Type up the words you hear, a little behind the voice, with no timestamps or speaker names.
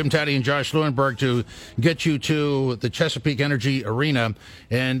I'm Taddy and Josh Lewenberg to get you to the Chesapeake Energy Arena.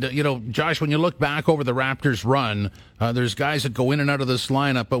 And, Josh, when you look back over the Raptors' run, there's guys that go in and out of this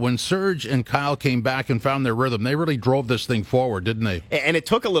lineup. But when Serge and Kyle came back and found their rhythm, they really drove this thing forward, didn't they? And it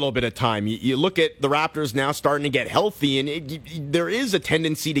took a little bit of time. You look at the Raptors now starting to get healthy, and there is a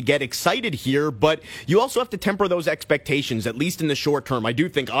tendency to get excited here, but you also have to temper those expectations, at least in the short term. I do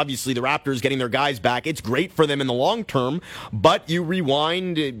think, obviously, the Raptors getting their guys back, it's great for them in the long term, but you rewind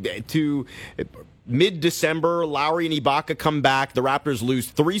to mid-December, Lowry and Ibaka come back. The Raptors lose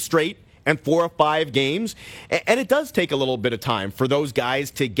 3 straight and 4 of 5 games. And it does take a little bit of time for those guys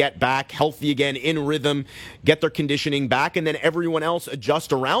to get back healthy again, in rhythm, get their conditioning back, and then everyone else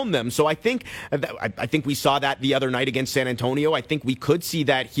adjust around them. So I think we saw that the other night against San Antonio. I think we could see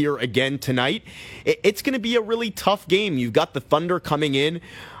that here again tonight. It's going to be a really tough game. You've got the Thunder coming in,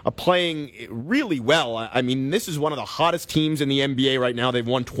 playing really well. I mean, this is one of the hottest teams in the NBA right now. They've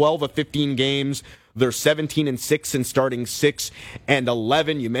won 12 of 15 games. They're 17-6 and starting 6 and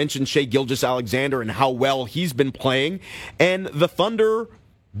 11. You mentioned Shai Gilgeous-Alexander and how well he's been playing. And the Thunder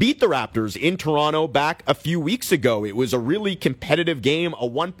beat the Raptors in Toronto back a few weeks ago. It was a really competitive game, a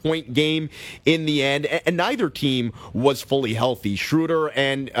 1-point game in the end, and neither team was fully healthy. Schroeder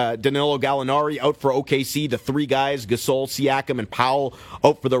and Danilo Gallinari out for OKC, the 3 guys, Gasol, Siakam, and Powell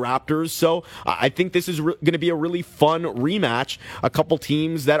out for the Raptors. So I think this is going to be a really fun rematch. A couple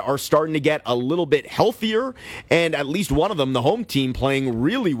teams that are starting to get a little bit healthier, and at least one of them, the home team, playing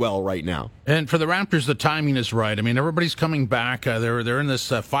really well right now. And for the Raptors, the timing is right. I mean, everybody's coming back. They're in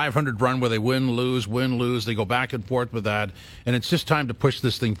this 500 run where they win, lose. They go back and forth with that. And it's just time to push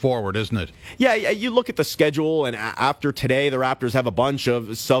this thing forward, isn't it? Yeah, you look at the schedule, and after today, the Raptors have a bunch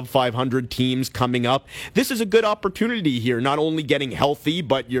of sub-500 teams coming up. This is a good opportunity here, not only getting healthy,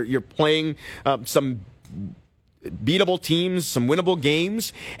 but you're playing some beatable teams, some winnable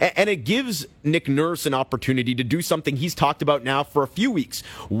games, and it gives Nick Nurse an opportunity to do something he's talked about now for a few weeks.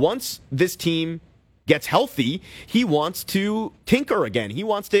 Once this team gets healthy, he wants to tinker again. He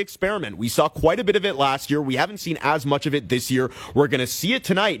wants to experiment. We saw quite a bit of it last year. We haven't seen as much of it this year. We're going to see it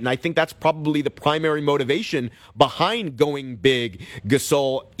tonight, and I think that's probably the primary motivation behind going big.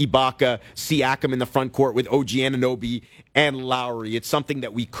 Gasol, Ibaka, Siakam in the front court with OG Anunoby and Lowry. It's something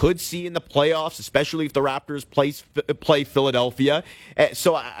that we could see in the playoffs, especially if the Raptors play Philadelphia.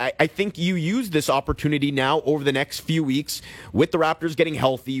 So I think you use this opportunity now over the next few weeks with the Raptors getting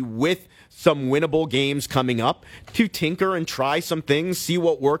healthy, with some winnable games coming up, to tinker and try some things, see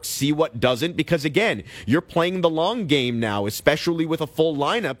what works, see what doesn't, because again, you're playing the long game now, especially with a full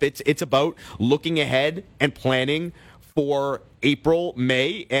lineup. It's about looking ahead and planning for April,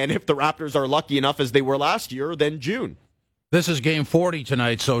 May, and if the Raptors are lucky enough as they were last year, then June. This is game 40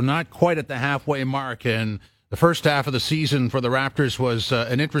 tonight, so not quite at the halfway mark, and the first half of the season for the Raptors was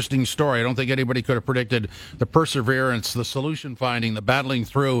an interesting story. I don't think anybody could have predicted the perseverance, the solution finding, the battling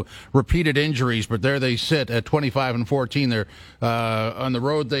through repeated injuries. But there they sit at 25-14. They're on the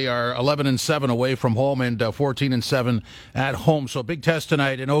road. They are 11-7 away from home and 14-7 at home. So a big test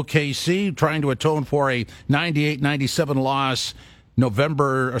tonight in OKC, trying to atone for a 98-97 loss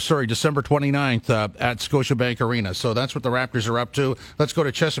December 29th at Scotiabank Arena. So that's what the Raptors are up to. Let's go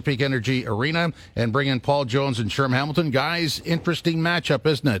to Chesapeake Energy Arena and bring in Paul Jones and Sherm Hamilton. Guys, interesting matchup,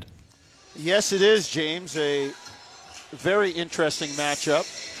 isn't it? Yes, it is, James. A very interesting matchup.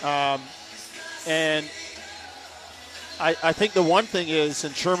 And I think the one thing is,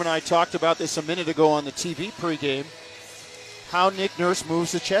 and Sherm and I talked about this a minute ago on the TV pregame, how Nick Nurse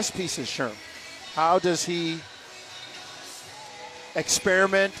moves the chess pieces, Sherm. How does he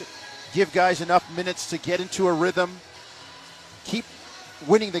experiment, give guys enough minutes to get into a rhythm, keep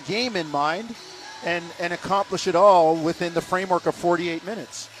winning the game in mind, and accomplish it all within the framework of 48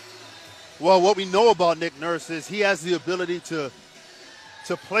 minutes? Well, what we know about Nick Nurse is he has the ability to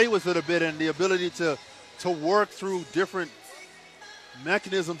play with it a bit, and the ability to work through different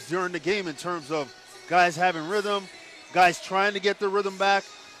mechanisms during the game in terms of guys having rhythm, guys trying to get their rhythm back,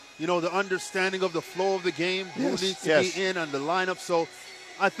 the understanding of the flow of the game, who needs to be in on the lineup. So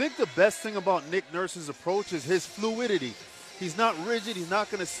I think the best thing about Nick Nurse's approach is his fluidity. He's not rigid. He's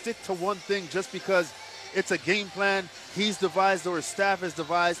not going to stick to one thing just because it's a game plan he's devised or his staff has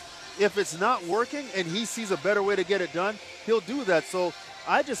devised. If it's not working and he sees a better way to get it done, he'll do that. So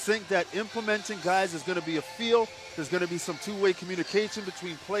I just think that implementing guys is going to be a feel. There's going to be some two-way communication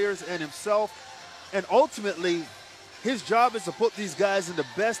between players and himself. And ultimately, his job is to put these guys in the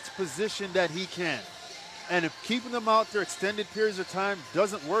best position that he can. And if keeping them out there extended periods of time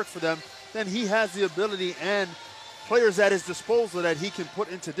doesn't work for them, then he has the ability and players at his disposal that he can put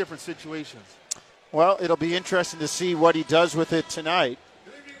into different situations. Well, it'll be interesting to see what he does with it tonight.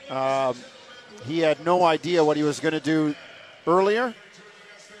 He had no idea what he was going to do earlier.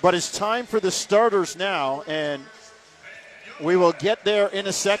 But it's time for the starters now, and we will get there in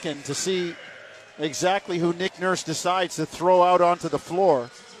a second to see exactly who Nick Nurse decides to throw out onto the floor.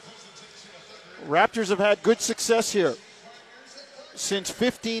 Raptors have had good success here. Since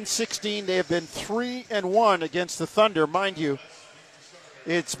 15-16, they have been 3-1 against the Thunder. Mind you,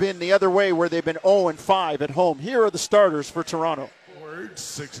 it's been the other way where they've been 0-5 at home. Here are the starters for Toronto. Forward,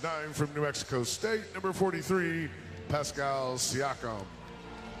 6'9" from New Mexico State, number 43, Pascal Siakam.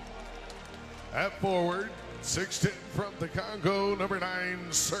 At forward, 6'10" from the Congo, number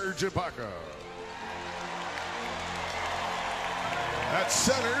 9, Serge Ibaka. At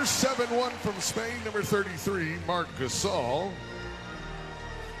center, 7'1" from Spain, number 33, Marc Gasol.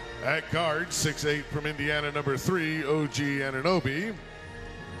 At guard, 6'8" from Indiana, number 3, OG Anunoby.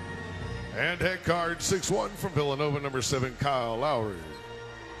 And at guard, 6'1" from Villanova, number 7, Kyle Lowry.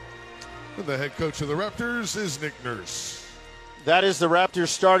 And the head coach of the Raptors is Nick Nurse. That is the Raptors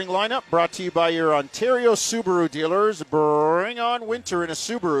starting lineup, brought to you by your Ontario Subaru dealers. Bring on winter in a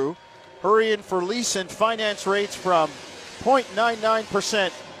Subaru. Hurry in for lease and finance rates from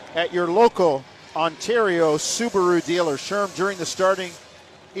 0.99% at your local Ontario Subaru dealer. Sherm, during the starting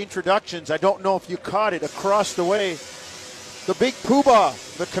introductions, I don't know if you caught it, across the way, the big poobah,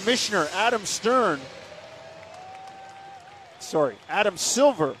 the commissioner, Adam Silver,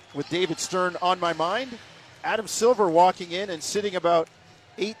 with David Stern on my mind. Adam Silver walking in and sitting about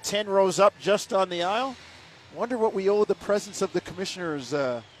 8-10 rows up just on the aisle. Wonder what we owe the presence of the commissioner's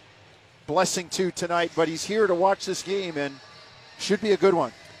blessing to tonight, but he's here to watch this game and should be a good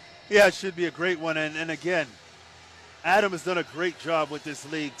one. Yeah, it should be a great one. And again, Adam has done a great job with this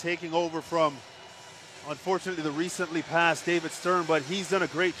league, taking over from, unfortunately, the recently passed David Stern, but he's done a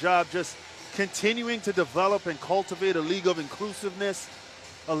great job just continuing to develop and cultivate a league of inclusiveness,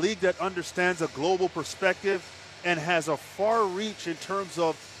 a league that understands a global perspective and has a far reach in terms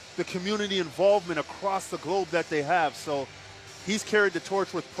of the community involvement across the globe that they have. So he's carried the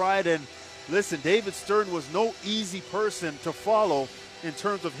torch with pride. And listen, David Stern was no easy person to follow in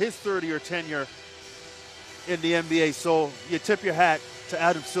terms of his 30-year tenure in the NBA. So you tip your hat to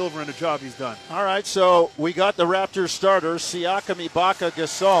Adam Silver and the job he's done. All right, so we got the Raptors starters, Siakam, Ibaka,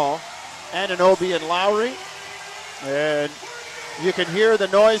 Gasol, Anunoby, and Lowry. And you can hear the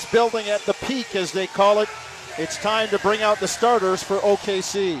noise building at the peak, as they call it. It's time to bring out the starters for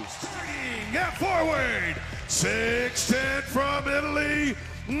OKC. At forward, 6'10" from Italy,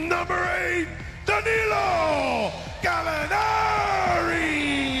 number 8, Danilo Gallinari.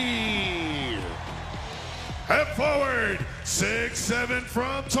 At forward, 6'7"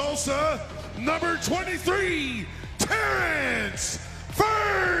 from Tulsa, number 23, Terrence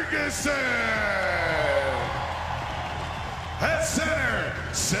Ferguson. At center,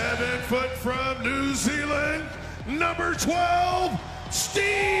 7 foot from New Zealand, number 12,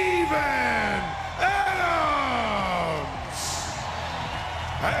 Steven Adams.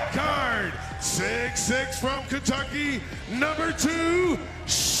 At guard, 6'6" from Kentucky, number 2,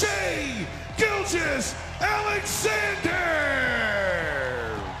 Shai Gilgeous-Alexander.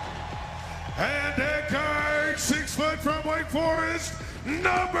 And at guard, 6 foot from Wake Forest,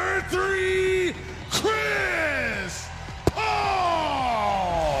 number 3, Chris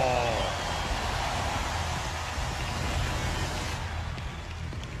Paul.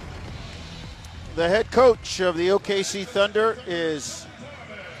 The head coach of the OKC Thunder is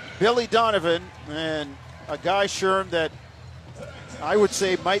Billy Donovan, and a guy, Sherm, that I would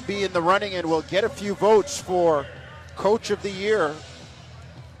say might be in the running and will get a few votes for Coach of the Year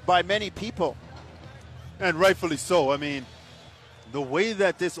by many people. And rightfully so. I mean, the way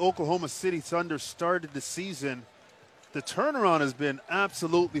that this Oklahoma City Thunder started the season, the turnaround has been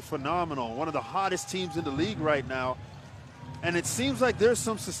absolutely phenomenal. One of the hottest teams in the league right now. And it seems like there's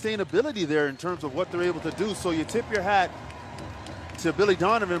some sustainability there in terms of what they're able to do. So you tip your hat to Billy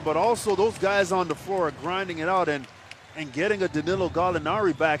Donovan, but also those guys on the floor are grinding it out, and getting a Danilo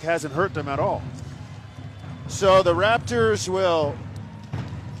Gallinari back hasn't hurt them at all. So the Raptors will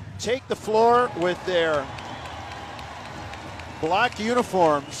take the floor with their black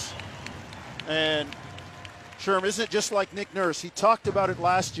uniforms. And Sherm, isn't it just like Nick Nurse? He talked about it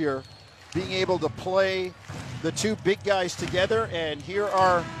last year, being able to play the two big guys together, and here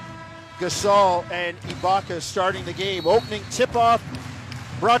are Gasol and Ibaka starting the game. Opening tip-off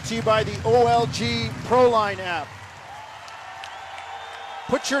brought to you by the OLG ProLine app.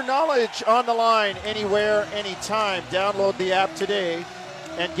 Put your knowledge on the line anywhere, anytime. Download the app today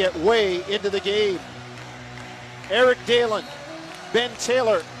and get way into the game. Eric Dalen, Ben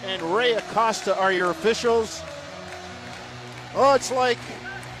Taylor, and Ray Acosta are your officials. Oh, it's like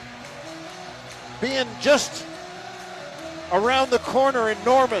being just around the corner in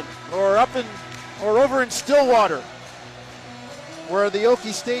Norman or over in Stillwater, where the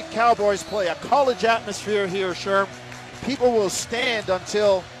Okie State Cowboys play. A college atmosphere here, Sherm. People will stand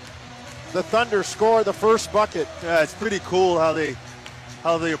until the Thunder score the first bucket. Yeah, it's pretty cool how they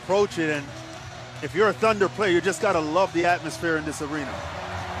approach it, and if you're a Thunder player, you just got to love the atmosphere in this arena.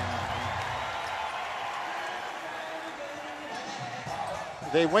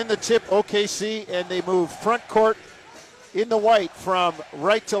 They win the tip, OKC, and they move front court in the white from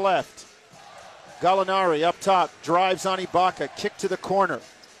right to left. Gallinari up top, drives on Ibaka, kick to the corner.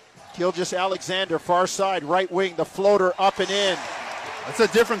 Gilgeous-Alexander, far side, right wing, the floater up and in. That's a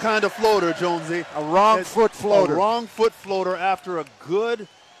different kind of floater, Jonesy. A wrong foot floater. A wrong foot floater after a good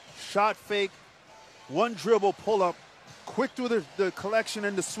shot fake, one dribble pull up, quick through the collection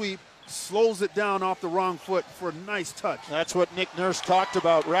and the sweep, slows it down off the wrong foot for a nice touch. That's what Nick Nurse talked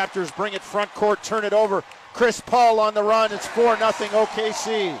about. Raptors bring it front court, turn it over. Chris Paul on the run. It's 4-0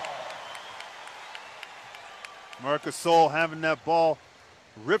 OKC. Marc Gasol having that ball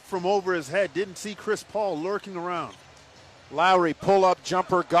ripped from over his head. Didn't see Chris Paul lurking around. Lowry pull-up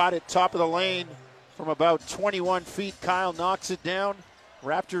jumper, got it top of the lane from about 21 feet. Kyle knocks it down.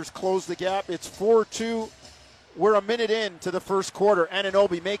 Raptors close the gap. It's 4-2. We're a minute into the first quarter.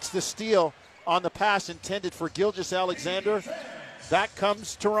 Anunoby makes the steal on the pass intended for Gilgeous-Alexander. Back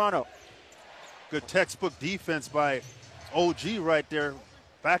comes Toronto. Good textbook defense by OG right there.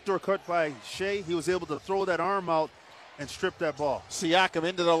 Backdoor cut by Shea. He was able to throw that arm out and strip that ball. Siakam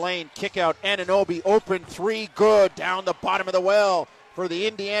into the lane, kick out, Anunoby open three, good, down the bottom of the well for the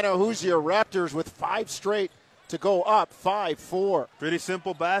Indiana Hoosier Raptors with 5 straight to go up 5-4. Pretty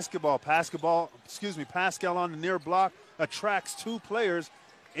simple basketball. Pascal on the near block attracts 2 players,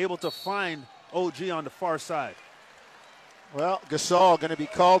 able to find OG on the far side. Well, Gasol going to be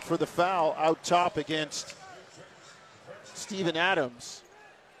called for the foul out top against Steven Adams.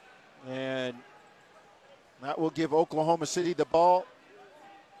 And that will give Oklahoma City the ball.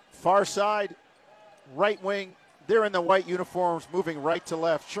 Far side, right wing. They're in the white uniforms, moving right to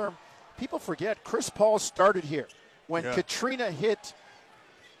left. Sure, people forget Chris Paul started here. When Katrina hit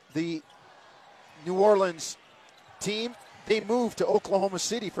the New Orleans team, they moved to Oklahoma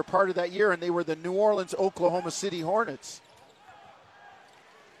City for part of that year, and they were the New Orleans Oklahoma City Hornets.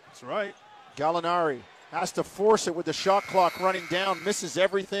 That's right. Gallinari has to force it with the shot clock running down, misses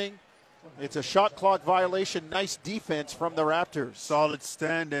everything. It's a shot clock violation. Nice defense from the Raptors. Solid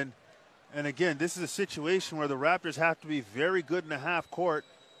stand. And again, this is a situation where the Raptors have to be very good in the half court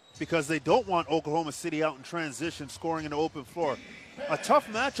because they don't want Oklahoma City out in transition, scoring in the open floor. A tough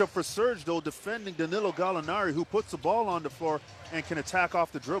matchup for Serge, though, defending Danilo Gallinari, who puts the ball on the floor and can attack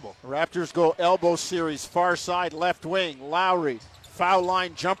off the dribble. Raptors go elbow series, far side, left wing. Lowry, foul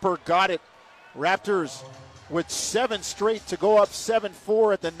line jumper, got it. Raptors with 7 straight to go up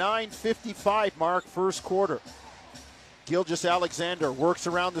 7-4 at the 9:55 mark, first quarter. Gilgeous-Alexander works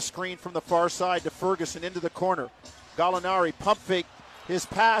around the screen from the far side to Ferguson into the corner. Gallinari pump fake his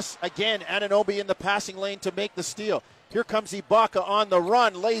pass. Again, Anunoby in the passing lane to make the steal. Here comes Ibaka on the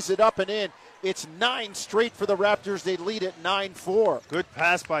run, lays it up and in. It's 9 straight for the Raptors. They lead at 9-4. Good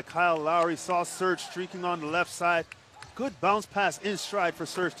pass by Kyle Lowry. Saw Serge streaking on the left side. Good bounce pass in stride for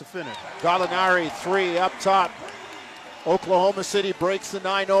Serge to finish. Gallinari, 3 up top. Oklahoma City breaks the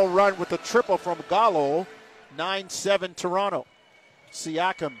 9-0 run with a triple from Gallo. 9-7 Toronto.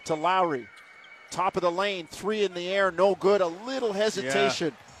 Siakam to Lowry. Top of the lane, 3 in the air, no good. A little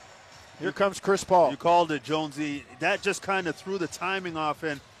hesitation. Here comes Chris Paul. You called it, Jonesy. That just kind of threw the timing off,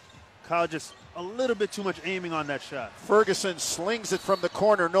 and Kyle just a little bit too much aiming on that shot. Ferguson slings it from the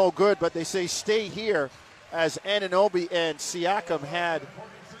corner, no good, but they say stay here as Anunoby and Siakam had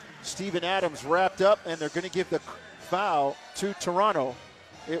Steven Adams wrapped up, and they're going to give the foul to Toronto.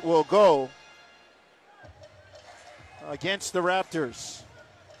 It will go against the Raptors.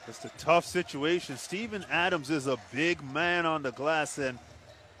 It's a tough situation. Steven Adams is a big man on the glass, and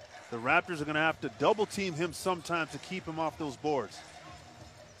the Raptors are going to have to double team him sometimes to keep him off those boards.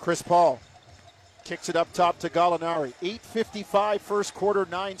 Chris Paul kicks it up top to Gallinari. 8:55 first quarter,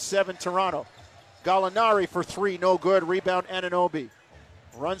 9-7 Toronto. Gallinari for 3, no good. Rebound Anunoby.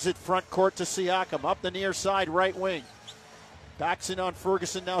 Runs it front court to Siakam. Up the near side, right wing. Backs in on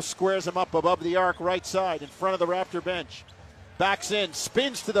Ferguson, now squares him up above the arc, right side, in front of the Raptor bench. Backs in,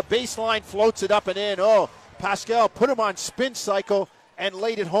 spins to the baseline, floats it up and in. Oh, Pascal put him on spin cycle and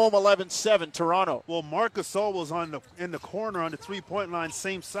laid it home, 11-7 Toronto. Well, Marc Gasol was in the corner on the three-point line,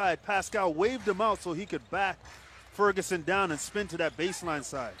 same side. Pascal waved him out so he could back Ferguson down and spin to that baseline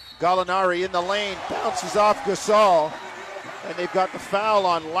side. Gallinari in the lane, bounces off Gasol, and they've got the foul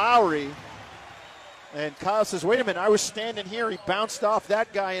on Lowry. And Kyle says, wait a minute, I was standing here. He bounced off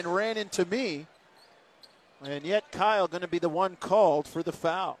that guy and ran into me. And yet Kyle going to be the one called for the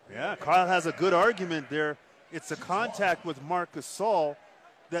foul. Yeah, Kyle has a good argument there. It's a contact with Marc Gasol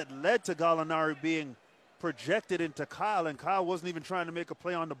that led to Gallinari being projected into Kyle, and Kyle wasn't even trying to make a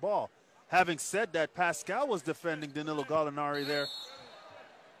play on the ball. Having said that, Pascal was defending Danilo Gallinari there,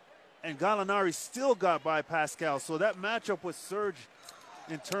 and Gallinari still got by Pascal. So that matchup with Serge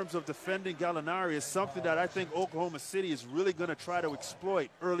in terms of defending Gallinari is something that I think Oklahoma City is really going to try to exploit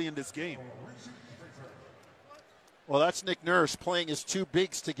early in this game. Well, that's Nick Nurse playing his two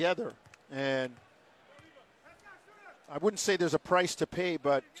bigs together. And I wouldn't say there's a price to pay,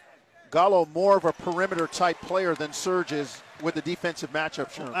 but Gallo more of a perimeter type player than Serge is with the defensive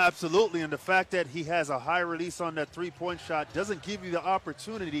matchup. Sure. Absolutely, and the fact that he has a high release on that three-point shot doesn't give you the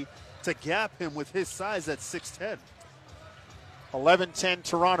opportunity to gap him with his size at 6'10". 11-10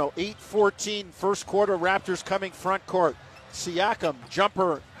 Toronto, 8-14 first quarter. Raptors coming front court. Siakam,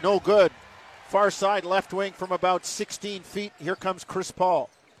 jumper, no good. Far side left wing from about 16 feet. Here comes Chris Paul.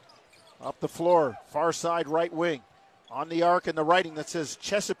 Up the floor, far side right wing. On the arc in the writing that says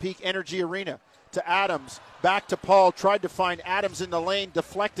Chesapeake Energy Arena. To Adams, back to Paul. Tried to find Adams in the lane,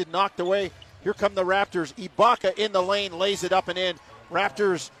 deflected, knocked away. Here come the Raptors. Ibaka in the lane, lays it up and in.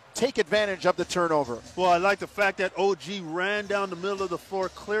 Raptors take advantage of the turnover. Well, I like the fact that OG ran down the middle of the floor,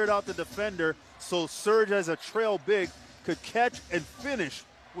 cleared out the defender, so Serge as a trail big could catch and finish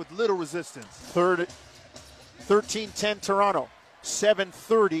with little resistance. 13-10 Toronto,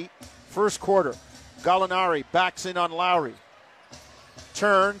 7:30 first quarter. Gallinari backs in on Lowry.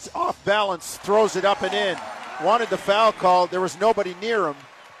 Turns, off balance, throws it up and in. Wanted the foul call. There was nobody near him.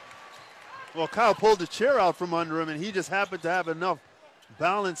 Well, Kyle pulled the chair out from under him, and he just happened to have enough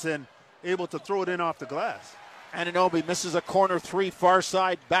balance and able to throw it in off the glass. Anunoby misses a corner three, far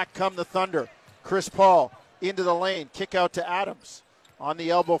side. Back come the Thunder. Chris Paul into the lane. Kick out to Adams. On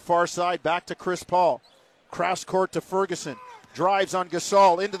the elbow, far side, back to Chris Paul. Cross court to Ferguson. Drives on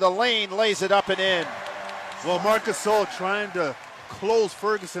Gasol. Into the lane, lays it up and in. Well, Marc Gasol trying to close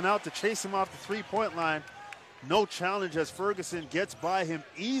Ferguson out to chase him off the three-point line. No challenge as Ferguson gets by him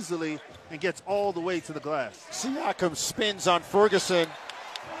easily and gets all the way to the glass. Siakam spins on Ferguson.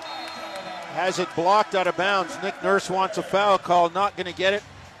 Has it blocked out of bounds. Nick Nurse wants a foul call. Not going to get it.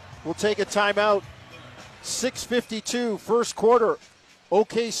 We'll take a timeout. 6:52 first quarter.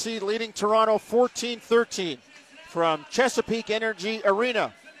 OKC leading Toronto 14-13 from Chesapeake Energy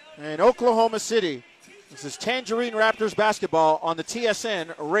Arena in Oklahoma City. This is Tangerine Raptors basketball on the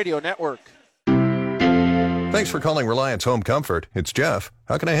TSN Radio Network. Thanks for calling Reliance Home Comfort. It's Jeff.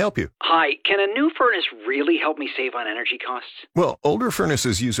 How can I help you? Hi, can a new furnace really help me save on energy costs? Well, older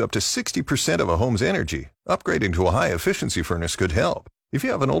furnaces use up to 60% of a home's energy. Upgrading to a high-efficiency furnace could help. If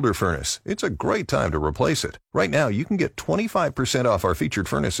you have an older furnace, it's a great time to replace it. Right now, you can get 25% off our featured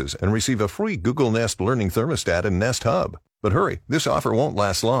furnaces and receive a free Google Nest Learning Thermostat and Nest Hub. But hurry, this offer won't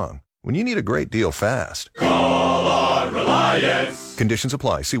last long. When you need a great deal fast, call on Reliance. Conditions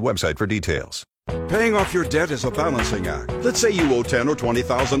apply. See website for details. Paying off your debt is a balancing act. Let's say you owe $10,000 or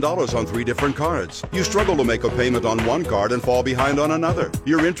 $20,000 on 3 different cards. You struggle to make a payment on one card and fall behind on another.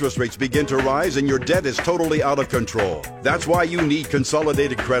 Your interest rates begin to rise and your debt is totally out of control. That's why you need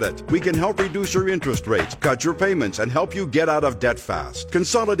Consolidated Credit. We can help reduce your interest rates, cut your payments, and help you get out of debt fast.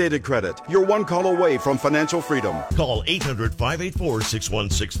 Consolidated Credit. You're one call away from financial freedom. Call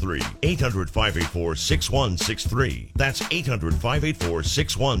 800-584-6163. 800-584-6163. That's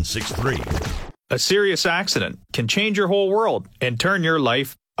 800-584-6163. A serious accident can change your whole world and turn your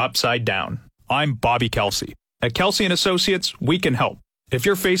life upside down. I'm Bobby Kelsey. At Kelsey & Associates, we can help. If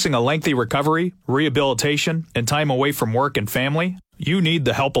you're facing a lengthy recovery, rehabilitation, and time away from work and family, you need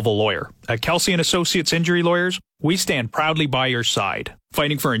the help of a lawyer. At Kelsey & Associates Injury Lawyers, we stand proudly by your side,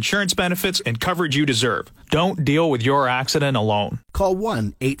 fighting for insurance benefits and coverage you deserve. Don't deal with your accident alone. Call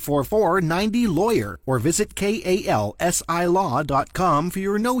 1-844-90-LAWYER or visit KALSIlaw.com for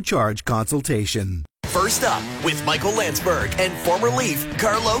your no-charge consultation. First up with Michael Landsberg and former Leaf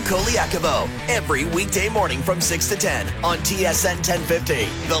Carlo Koliakovo. Every weekday morning from 6 to 10 on TSN 1050.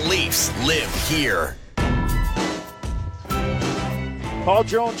 The Leafs live here. Paul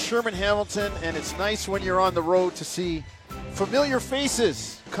Jones, Sherman Hamilton, and it's nice when you're on the road to see familiar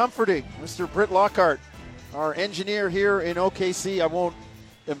faces. Comforting. Mr. Britt Lockhart, our engineer here in OKC. I won't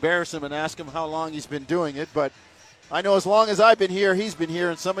embarrass him and ask him how long he's been doing it, but I know as long as I've been here, he's been here,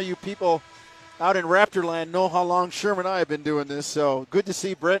 and some of you people out in Raptorland know how long Sherman and I have been doing this. So good to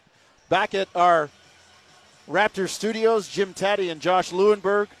see Britt back at our Raptors studios, Jim Taddy and Josh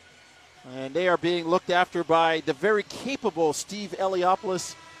Lewenberg. And they are being looked after by the very capable Steve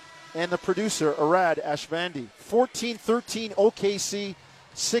Eliopoulos and the producer, Arad Ashvandi. 14-13 OKC,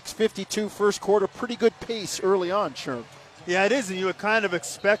 6:52 first quarter. Pretty good pace early on, Sherm. Yeah, it is, and you would kind of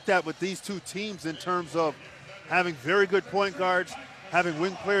expect that with these two teams in terms of having very good point guards, having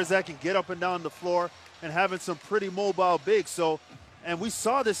wing players that can get up and down the floor, and having some pretty mobile bigs. So, and we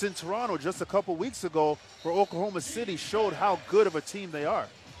saw this in Toronto just a couple weeks ago where Oklahoma City showed how good of a team they are.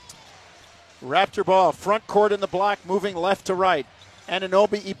 Raptor ball, front court in the block, moving left to right.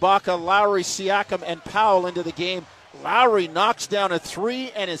 Anunoby, Ibaka, Lowry, Siakam, and Powell into the game. Lowry knocks down a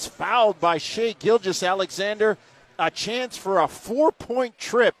three and is fouled by Shai Gilgeous-Alexander. A chance for a 4-point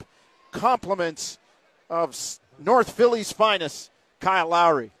trip. Compliments of North Philly's finest, Kyle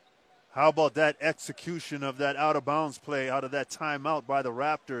Lowry. How about that execution of that out-of-bounds play out of that timeout by the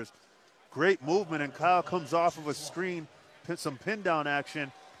Raptors? Great movement, and Kyle comes off of a screen, some pin-down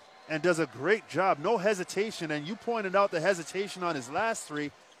action, and does a great job. No hesitation, and you pointed out the hesitation on his last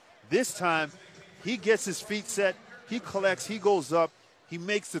three. This time, he gets his feet set, he collects, he goes up, he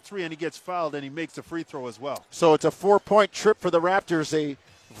makes the three, and he gets fouled, and he makes the free throw as well. So it's a 4-point trip for the Raptors, a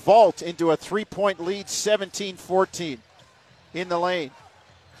vault into a 3-point lead, 17-14 in the lane.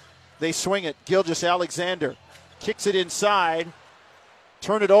 They swing it. Gilgeous-Alexander kicks it inside,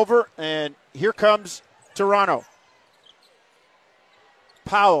 turn it over, and here comes Toronto.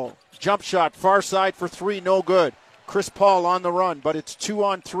 Powell, jump shot, far side for three, no good. Chris Paul on the run, but it's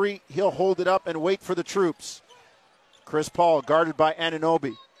 2-on-3. He'll hold it up and wait for the troops. Chris Paul guarded by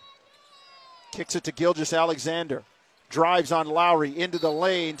Anunoby. Kicks it to Gilgeous-Alexander. Drives on Lowry into the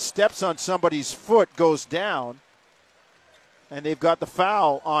lane, steps on somebody's foot, goes down. And they've got the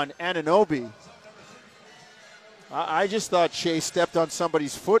foul on Anunoby. I just thought Shai stepped on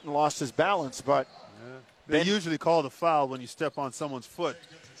somebody's foot and lost his balance, but... They usually call the foul when you step on someone's foot.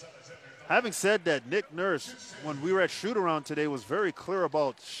 Having said that, Nick Nurse, when we were at shoot-around today, was very clear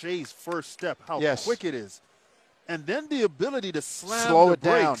about Shai's first step, how quick it is. And then the ability to slow it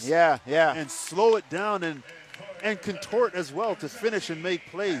down. Yeah. And slow it down and contort as well to finish and make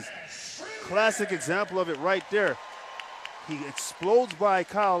plays. Classic example of it right there. He explodes by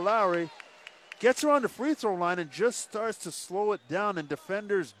Kyle Lowry, gets around the free throw line, and just starts to slow it down, and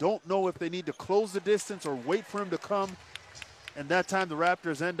defenders don't know if they need to close the distance or wait for him to come. And that time the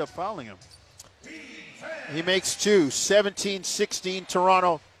Raptors end up fouling him. He makes two, 17-16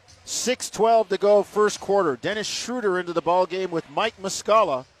 Toronto. 6:12 to go first quarter. Dennis Schroeder into the ballgame with Mike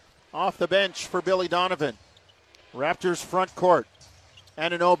Muscala off the bench for Billy Donovan. Raptors front court.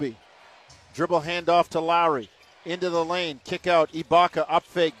 Anunoby. Dribble handoff to Lowry. Into the lane. Kick out. Ibaka up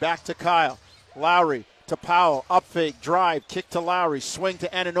fake. Back to Kyle. Lowry to Powell. Up fake. Drive. Kick to Lowry. Swing to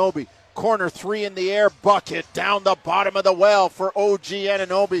Anunoby. Corner three in the air. Bucket down the bottom of the well for OG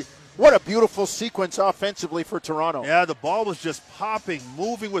Anunoby. What a beautiful sequence offensively for Toronto. Yeah, the ball was just popping,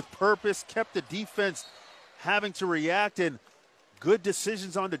 moving with purpose, kept the defense having to react, and good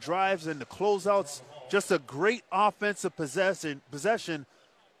decisions on the drives and the closeouts. Just a great offensive possession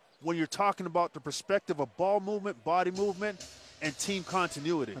when you're talking about the perspective of ball movement, body movement, and team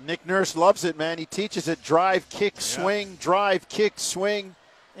continuity. Nick Nurse loves it, man. He teaches it drive, kick, swing, drive, kick, swing,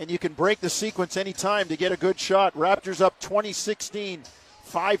 and you can break the sequence anytime to get a good shot. Raptors up 20-16.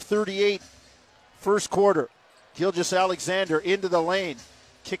 5:38 first quarter. Gilgeous-Alexander into the lane.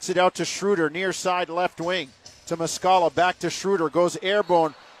 Kicks it out to Schroeder, near side left wing. To Muscala, back to Schroeder. Goes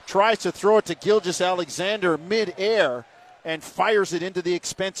airborne. Tries to throw it to Gilgeous-Alexander mid-air and fires it into the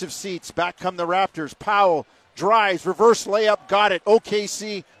expensive seats. Back come the Raptors. Powell drives, reverse layup, got it.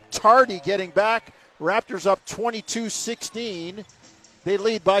 OKC, Tardy getting back. Raptors up 22-16. They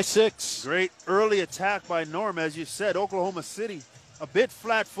lead by 6. Great early attack by Norm, as you said. Oklahoma City a bit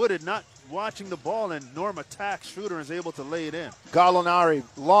flat-footed, not watching the ball, and Norm attacks Schroeder and is able to lay it in. Gallinari,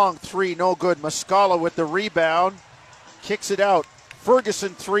 long three, no good. Muscala with the rebound, kicks it out.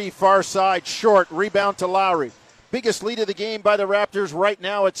 Ferguson three, far side, short, rebound to Lowry. Biggest lead of the game by the Raptors right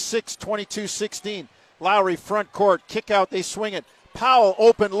now at 6, 22-16. Lowry front court, kick out, they swing it. Powell,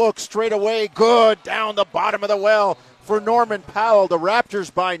 open look, straight away, good, down the bottom of the well for Norman Powell. The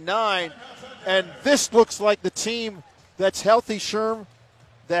Raptors by 9, and this looks like the team that's healthy, Sherm,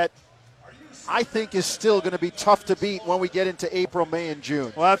 that I think is still going to be tough to beat when we get into April, May, and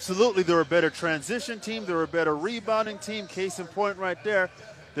June. Well, absolutely. They're a better transition team. They're a better rebounding team. Case in point right there.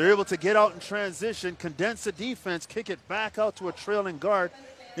 They're able to get out in transition, condense the defense, kick it back out to a trailing guard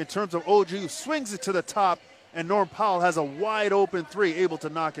in terms of OG, who swings it to the top, and Norm Powell has a wide open three, able to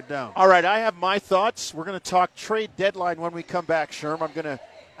knock it down. All right, I have my thoughts. We're going to talk trade deadline when we come back, Sherm. I'm going to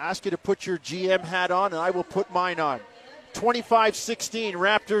ask you to put your GM hat on, and I will put mine on. 25-16,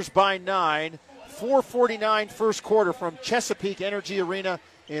 Raptors by 9. 4:49 first quarter from Chesapeake Energy Arena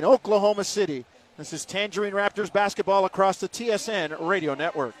in Oklahoma City. This is Tangerine Raptors basketball across the TSN radio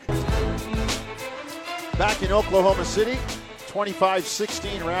network. Back in Oklahoma City,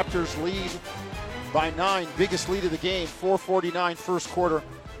 25-16 Raptors lead by 9. Biggest lead of the game, 4:49 first quarter.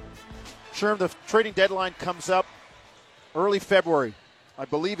 Sherm, the trading deadline comes up early February. I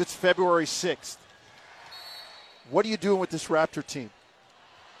believe it's February 6th. What are you doing with this Raptor team?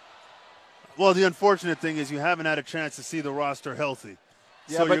 Well, the unfortunate thing is you haven't had a chance to see the roster healthy.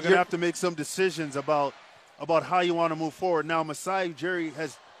 Yeah, so but you're going to have to make some decisions about how you want to move forward. Now, Masai Ujiri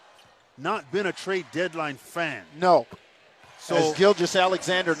has not been a trade deadline fan. No. So as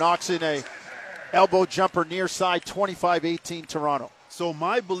Gilgeous-Alexander knocks in a elbow jumper near side, 25-18 Toronto. So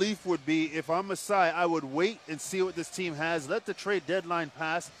my belief would be, if I'm Masai, I would wait and see what this team has. Let the trade deadline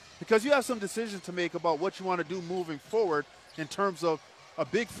pass, because you have some decisions to make about what you want to do moving forward in terms of a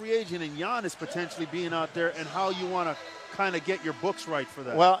big free agent and Giannis potentially being out there, and how you want to kind of get your books right for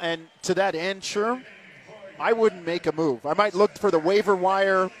that. Well, and to that end, Sherm, I wouldn't make a move. I might look for the waiver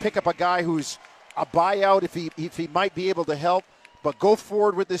wire, pick up a guy who's a buyout if he might be able to help, but go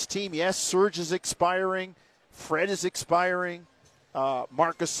forward with this team. Yes, Serge is expiring, Fred is expiring,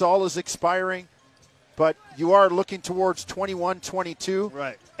 Marc Gasol is expiring, but you are looking towards 21-22.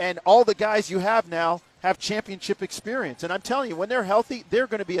 Right. And all the guys you have now have championship experience. And I'm telling you, when they're healthy, they're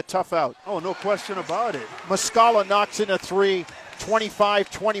going to be a tough out. Oh, no question about it. Muscala knocks in a three,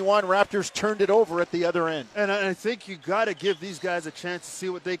 25-21. Raptors turned it over at the other end. And I think you got to give these guys a chance to see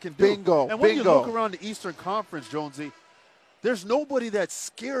what they can do. Bingo. And when you look around the Eastern Conference, Jonesy, there's nobody that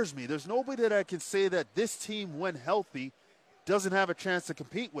scares me. There's nobody that I can say that this team, when healthy, doesn't have a chance to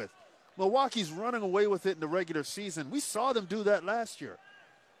compete with. Milwaukee's running away with it in the regular season. We saw them do that last year.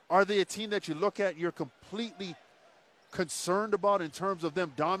 Are they a team that you look at, you're completely concerned about in terms of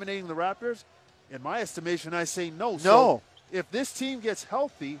them dominating the Raptors? In my estimation, I say no. So if this team gets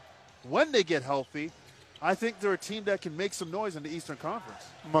healthy, when they get healthy, I think they're a team that can make some noise in the Eastern Conference.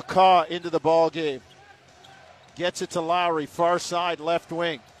 McCaw into the ball game. Gets it to Lowry, far side, left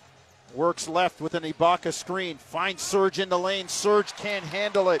wing. Works left with an Ibaka screen. Finds Serge in the lane. Serge can't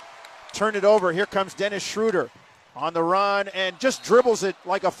handle it. Turn it over. Here comes Dennis Schroeder on the run and just dribbles it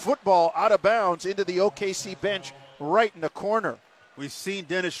like a football out of bounds into the OKC bench right in the corner. We've seen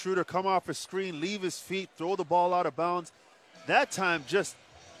Dennis Schroeder come off a screen, leave his feet, throw the ball out of bounds. That time, just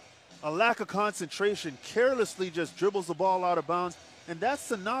a lack of concentration, carelessly just dribbles the ball out of bounds, and that's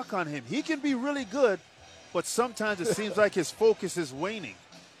the knock on him. He can be really good, but sometimes it seems like his focus is waning.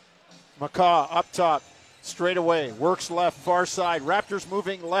 McCaw up top, straight away, works left, far side. Raptors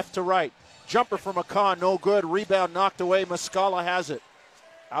moving left to right. Jumper for McCaw, no good. Rebound knocked away. Muscala has it.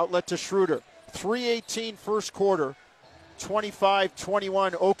 Outlet to Schroeder. 3:18 first quarter.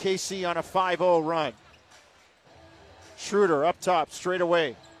 25-21 OKC on a 5-0 run. Schroeder up top, straight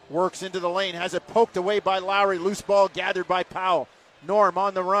away. Works into the lane, has it poked away by Lowry. Loose ball gathered by Powell. Norm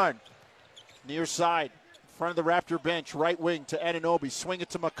on the run. Near side, in front of the Raptor bench, right wing to Anunoby. Swing it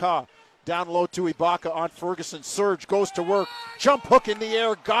to McCaw. Down low to Ibaka on Ferguson. Serge goes to work. Jump hook in the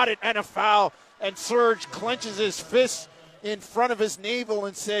air. Got it and a foul. And Serge clenches his fists in front of his navel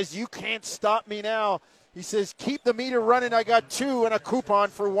and says, "You can't stop me now." He says, "Keep the meter running. I got 2 and a coupon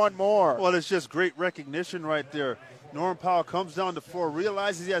for 1 more." Well, it's just great recognition right there. Norm Powell comes down the floor,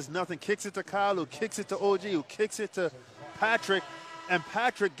 realizes he has nothing, kicks it to Kyle, who kicks it to OG, who kicks it to Patrick, and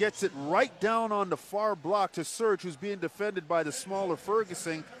Patrick gets it right down on the far block to Serge, who's being defended by the smaller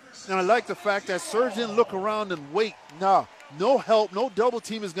Ferguson. And I like the fact that Serge didn't look around and wait. No help, no double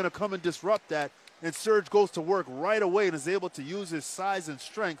team is going to come and disrupt that. And Serge goes to work right away and is able to use his size and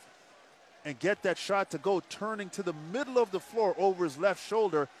strength and get that shot to go, turning to the middle of the floor over his left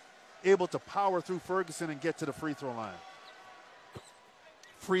shoulder, able to power through Ferguson and get to the free throw line.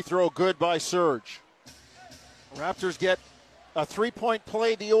 Free throw good by Serge. Raptors get a three-point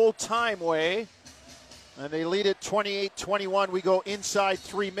play the old-time way, and they lead it 28-21. We go inside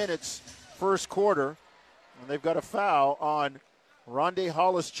 3 minutes, first quarter, and they've got a foul on Rondae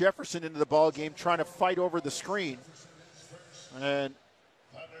Hollis-Jefferson into the ball game, trying to fight over the screen. And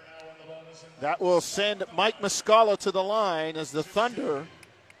that will send Mike Muscala to the line as the Thunder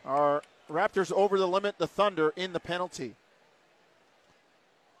are Raptors over the limit, the Thunder in the penalty.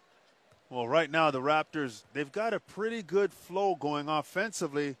 Well, right now the Raptors, they've got a pretty good flow going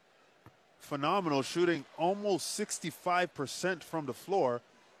offensively. Phenomenal, shooting almost 65% from the floor.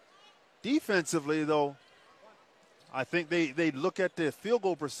 Defensively, though, I think they look at the field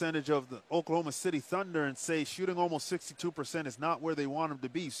goal percentage of the Oklahoma City Thunder and say shooting almost 62% is not where they want them to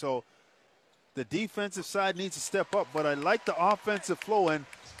be. So the defensive side needs to step up, but I like the offensive flow, and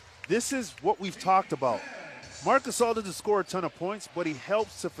this is what we've talked about. Marc Gasol doesn't score a ton of points, but he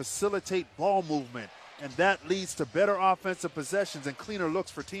helps to facilitate ball movement, and that leads to better offensive possessions and cleaner looks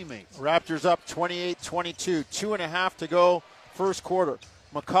for teammates. Raptors up 28-22, 2.5 to go, first quarter.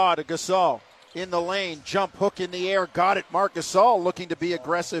 McCaw to Gasol in the lane, jump hook in the air, got it. Marc Gasol looking to be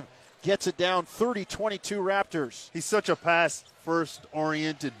aggressive, gets it down, 30-22 Raptors. He's such a pass-first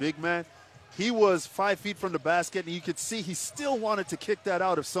oriented big man. He was 5 feet from the basket, and you could see he still wanted to kick that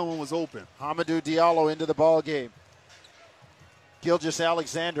out if someone was open. Hamidou Diallo into the ball game.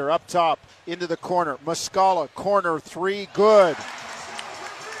 Gilgeous-Alexander up top into the corner. Muscala, corner three, good.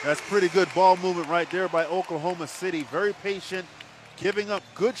 That's pretty good ball movement right there by Oklahoma City. Very patient, giving up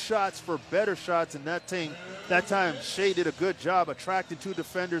good shots for better shots, and that time Shea did a good job attracting two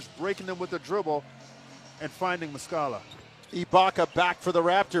defenders, breaking them with a dribble, and finding Muscala. Ibaka back for the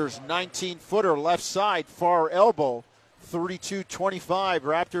Raptors, 19-footer left side, far elbow, 32-25.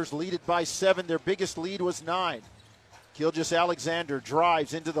 Raptors lead it by 7. Their biggest lead was 9. Gilgeous-Alexander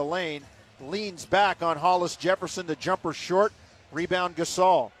drives into the lane, leans back on Hollis Jefferson. The jumper short, rebound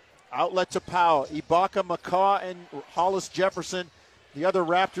Gasol. Outlet to Powell. Ibaka, McCaw, and Hollis Jefferson, the other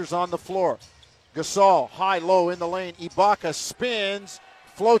Raptors on the floor. Gasol, high-low in the lane. Ibaka spins,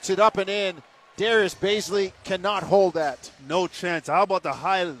 floats it up and in. Darius Bazley cannot hold that. No chance. How about the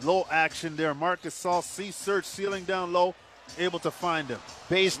high-low action there? Marc Gasol, C-search, ceiling down low, able to find him.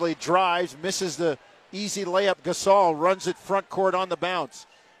 Bazley drives, misses the easy layup. Gasol runs it front court on the bounce.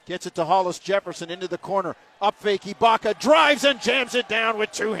 Gets it to Hollis Jefferson into the corner. Up fake, Ibaka drives and jams it down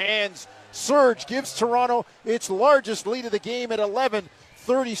with two hands. Surge gives Toronto its largest lead of the game at 11,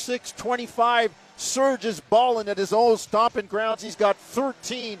 36-25. Surge is balling at his own stomping grounds. He's got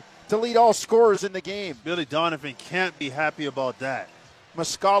 13 to lead all scorers in the game. Billy Donovan can't be happy about that.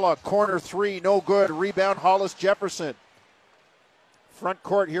 Muscala, corner three, no good. Rebound, Hollis Jefferson. Front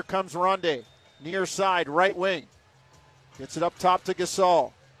court, here comes Rondae. Near side, right wing. Gets it up top to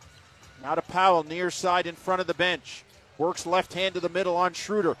Gasol. Now to Powell, near side in front of the bench. Works left hand to the middle on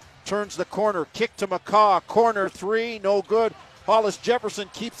Schroeder. Turns the corner, kick to McCaw. Corner three, no good. Hollis Jefferson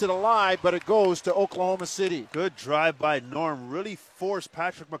keeps it alive, but it goes to Oklahoma City. Good drive by Norm. Really forced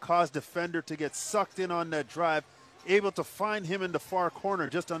Patrick McCaw's defender to get sucked in on that drive. Able to find him in the far corner,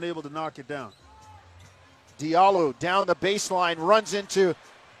 just unable to knock it down. Diallo down the baseline, runs into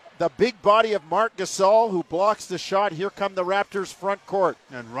the big body of Marc Gasol, who blocks the shot. Here come the Raptors front court.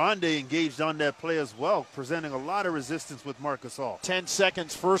 And Rondae engaged on that play as well, presenting a lot of resistance with Marc Gasol. 10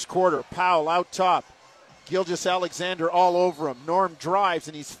 seconds, first quarter. Powell out top. Gilgeous-Alexander all over him. Norm drives,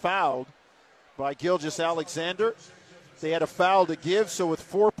 and he's fouled by Gilgeous-Alexander. They had a foul to give, so with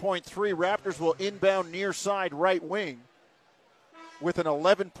 4.3, Raptors will inbound near side right wing with an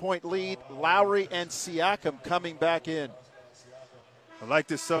 11-point lead. Lowry and Siakam coming back in. I like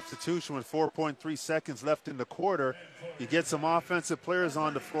this substitution with 4.3 seconds left in the quarter. You get some offensive players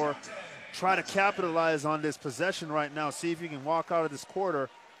on the floor. Try to capitalize on this possession right now. See if you can walk out of this quarter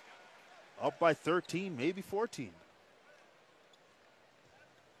up by 13, maybe 14.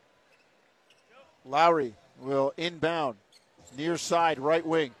 Lowry will inbound. Near side, right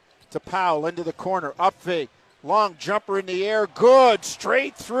wing. To Powell, into the corner. Up fake. Long jumper in the air. Good.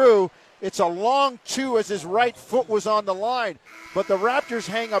 Straight through. It's a long two as his right foot was on the line. But the Raptors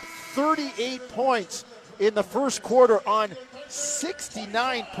hang up 38 points in the first quarter on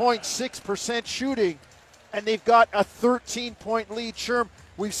 69.6% shooting. And they've got a 13-point lead. Sherm,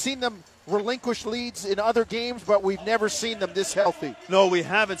 we've seen them relinquish leads in other games, but we've never seen them this healthy. No, we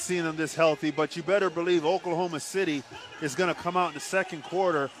haven't seen them this healthy, but you better believe Oklahoma City is going to come out in the second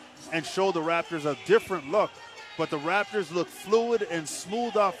quarter and show the Raptors a different look. But the Raptors look fluid and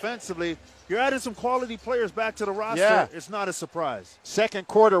smooth offensively. You're adding some quality players back to the roster. Yeah. It's not a surprise. Second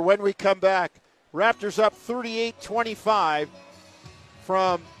quarter when we come back. Raptors up 38-25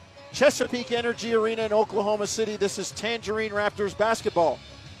 from Chesapeake Energy Arena in Oklahoma City. This is Tangerine Raptors basketball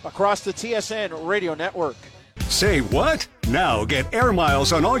across the TSN Radio Network. Say what? Now get air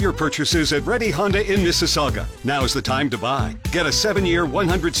miles on all your purchases at Ready Honda in Mississauga. Now's the time to buy. Get a 7-year,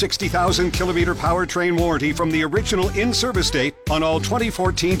 160,000-kilometer powertrain warranty from the original in-service date on all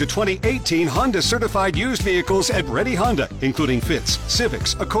 2014 to 2018 Honda-certified used vehicles at Ready Honda, including Fits,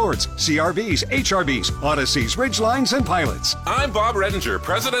 Civics, Accords, CRVs, HRVs, Odysseys, Ridgelines, and Pilots. I'm Bob Redinger,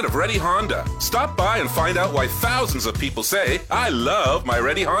 president of Ready Honda. Stop by and find out why thousands of people say, I love my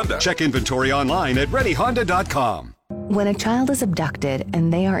Ready Honda. Check inventory online at ReadyHonda.com. When a child is abducted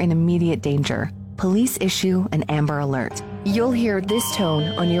and they are in immediate danger, police issue an Amber Alert. You'll hear this tone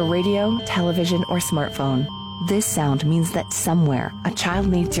on your radio, television, or smartphone. This sound means that somewhere a child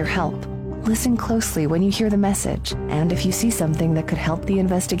needs your help. Listen closely when you hear the message, and if you see something that could help the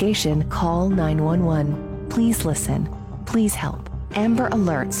investigation, call 911. Please listen. Please help. Amber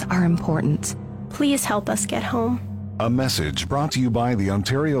Alerts are important. Please help us get home. A message brought to you by the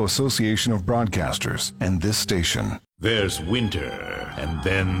Ontario Association of Broadcasters and this station. There's winter, and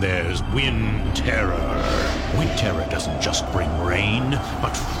then there's wind terror. Wind terror doesn't just bring rain,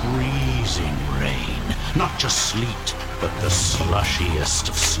 but freezing rain. Not just sleet, but the slushiest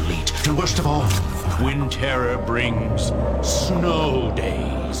of sleet. And worst of all, wind terror brings snow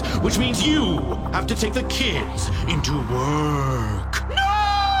days, which means you have to take the kids into work.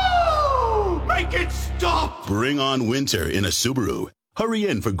 No! Make it stop! Bring on winter in a Subaru. Hurry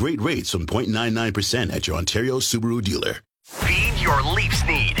in for great rates from 0.99% at your Ontario Subaru dealer. Feed your Leafs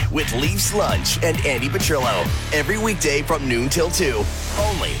need with Leafs Lunch and Andy Petrillo. Every weekday from noon till 2.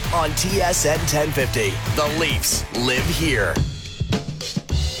 Only on TSN 1050. The Leafs live here.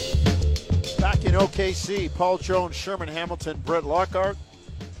 Back in OKC, Paul Jones, Sherman Hamilton, Brett Lockhart.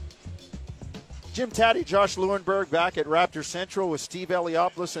 Jim Taddy, Josh Lewenberg back at Raptor Central with Steve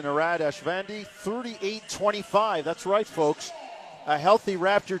Eliopoulos and Arad Ashvandi. 38-25. That's right, folks. A healthy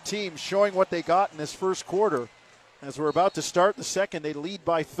Raptor team showing what they got in this first quarter. As we're about to start the second, they lead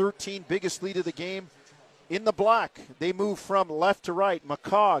by 13, biggest lead of the game. In the black, they move from left to right.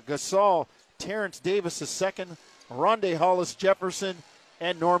 McCaw, Gasol, Terrence Davis the second, Rondae Hollis-Jefferson,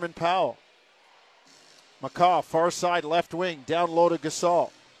 and Norman Powell. McCaw, far side left wing, down low to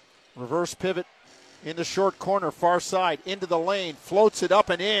Gasol. Reverse pivot in the short corner, far side, into the lane, floats it up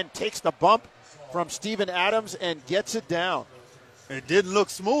and in, takes the bump from Steven Adams and gets it down. It didn't look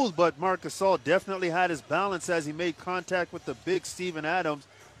smooth, but Marc Gasol definitely had his balance as he made contact with the big Steven Adams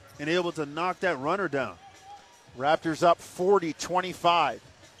and able to knock that runner down. Raptors up 40-25.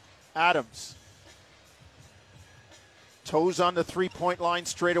 Adams. Toes on the three-point line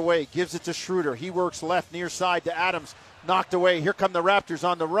straight away. Gives it to Schroeder. He works left near side to Adams. Knocked away. Here come the Raptors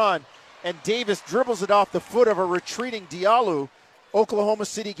on the run. And Davis dribbles it off the foot of a retreating Diallo. Oklahoma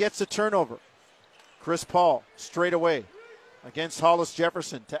City gets a turnover. Chris Paul straight away against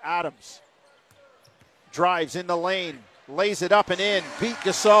Hollis-Jefferson to Adams. Drives in the lane. Lays it up and in. Beat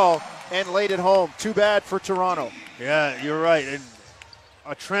Gasol and laid it home. Too bad for Toronto. Yeah, you're right. And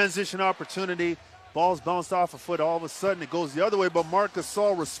a transition opportunity. Ball's bounced off a foot. All of a sudden it goes the other way. But Marc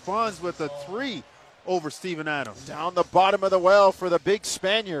Gasol responds with a three over Steven Adams. Down the bottom of the well for the big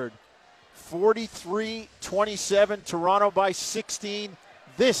Spaniard. 43-27. Toronto by 16.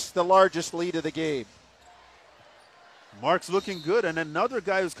 This the largest lead of the game. Mark's looking good, and another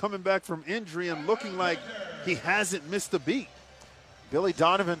guy who's coming back from injury and looking like he hasn't missed a beat. Billy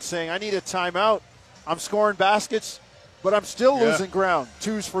Donovan saying, I need a timeout. I'm scoring baskets, but I'm still losing ground.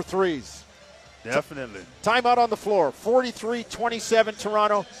 2s for 3s. Definitely. Timeout on the floor. 43-27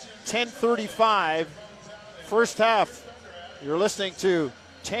 Toronto, 10:35. First half. You're listening to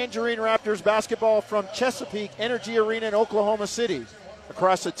Tangerine Raptors basketball from Chesapeake Energy Arena in Oklahoma City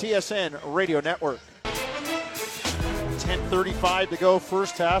across the TSN radio network. 10:35 to go,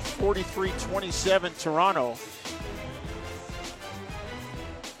 first half, 43-27 Toronto.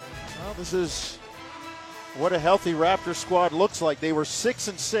 Well, this is what a healthy Raptor squad looks like. They were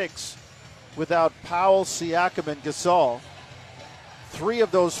 6-6 without Powell, Siakam, and Gasol. 3 of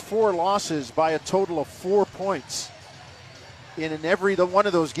those 4 losses by a total of 4 points. And in every one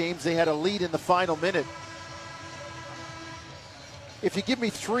of those games, they had a lead in the final minute. If you give me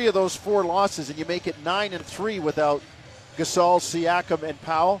 3 of those 4 losses and you make it 9-3 without Gasol, Siakam, and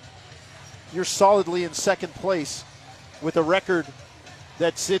Powell, you're solidly in second place with a record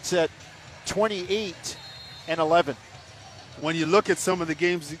that sits at 28-11. When you look at some of the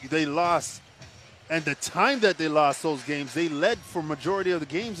games they lost and the time that they lost those games, they led for majority of the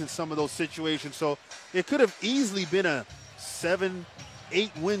games in some of those situations. So it could have easily been a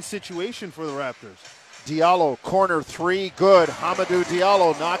 7-8 win situation for the Raptors. Diallo, corner 3, good. Hamidou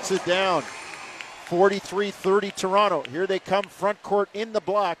Diallo knocks it down. 43-30 Toronto. Here they come front court in the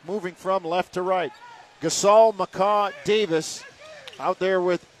block, moving from left to right. Gasol, McCaw, Davis out there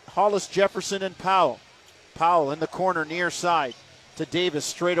with Hollis, Jefferson, and Powell. Powell in the corner near side to Davis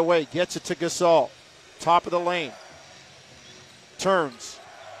straight away. Gets it to Gasol. Top of the lane. Turns.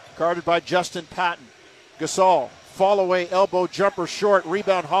 Guarded by Justin Patton. Gasol, fall away, elbow jumper short.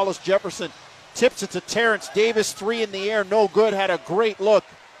 Rebound Hollis, Jefferson. Tips it to Terrence Davis. 3 in the air, no good. Had a great look.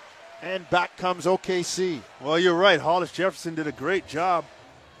 And back comes OKC. Well, you're right. Hollis Jefferson did a great job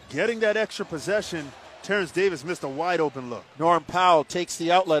getting that extra possession. Terrence Davis missed a wide open look. Norm Powell takes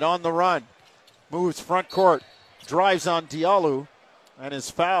the outlet on the run. Moves front court. Drives on Diallo and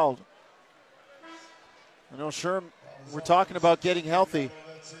is fouled. I know, Sherm, we're talking about getting healthy.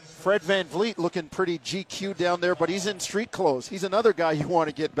 Fred VanVleet looking pretty GQ down there, but he's in street clothes. He's another guy you want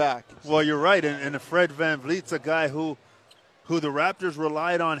to get back. Well, you're right, and Fred VanVleet's a guy who the Raptors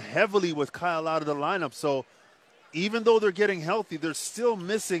relied on heavily with Kyle out of the lineup. So even though they're getting healthy, they're still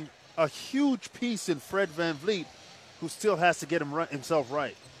missing a huge piece in Fred VanVleet, who still has to get himself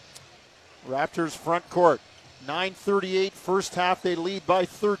right. Raptors front court, 9:38 first half. They lead by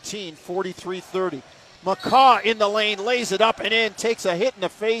 13, 43-30. McCaw in the lane, lays it up and in, takes a hit in the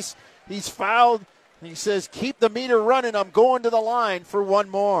face. He's fouled. And he says, keep the meter running. I'm going to the line for one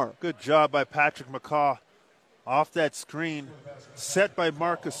more. Good job by Patrick McCaw. Off that screen, set by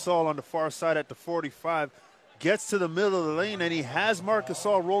Marc Gasol on the far side at the 45. Gets to the middle of the lane, and he has Marc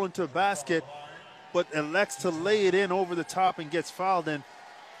Gasol roll into a basket, but elects to lay it in over the top and gets fouled. And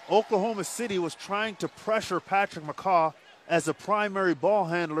Oklahoma City was trying to pressure Patrick McCaw as a primary ball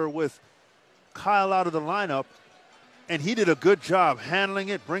handler with Kyle out of the lineup, and he did a good job handling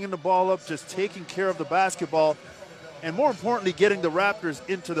it, bringing the ball up, just taking care of the basketball, and more importantly, getting the Raptors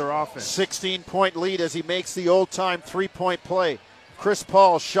into their offense. 16-point lead as he makes the old-time three-point play. Chris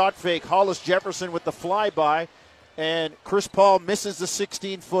Paul shot fake, Hollis Jefferson with the flyby, and Chris Paul misses the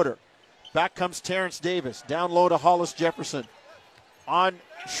 16-footer. Back comes Terrence Davis, down low to Hollis Jefferson. On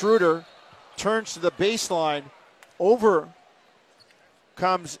Schroeder, turns to the baseline, over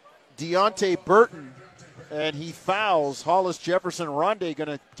comes Deonte Burton, and he fouls Hollis Jefferson. Rondae going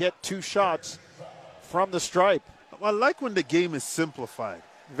to get 2 shots from the stripe. I like when the game is simplified.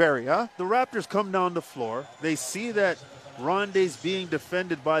 Very, huh? The Raptors come down the floor. They see that Rondae's being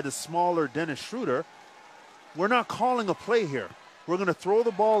defended by the smaller Dennis Schroeder. We're not calling a play here. We're going to throw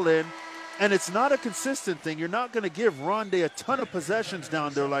the ball in, and it's not a consistent thing. You're not going to give Rondae a ton of possessions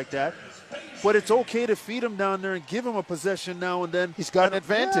down there like that, but it's okay to feed him down there and give him a possession now and then. He's got an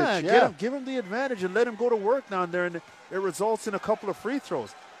advantage. Yeah. Give him the advantage and let him go to work down there, and it results in a couple of free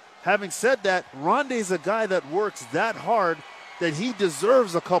throws. Having said that, Rondae's a guy that works that hard that he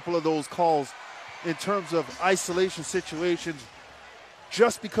deserves a couple of those calls in terms of isolation situations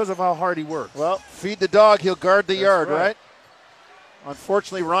just because of how hard he works. Well, feed the dog, he'll guard the yard, right?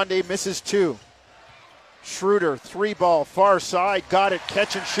 Unfortunately, Rondae misses 2. Schroeder, 3-ball, far side, got it,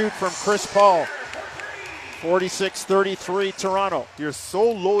 catch and shoot from Chris Paul. 46-33, Toronto. You're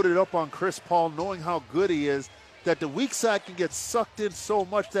so loaded up on Chris Paul, knowing how good he is, that the weak side can get sucked in so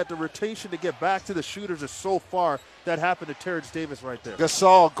much that the rotation to get back to the shooters is so far. That happened to Terrence Davis right there.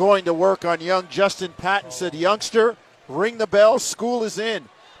 Gasol going to work on young Justin Patton, said, youngster, ring the bell, school is in.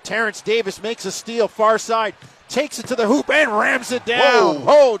 Terrence Davis makes a steal, far side, takes it to the hoop and rams it down.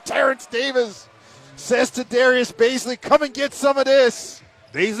 Whoa, Terrence Davis says to Darius Bazley, come and get some of this.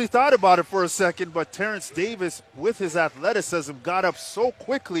 Bazley thought about it for a second, but Terrence Davis, with his athleticism, got up so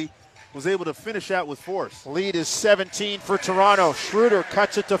quickly, was able to finish out with force. Lead is 17 for Toronto. Schroeder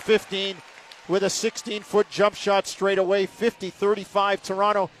cuts it to 15 with a 16-foot jump shot straight away. 50-35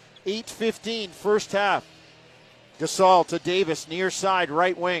 Toronto. 8:15 first half. Gasol to Davis, near side,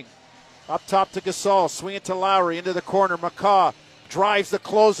 right wing. Up top to Gasol, swing it to Lowry, into the corner. McCaw drives the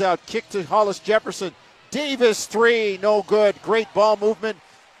closeout, kick to Hollis Jefferson. Davis, 3, no good. Great ball movement.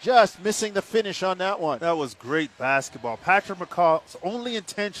 Just missing the finish on that one. That was great basketball. Patrick McCaw's only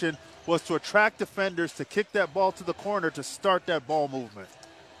intention was to attract defenders to kick that ball to the corner to start that ball movement.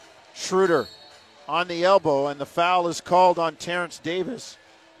 Schroeder on the elbow, and the foul is called on Terrence Davis,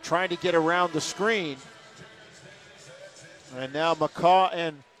 trying to get around the screen. And now McCaw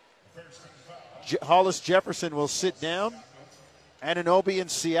and Hollis Jefferson will sit down. Anunoby and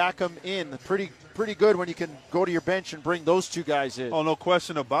Siakam in. Pretty good when you can go to your bench and bring those 2 guys in. Oh, no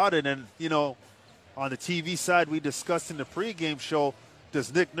question about it. And, you know, on the TV side, we discussed in the pregame show,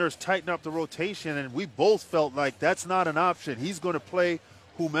 does Nick Nurse tighten up the rotation? And we both felt like that's not an option. He's going to play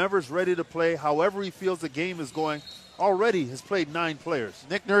whomever's ready to play, however he feels the game is going. Already has played 9 players.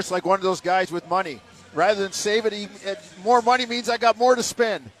 Nick Nurse like one of those guys with money. Rather than save it, more money means I got more to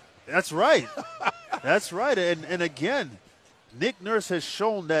spend. That's right. That's right. And again, Nick Nurse has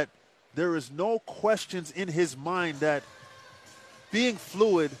shown that there is no questions in his mind that being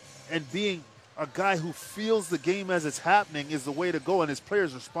fluid and being a guy who feels the game as it's happening is the way to go, and his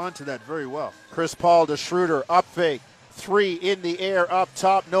players respond to that very well. Chris Paul to Schroeder, up fake. 3 in the air, up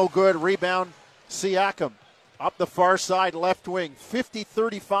top, no good. Rebound, Siakam. Up the far side, left wing.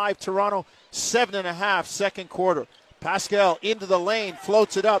 50-35 Toronto, 7.5 second quarter. Pascal into the lane,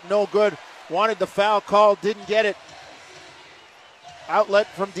 floats it up, no good. Wanted the foul call, didn't get it. Outlet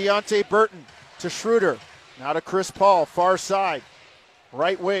from Deonte Burton to Schroeder. Now to Chris Paul, far side.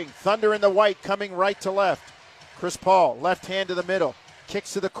 Right wing, Thunder in the white, coming right to left. Chris Paul, left hand to the middle,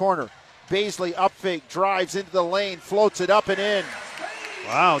 kicks to the corner. Bazley up fake, drives into the lane, floats it up and in.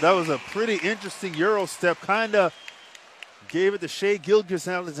 Wow, that was a pretty interesting Euro step. Kind of gave it the Shai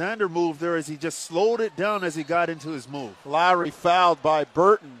Gilgeous-Alexander move there as he just slowed it down as he got into his move. Lowry fouled by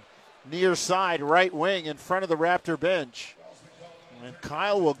Burton, near side, right wing, in front of the Raptor bench. And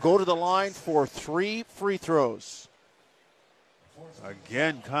Kyle will go to the line for 3 free throws.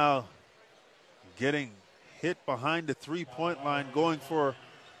 Again, Kyle getting hit behind the three-point line, going for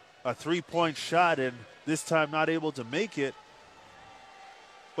a three-point shot, and this time not able to make it.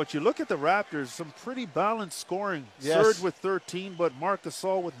 But you look at the Raptors, some pretty balanced scoring. Yes. Serge with 13, but Marc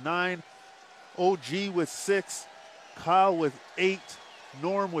Gasol with 9, OG with 6, Kyle with 8,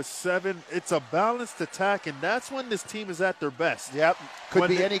 Norm with 7. It's a balanced attack, and that's when this team is at their best. Yep, could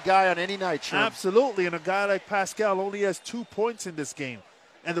be any guy on any night, Sherm. Absolutely, and a guy like Pascal only has 2 points in this game.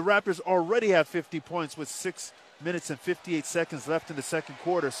 And the Raptors already have 50 points with 6 minutes and 58 seconds left in the second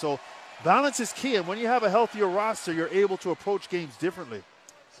quarter. So balance is key, and when you have a healthier roster, you're able to approach games differently.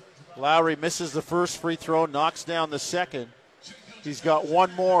 Lowry misses the first free throw, knocks down the second. He's got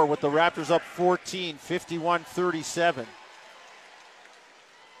one more with the Raptors up 14, 51-37.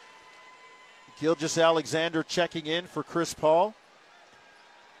 Gilgeous-Alexander checking in for Chris Paul.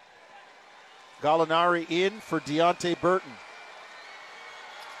 Gallinari in for Deonte Burton.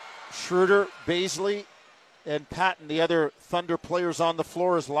 Schroeder, Baisley, and Patton, the other Thunder players on the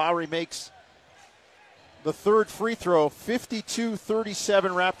floor as Lowry makes the third free throw. 52-37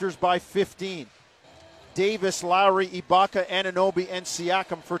 Raptors by 15. Davis, Lowry, Ibaka, Anunoby, and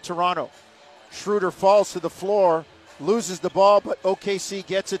Siakam for Toronto. Schroeder falls to the floor, loses the ball, but OKC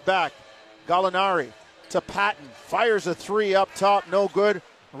gets it back. Gallinari to Patton, fires a three up top, no good.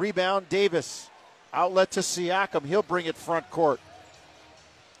 Rebound, Davis. Outlet to Siakam, he'll bring it front court.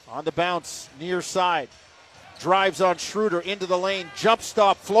 On the bounce, near side. Drives on Schroeder into the lane, jump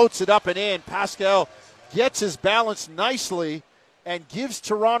stop, floats it up and in. Pascal gets his balance nicely and gives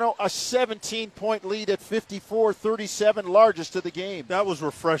Toronto a 17-point lead at 54-37, largest of the game. That was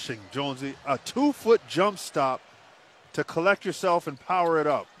refreshing, Jonesy. A 2-foot jump stop to collect yourself and power it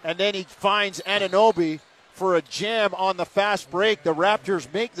up. And then he finds Anunoby for a jam on the fast break. The Raptors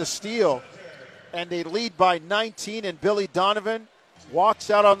make the steal, and they lead by 19, and Billy Donovan walks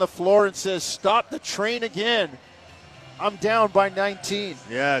out on the floor and says, "Stop the train again. I'm down by 19.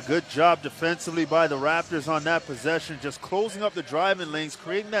 Yeah, good job defensively by the Raptors on that possession, just closing up the driving lanes,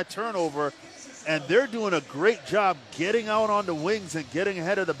 creating that turnover, and they're doing a great job getting out on the wings and getting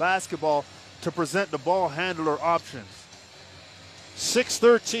ahead of the basketball to present the ball handler options.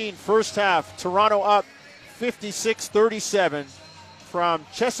 6:13 first half. Toronto up 56-37 from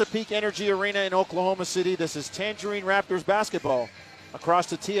Chesapeake Energy Arena in Oklahoma City. This is Tangerine Raptors basketball across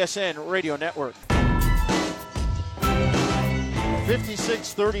the TSN radio network.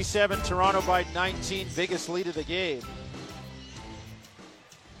 56-37, Toronto by 19, biggest lead of the game.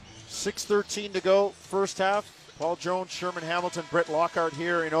 6:13 to go, first half. Paul Jones, Sherman Hamilton, Brett Lockhart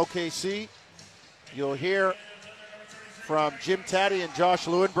here in OKC. You'll hear from Jim Taddy and Josh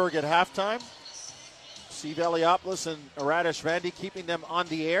Lewenberg at halftime. Steve Eliopoulos and Arash Vandy keeping them on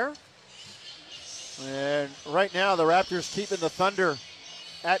the air. And right now, the Raptors keeping the Thunder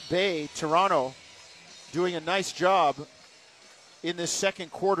at bay. Toronto doing a nice job in this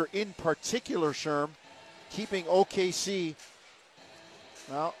second quarter, in particular, Sherm, keeping OKC,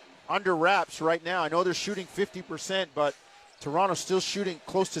 well, under wraps right now. I know they're shooting 50%, but Toronto's still shooting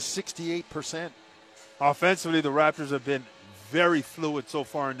close to 68%. Offensively, the Raptors have been very fluid so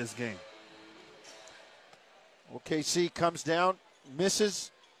far in this game. OKC comes down,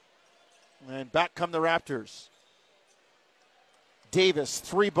 misses, and back come the Raptors. Davis,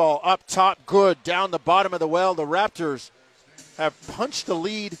 three ball up top, good, down the bottom of the well. The Raptors have punched the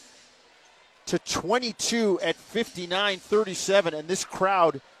lead to 22 at 59-37, and this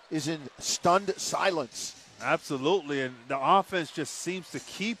crowd is in stunned silence. Absolutely, and the offense just seems to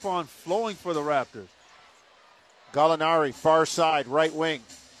keep on flowing for the Raptors. Gallinari, far side, right wing,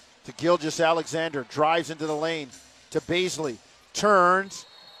 to Gilgeous-Alexander, drives into the lane, to Baisley, turns,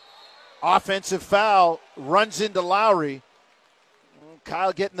 offensive foul, runs into Lowry.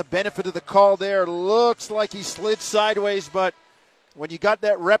 Kyle getting the benefit of the call there. Looks like he slid sideways, but when you got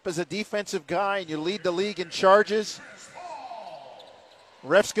that rep as a defensive guy and you lead the league in charges,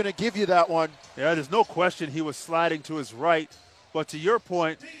 ref's going to give you that one. Yeah, there's no question he was sliding to his right. But to your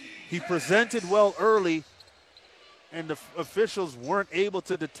point, he presented well early, and the officials weren't able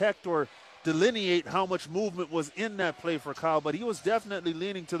to detect or delineate how much movement was in that play for Kyle. But he was definitely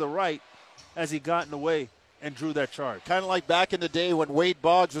leaning to the right as he got in the way and drew that charge. Kind of like back in the day when Wade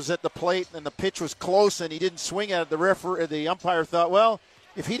Boggs was at the plate and the pitch was close and he didn't swing at it. The umpire thought, well,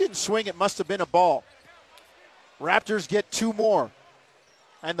 if he didn't swing, it must have been a ball. Raptors get two more.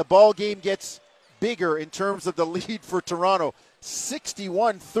 and the ball game gets bigger in terms of the lead for Toronto.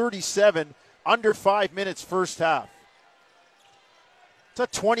 61-37, under 5 minutes first half. It's a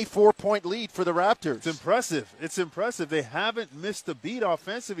 24-point lead for the Raptors. It's impressive. It's impressive. They haven't missed a beat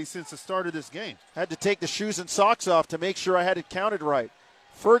offensively since the start of this game. Had to take the shoes and socks off to make sure I had it counted right.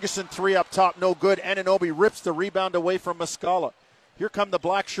 Ferguson, 3 up top, no good. Anunoby rips the rebound away from Muscala. Here come the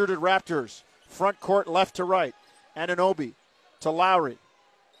black-shirted Raptors. Front court left to right. Anunoby to Lowry.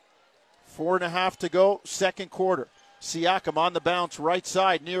 4.5 to go, second quarter. Siakam on the bounce, right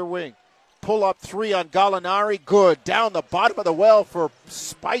side, near wing. Pull-up 3 on Gallinari, good. Down the bottom of the well for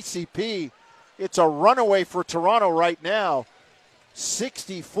Spicy P. It's a runaway for Toronto right now.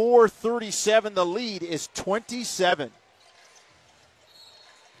 64-37, the lead is 27.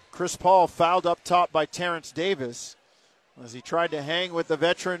 Chris Paul fouled up top by Terrence Davis as he tried to hang with the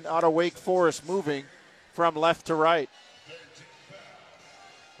veteran out of Wake Forest, moving from left to right.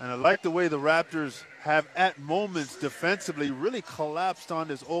 And I like the way the Raptors have, at moments defensively, really collapsed on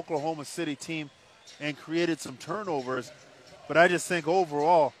this Oklahoma City team and created some turnovers. But I just think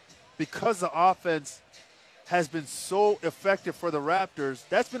overall, because the offense has been so effective for the Raptors,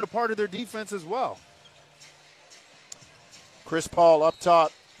 that's been a part of their defense as well. Chris Paul up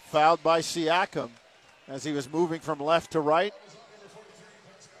top, fouled by Siakam as he was moving from left to right.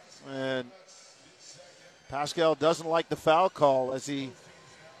 And Pascal doesn't like the foul call as he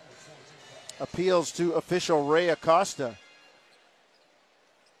appeals to official Ray Acosta.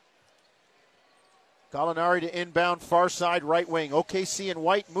 Gallinari to inbound, far side, right wing. OKC and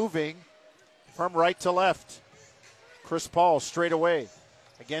White moving from right to left. Chris Paul straight away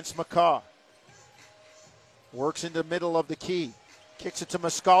against McCaw. Works in the middle of the key. Kicks it to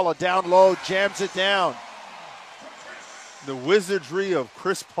Muscala, down low, jams it down. The wizardry of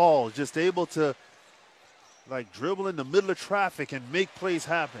Chris Paul, just able to dribble in the middle of traffic and make plays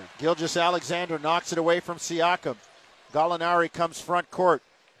happen. Gilgeous-Alexander knocks it away from Siakam. Gallinari comes front court.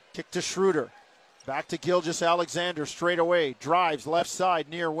 Kick to Schroeder. Back to Gilgeous-Alexander straight away. Drives left side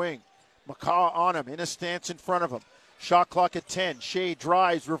near wing. McCaw on him in a stance in front of him. Shot clock at 10. Shea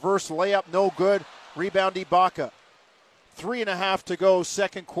drives, reverse layup, no good. Rebound Ibaka. 3.5 to go,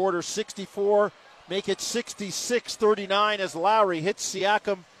 second quarter. 64, make it 66-39 as Lowry hits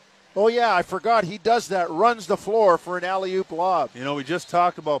Siakam. Oh, yeah, I forgot he does that. Runs the floor for an alley-oop lob. You know, we just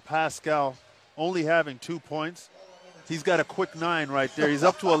talked about Pascal only having 2 points. He's got a quick 9 right there. He's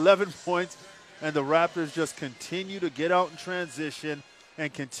up to 11 points, and the Raptors just continue to get out in transition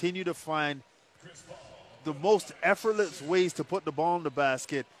and continue to find the most effortless ways to put the ball in the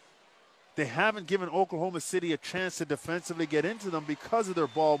basket. They haven't given Oklahoma City a chance to defensively get into them because of their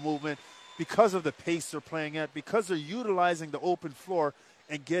ball movement, because of the pace they're playing at, because they're utilizing the open floor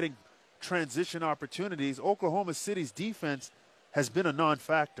and getting transition opportunities. Oklahoma City's defense has been a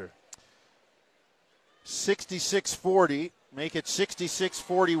non-factor. 66-40, make it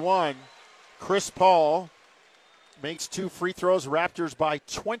 66-41. Chris Paul makes 2 free throws. Raptors by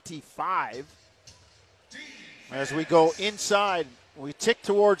 25. As we go inside, we tick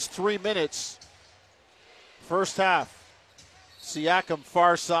towards 3 minutes. First half. Siakam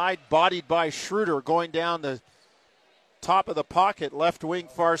far side, bodied by Schroeder, going down the top of the pocket, left wing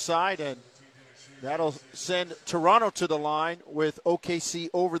far side, and that'll send Toronto to the line with OKC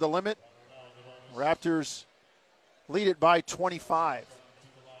over the limit. Raptors lead it by 25.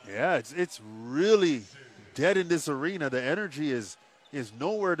 Yeah, it's really dead in this arena. The energy is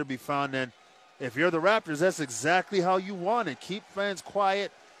nowhere to be found, and if you're the Raptors, that's exactly how you want it. Keep fans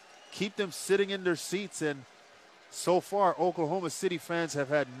quiet, keep them sitting in their seats, and so far, Oklahoma City fans have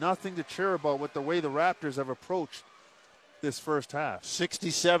had nothing to cheer about with the way the Raptors have approached this first half.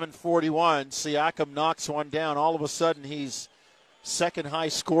 67-41, Siakam knocks one down. All of a sudden, he's second high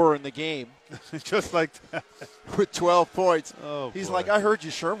scorer in the game. Just like that. With 12 points. Oh, he's boy. like, I heard you,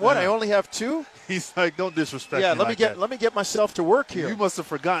 Sherm. What, I only have 2? He's like, don't disrespect me like that. Let me get myself to work here. You must have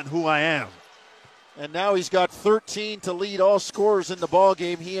forgotten who I am. And now he's got 13 to lead all scorers in the ball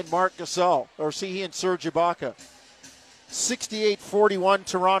game. He and Marc Gasol, he and Serge Ibaka. 68-41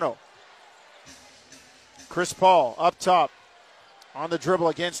 Toronto. Chris Paul up top on the dribble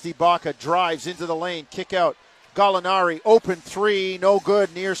against Ibaka. Drives into the lane. Kick out. Gallinari. Open 3. No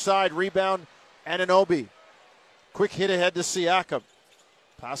good. Near side. Rebound. Anunoby. Quick hit ahead to Siakam.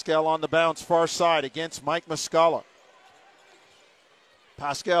 Pascal on the bounce. Far side against Mike Muscala.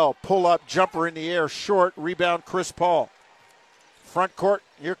 Pascal pull up. Jumper in the air. Short. Rebound Chris Paul. Front court.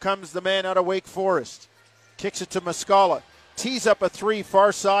 Here comes the man out of Wake Forest. Kicks it to Muscala. Tees up a 3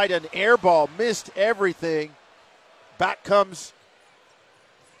 far side. An air ball. Missed everything. Back comes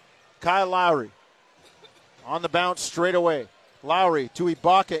Kyle Lowry. On the bounce straight away. Lowry to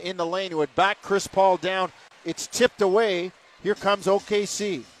Ibaka in the lane, who would back Chris Paul down. It's tipped away. Here comes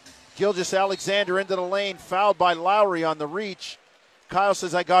OKC. Gilgeous-Alexander into the lane, fouled by Lowry on the reach. Kyle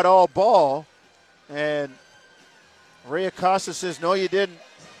says, I got all ball. And Ray Acosta says, no, you didn't.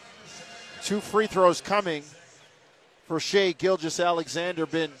 2 free throws coming for Shai Gilgeous-Alexander.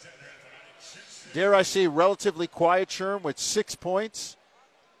 Been, dare I say, relatively quiet, Sherm, with 6 points,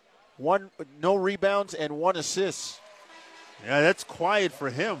 1 no rebounds, and 1 assist. Yeah, that's quiet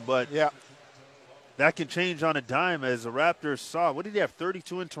for him, but that can change on a dime, as the Raptors saw. What did he have,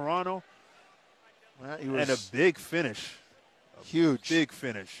 32 in Toronto? And a big finish. Huge. Big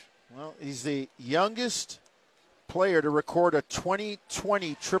finish. Well, he's the youngest player to record a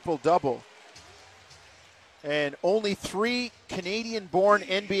 2020 triple-double. And only 3 Canadian-born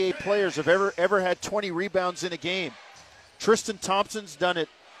NBA players have ever had 20 rebounds in a game. Tristan Thompson's done it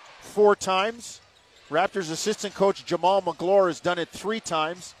 4 times. Raptors assistant coach Jamal Magloire has done it 3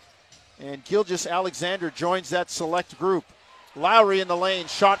 times. And Gilgeous-Alexander joins that select group. Lowry in the lane,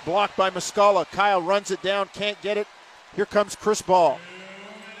 shot blocked by Muscala. Kyle runs it down, can't get it. Here comes Chris Paul.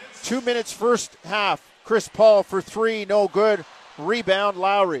 2 minutes first half. Chris Paul for 3, no good. Rebound,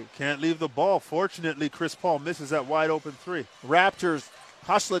 Lowry. Can't leave the ball. Fortunately, Chris Paul misses that wide open 3. Raptors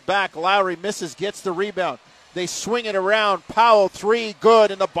hustle it back. Lowry misses, gets the rebound. They swing it around. Powell, 3,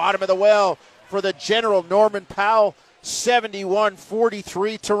 good in the bottom of the well for the general Norman Powell.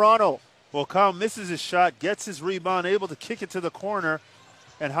 71-43 Toronto. Well, Kyle misses his shot, gets his rebound, able to kick it to the corner.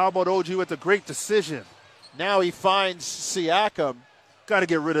 And how about OG with a great decision? Now he finds Siakam. Got to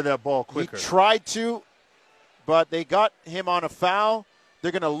get rid of that ball quicker. He tried to, but they got him on a foul.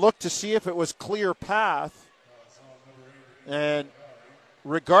 They're going to look to see if it was clear path. And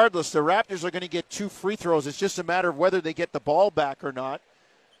regardless, the Raptors are going to get 2 free throws. It's just a matter of whether they get the ball back or not.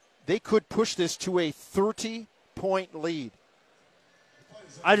 They could push this to a 30-point lead.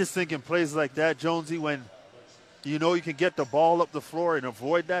 I just think in plays like that, Jonesy, when you know you can get the ball up the floor and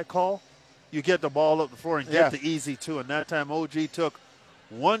avoid that call, you get the ball up the floor and get the easy 2. And that time OG took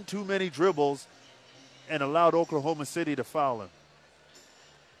 1 too many dribbles and allowed Oklahoma City to foul him.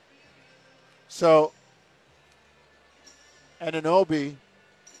 So, Anunoby,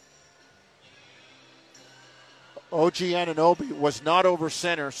 OG Anunoby was not over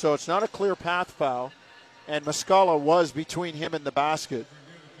center, so it's not a clear path foul. And Muscala was between him and the basket.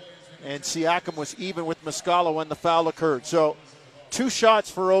 And Siakam was even with Muscala when the foul occurred. So 2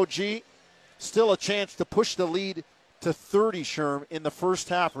 shots for OG. Still a chance to push the lead to 30, Sherm, in the first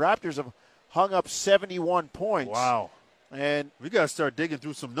half. Raptors have hung up 71 points. Wow. And we got to start digging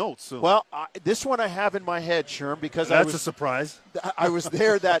through some notes soon. Well, this one I have in my head, Sherm, because that's a surprise. I was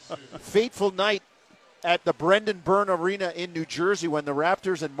there that fateful night at the Brendan Byrne Arena in New Jersey when the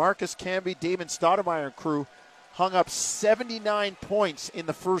Raptors and Marcus Camby, Damon Stoudemire and crew hung up 79 points in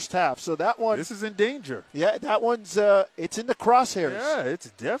the first half. So that one, this is in danger. Yeah, that one's it's in the crosshairs. Yeah, it's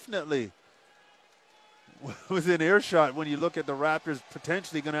definitely within earshot when you look at the Raptors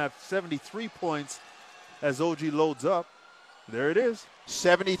potentially going to have 73 points as OG loads up. There it is.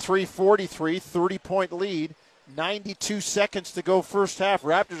 73-43, 30-point lead. 92 seconds to go first half.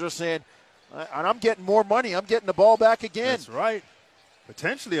 Raptors are saying, and I'm getting more money. I'm getting the ball back again. That's right.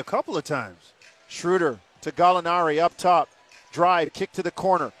 Potentially a couple of times. Schroeder to Gallinari up top. Drive, kick to the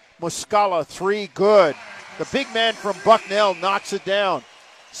corner. Muscala, 3, good. The big man from Bucknell knocks it down.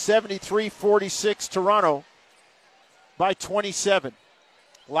 73-46 Toronto by 27.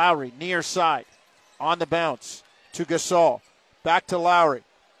 Lowry near side on the bounce to Gasol. Back to Lowry.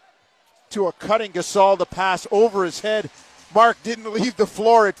 To a cutting Gasol, the pass over his head. Mark didn't leave the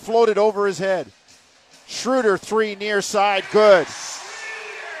floor. It floated over his head. Schroeder, 3 near side, good.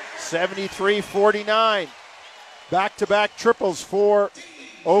 73-49. Back-to-back triples for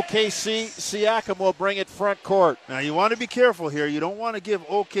OKC. Siakam will bring it front court. Now, you want to be careful here. You don't want to give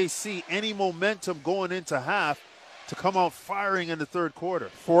OKC any momentum going into half to come out firing in the third quarter.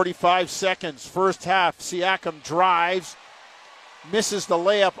 45 seconds, first half. Siakam drives, misses the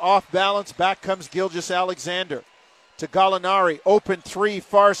layup off balance. Back comes Gilgeous-Alexander to Gallinari. Open 3,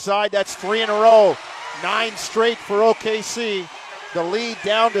 far side. That's 3 in a row. 9 straight for OKC. The lead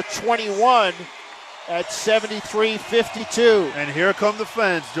down to 21 at 73-52. And here come the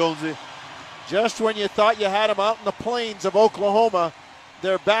fans, Jonesy. Just when you thought you had them out in the plains of Oklahoma,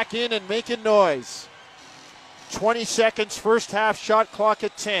 they're back in and making noise. 20 seconds, first half, shot clock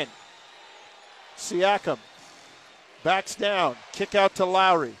at 10. Siakam backs down, kick out to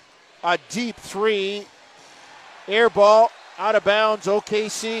Lowry. A deep 3, air ball, out of bounds,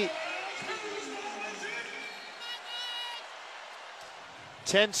 OKC.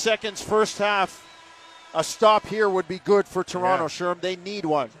 10 seconds, first half. a stop here would be good for Toronto, Yeah. Sherm. They need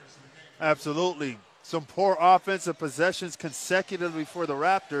one. Absolutely. Some poor offensive possessions consecutively for the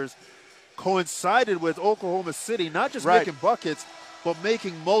Raptors coincided with Oklahoma City, not just making buckets, but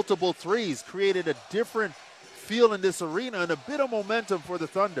making multiple threes, created a different feel in this arena and a bit of momentum for the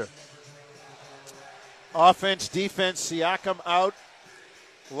Thunder. Offense, defense, Siakam out,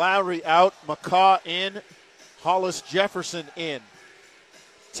 Lowry out, McCaw in, Hollis Jefferson in.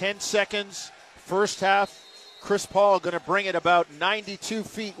 10 seconds, first half. Chris Paul going to bring it about 92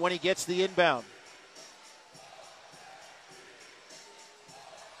 feet when he gets the inbound.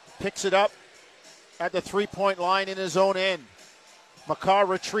 Picks it up at the three-point line in his own end. McCaw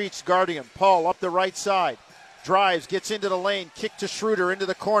retreats, guarding him. Paul up the right side. Drives, gets into the lane. Kick to Schroeder into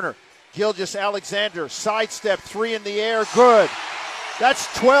the corner. Gilgeous-Alexander, sidestep, three in the air, good. That's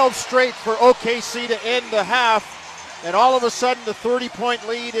 12 straight for OKC to end the half. And all of a sudden, the 30-point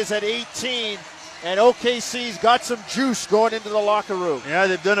lead is at 18. And OKC's got some juice going into the locker room. Yeah,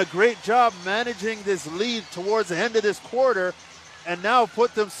 they've done a great job managing this lead towards the end of this quarter and now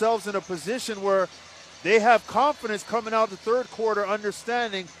put themselves in a position where they have confidence coming out the third quarter,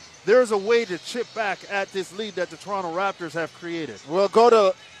 understanding there's a way to chip back at this lead that the Toronto Raptors have created. We'll go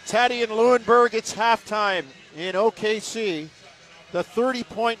to Taddy and Lewenberg. It's halftime in OKC. The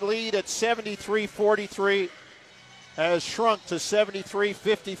 30-point lead at 73-43 has shrunk to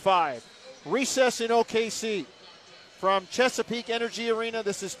 73-55. Recess in OKC. From Chesapeake Energy Arena,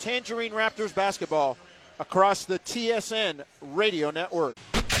 this is Tangerine Raptors basketball across the TSN radio network.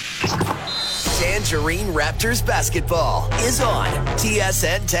 Tangerine Raptors basketball is on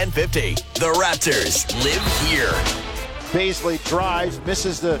TSN 1050. The Raptors live here. Baisley drives,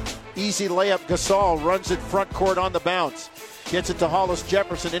 misses the easy layup. Gasol runs it front court on the bounce. Gets it to Hollis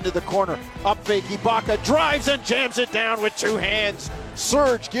Jefferson into the corner. Up fake, Ibaka drives and jams it down with two hands.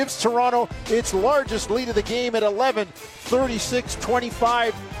 Surge gives Toronto its largest lead of the game at 11,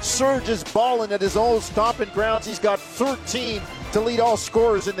 36-25. Surge is balling at his own stomping grounds. He's got 13 to lead all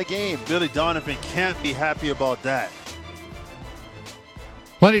scorers in the game. Billy Donovan can't be happy about that.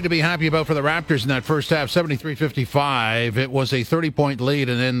 Plenty to be happy about for the Raptors in that first half, 73-55. It was a 30-point lead,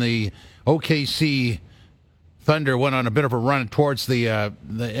 and then the OKC Thunder went on a bit of a run towards the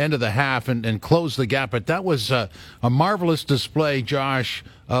end of the half and closed the gap. But that was a marvelous display, Josh,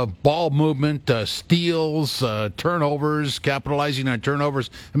 of ball movement, steals, turnovers, capitalizing on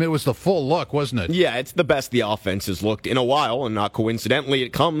turnovers. I mean, it was the full look, wasn't it? Yeah, it's the best the offense has looked in a while, and not coincidentally, it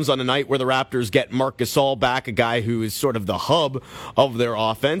comes on a night where the Raptors get Marc Gasol back, a guy who is sort of the hub of their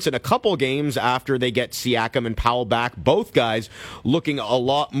offense, and a couple games after they get Siakam and Powell back, both guys looking a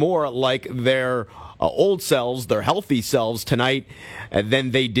lot more like their old selves, their healthy selves tonight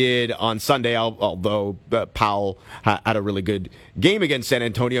than they did on Sunday, although Powell had a really good game against San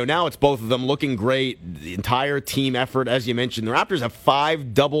Antonio. Now it's both of them looking great. The entire team effort, as you mentioned, the Raptors have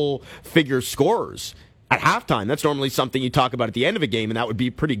 5 double-figure scorers at halftime. That's normally something you talk about at the end of a game, and that would be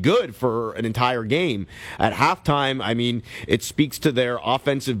pretty good for an entire game. At halftime, I mean, it speaks to their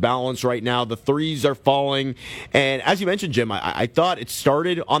offensive balance right now. The threes are falling. And as you mentioned, Jim, I thought it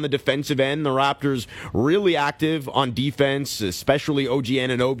started on the defensive end. The Raptors really active on defense, especially OG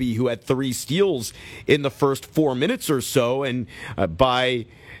Anunoby, who had 3 steals in the first 4 minutes or so. And by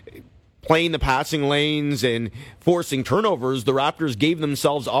playing the passing lanes and forcing turnovers, the Raptors gave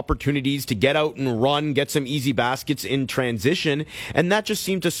themselves opportunities to get out and run, get some easy baskets in transition, and that just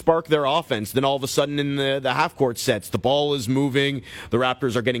seemed to spark their offense. Then all of a sudden in the half-court sets, the ball is moving, the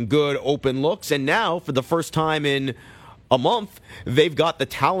Raptors are getting good open looks, and now, for the first time in a month, they've got the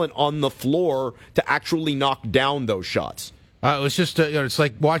talent on the floor to actually knock down those shots. It was just, it's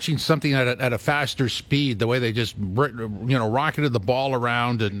like watching something at a faster speed, the way they just, rocketed the ball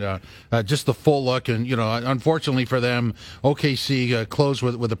around and just the full look. And, unfortunately for them, OKC closed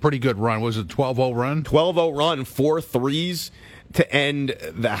with a pretty good run. Was it a 12-0 run? 12-0 run, 4 threes to end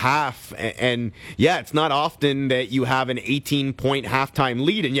the half. And yeah, it's not often that you have an 18-point halftime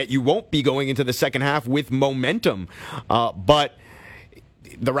lead, and yet you won't be going into the second half with momentum. But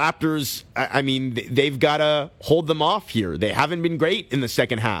the Raptors, I mean, they've got to hold them off here. They haven't been great in the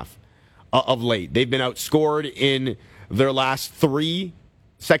second half of late. They've been outscored in their last 3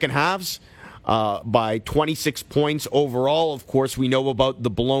 second halves by 26 points overall. Of course, we know about the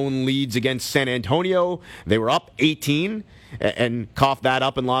blown leads against San Antonio. They were up 18 and coughed that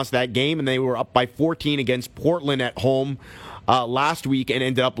up and lost that game, and they were up by 14 against Portland at home last week and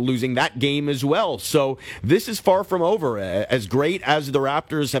ended up losing that game as well. So this is far from over. As great as the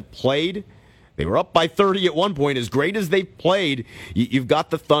Raptors have played, They were up by 30 at one point. As great as they've played, you've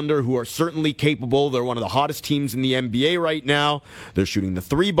got the Thunder, who are certainly capable. They're one of the hottest teams in the NBA right now. They're shooting the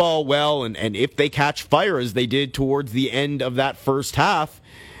three ball well, and if they catch fire as they did towards the end of that first half,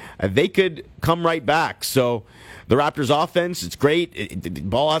 they could come right back. So the Raptors' offense, it's great. The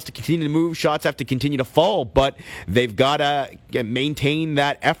ball has to continue to move. Shots have to continue to fall, but they've got to maintain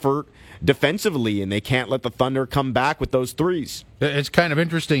that effort defensively, and they can't let the Thunder come back with those threes. It's kind of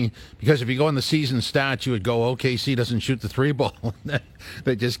interesting because if you go in the season stats, you would go, OKC doesn't shoot the three ball.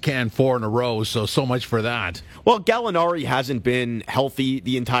 They just can 4 in a row, so much for that. Well, Gallinari hasn't been healthy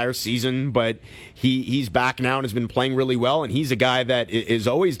the entire season, but he's back now and has been playing really well, and he's a guy that is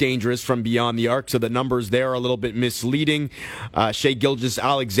always dangerous from beyond the arc, so the numbers there are a little bit misleading. Shai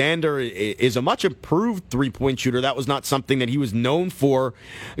Gilgeous-Alexander is a much improved three-point shooter. That was not something that he was known for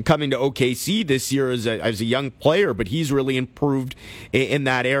coming to OKC this year as a young player, but he's really improved in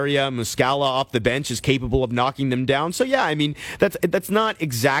that area. Muscala off the bench is capable of knocking them down. So yeah, I mean, that's not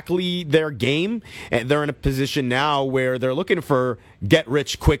exactly their game. They're in a position now where they're looking for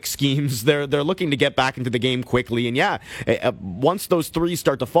get-rich-quick schemes. They're looking to get back into the game quickly. And yeah, once those threes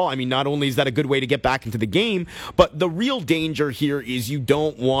start to fall, I mean, not only is that a good way to get back into the game, but the real danger here is you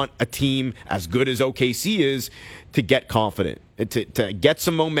don't want a team as good as OKC is to get confident, to get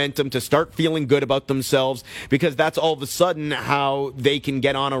some momentum, to start feeling good about themselves, because that's all of a sudden how they can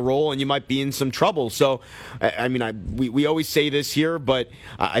get on a roll and you might be in some trouble. So, I mean, we always say this here, but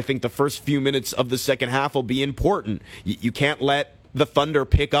I think the first few minutes of the second half will be important. You can't let the Thunder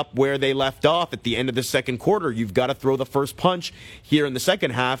pick up where they left off at the end of the second quarter. You've got to throw the first punch here in the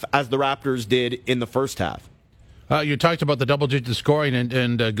second half, as the Raptors did in the first half. You talked about the double-digit scoring,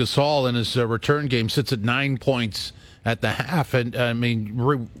 and Gasol in his return game sits at 9 points at the half, and I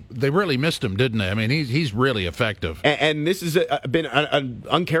mean, they really missed him, didn't they? I mean, he's really effective. And this has been an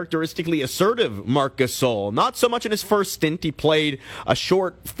uncharacteristically assertive Marc Gasol. Not so much in his first stint. He played a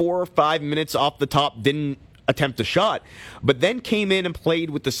short 4 or 5 minutes off the top, didn't attempt a shot, but then came in and played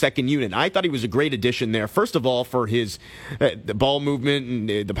with the second unit. I thought he was a great addition there. First of all, for his the ball movement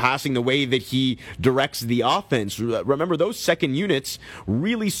and the passing, the way that he directs the offense. Remember, those second units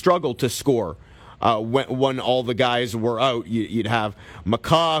really struggled to score. When all the guys were out, you'd have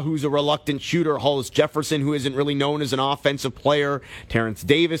McCaw, who's a reluctant shooter, Hollis Jefferson, who isn't really known as an offensive player, Terrence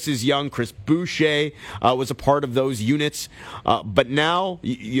Davis is young, Chris Boucher was a part of those units, but now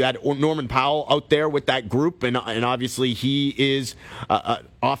you had Norman Powell out there with that group, and obviously he is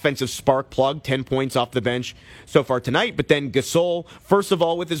offensive spark plug, 10 points off the bench so far tonight. But then Gasol, first of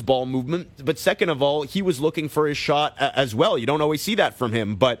all, with his ball movement, but second of all, he was looking for his shot as well. You don't always see that from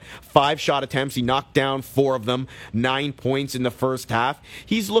him, but 5 shot attempts, he knocked down 4 of them, 9 points in the first half.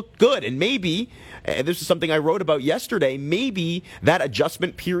 He's looked good, and maybe, this is something I wrote about yesterday, maybe that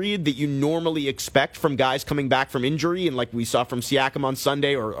adjustment period that you normally expect from guys coming back from injury, and like we saw from Siakam on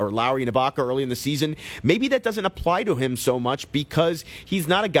Sunday or Lowry and Ibaka early in the season, maybe that doesn't apply to him so much because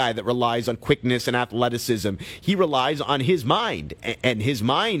he's not a guy that relies on quickness and athleticism. He relies on his mind, and his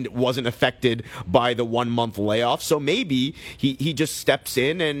mind wasn't affected by the 1 month layoff, so maybe he just steps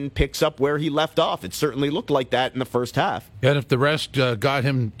in and picks up where he left off. It certainly looked like that in the first half. And if the rest got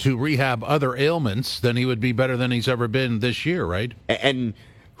him to rehab other ailments, then he would be better than he's ever been this year, right? And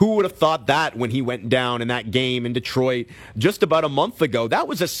who would have thought that when he went down in that game in Detroit just about a month ago? That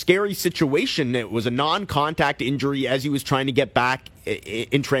was a scary situation. It was a non-contact injury as he was trying to get back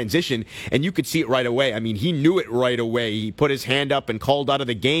in transition, and you could see it right away. I mean, he knew it right away. He put his hand up and called out of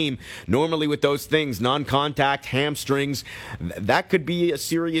the game. Normally with those things, non-contact, hamstrings, that could be a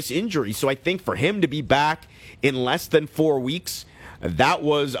serious injury. So I think for him to be back in less than 4 weeks, that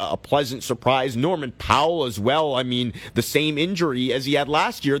was a pleasant surprise. Norman Powell as well. I mean, the same injury as he had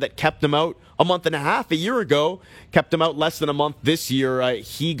last year that kept him out a month and a half a year ago, kept him out less than a month this year.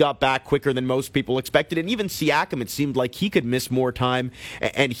 He got back quicker than most people expected. And even Siakam, it seemed like he could miss more time,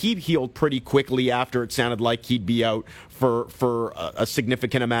 and he healed pretty quickly after it sounded like he'd be out for a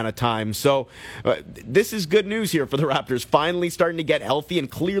significant amount of time. So this is good news here for the Raptors, finally starting to get healthy,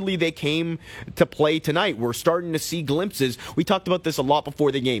 and clearly they came to play tonight. We're starting to see glimpses. We talked about this a lot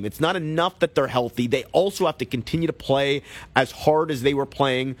before the game. It's not enough that they're healthy. They also have to continue to play as hard as they were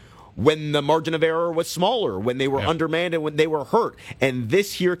playing when the margin of error was smaller, when they were undermanned and when they were hurt. And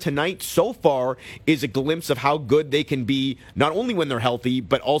this here tonight so far is a glimpse of how good they can be, not only when they're healthy,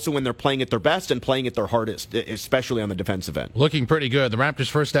 but also when they're playing at their best and playing at their hardest, especially on the defensive end. Looking pretty good. The Raptors'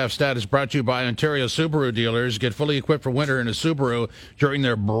 first half stat is brought to you by Ontario Subaru dealers. Get fully equipped for winter in a Subaru during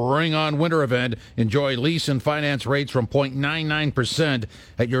their Bring On Winter event. Enjoy lease and finance rates from 0.99%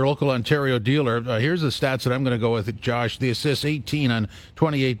 at your local Ontario dealer. Here's the stats that I'm going to go with, Josh. The assists, 18 on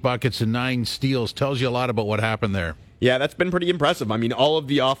 28 bucks. buckets and 9 steals. Tells you a lot about what happened there. Yeah, that's been pretty impressive. I mean, all of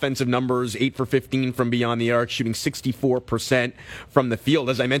the offensive numbers, 8 for 15 from beyond the arc, shooting 64% from the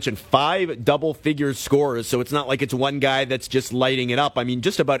field. As I mentioned, 5 double-figure scorers, so it's not like it's one guy that's just lighting it up. I mean,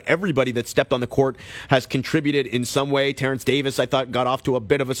 just about everybody that stepped on the court has contributed in some way. Terrence Davis, I thought, got off to a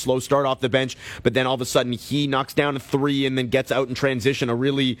bit of a slow start off the bench, but then all of a sudden he knocks down a 3 and then gets out in transition, a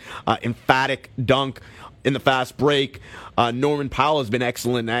really emphatic dunk in the fast break. Norman Powell has been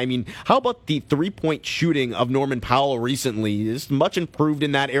excellent. I mean, how about the three-point shooting of Norman Powell recently? He's much improved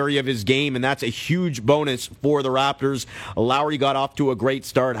in that area of his game, and that's a huge bonus for the Raptors. Lowry got off to a great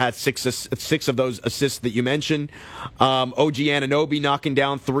start, had six of those assists that you mentioned. OG Anunoby knocking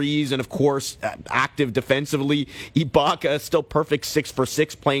down threes, and of course, active defensively. Ibaka still perfect 6 for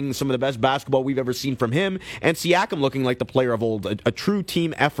 6, playing some of the best basketball we've ever seen from him. And Siakam looking like the player of old, a true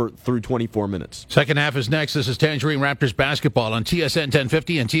team effort through 24 minutes. Second half is next. This is Tangerine Raptors basketball on TSN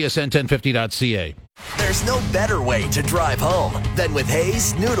 1050 and TSN1050.ca. There's no better way to drive home than with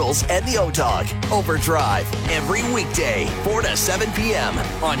Hayes, Noodles, and the O-Dog. Overdrive every weekday, 4 to 7 p.m.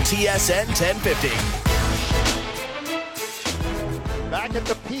 on TSN 1050. Back at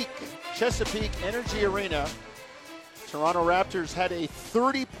the peak, Chesapeake Energy Arena, Toronto Raptors had a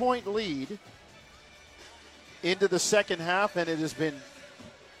 30-point lead into the second half, and it has been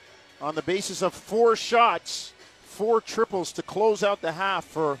on the basis of 4 shots, 4 triples to close out the half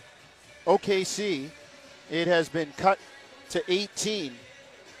for OKC. It has been cut to 18.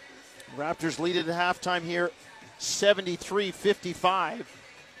 Raptors lead at halftime here, 73-55.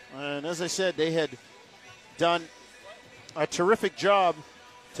 And as I said, they had done a terrific job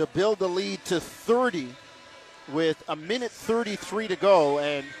to build the lead to 30 with a minute 33 to go.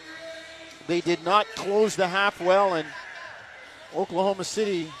 And they did not close the half well. And Oklahoma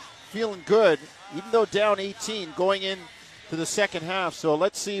City feeling good, even though down 18 going into the second half. So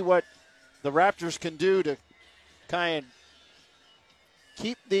let's see what the Raptors can do to kind of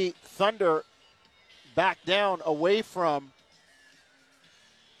keep the Thunder back down away from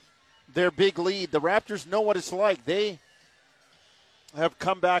their big lead. The Raptors know what it's like. They have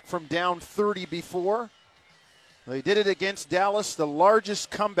come back from down 30 before. They did it against Dallas, the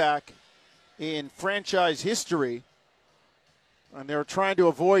largest comeback in franchise history. And they're trying to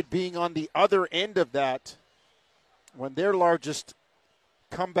avoid being on the other end of that when their largest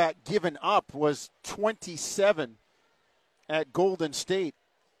comeback given up was 27 at Golden State.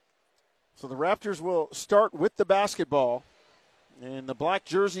 So the Raptors will start with the basketball. And the black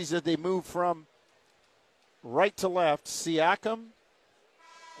jerseys as they move from right to left. Siakam,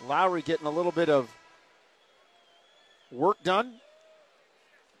 Lowry getting a little bit of work done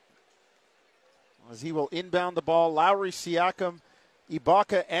as he will inbound the ball. Lowry, Siakam,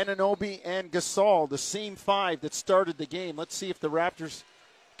 Ibaka, Anunoby, and Gasol, the same 5 that started the game. Let's see if the Raptors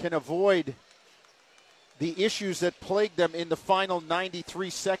can avoid the issues that plagued them in the final 93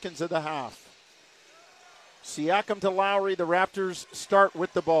 seconds of the half. Siakam to Lowry. The Raptors start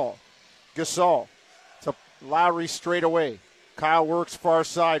with the ball. Gasol to Lowry straight away. Kyle works far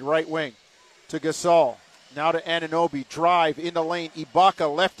side, right wing to Gasol. Now to Anunoby. Drive in the lane.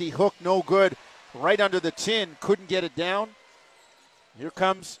 Ibaka, lefty hook, no good. Right under the tin, couldn't get it down. Here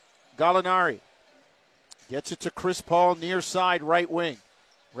comes Gallinari. Gets it to Chris Paul, near side, right wing.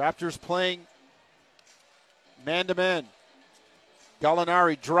 Raptors playing man-to-man.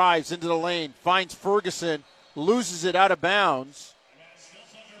 Gallinari drives into the lane, finds Ferguson, loses it out of bounds.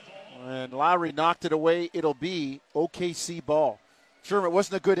 And Lowry knocked it away. It'll be OKC ball. Sherman, it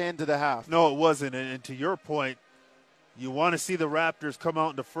wasn't a good end to the half. No, it wasn't. And to your point, you want to see the Raptors come out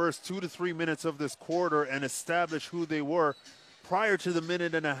in the first 2 to 3 minutes of this quarter and establish who they were prior to the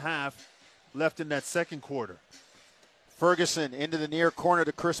minute and a half left in that second quarter. Ferguson into the near corner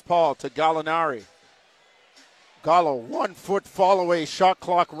to Chris Paul, to Gallinari. Gallo, 1 foot fall away, shot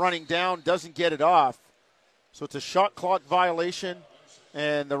clock running down, doesn't get it off. So it's a shot clock violation,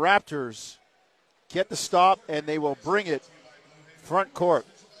 and the Raptors get the stop, and they will bring it front court.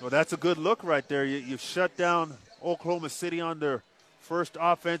 Well, that's a good look right there. You've shut down Oklahoma City on their first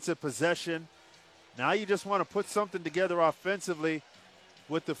offensive possession. Now you just want to put something together offensively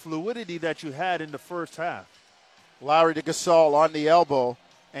with the fluidity that you had in the first half. Lowry to Gasol on the elbow,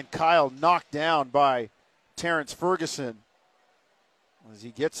 and Kyle knocked down by Terrence Ferguson. As he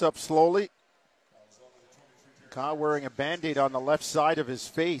gets up slowly, Kyle wearing a Band-Aid on the left side of his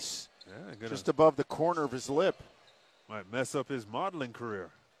face, just above the corner of his lip. Might mess up his modeling career.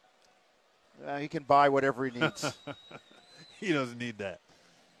 He can buy whatever he needs. He doesn't need that.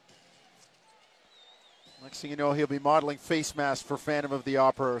 Next thing you know, he'll be modeling face masks for Phantom of the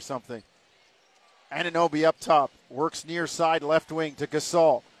Opera or something. Anunoby up top, works near side left wing to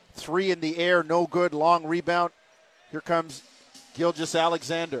Gasol. Three in the air, no good. Long rebound. Here comes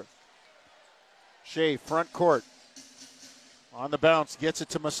Gilgeous-Alexander. Shea, front court. On the bounce, gets it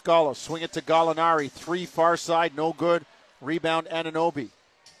to Muscala. Swing it to Gallinari. Three far side, no good. Rebound, Anunoby.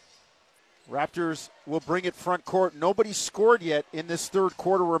 Raptors will bring it front court. Nobody scored yet in this third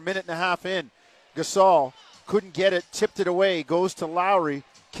quarter. We're a minute and a half in. Gasol couldn't get it, tipped it away, goes to Lowry,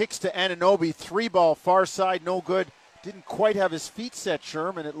 kicks to Anunoby. Three ball, far side, no good. Didn't quite have his feet set,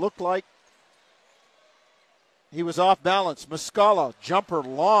 Sherm, and it looked like he was off balance. Muscala, jumper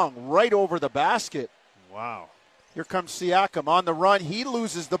long, right over the basket. Wow. Here comes Siakam on the run. He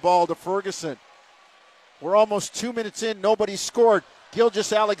loses the ball to Ferguson. We're almost 2 minutes in. Nobody scored.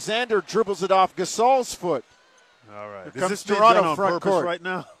 Gilgeous-Alexander dribbles it off Gasol's foot. All right. Here Is comes this being Toronto done on front purpose court right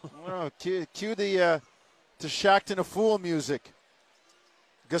now? Well, cue the to Shaqtin' a Fool music.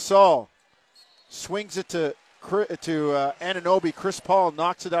 Gasol swings it to Anunoby. Chris Paul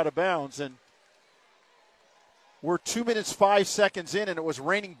knocks it out of bounds, and we're 2 minutes 5 seconds in, and it was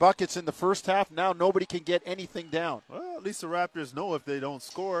raining buckets in the first half. Now nobody can get anything down. Well, at least the Raptors know if they don't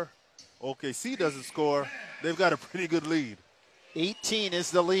score, OKC doesn't score, they've got a pretty good lead. 18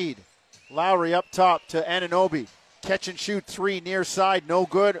 is the lead. Lowry up top to Anunoby. Catch and shoot three near side, no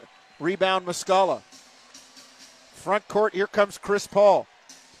good. Rebound Muscala. Front court, here comes Chris Paul.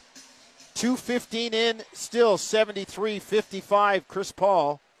 2:15 in, still 73-55. Chris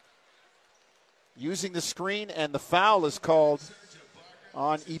Paul using the screen, and the foul is called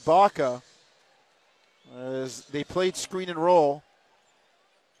on Ibaka as they played screen and roll.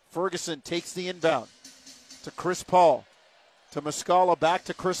 Ferguson takes the inbound to Chris Paul. To Muscala, back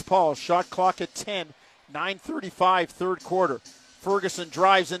to Chris Paul. Shot clock at 10, 9:35 third quarter. Ferguson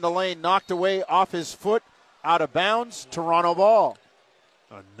drives in the lane, knocked away off his foot, out of bounds, Toronto ball.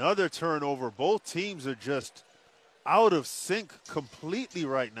 Another turnover. Both teams are just out of sync completely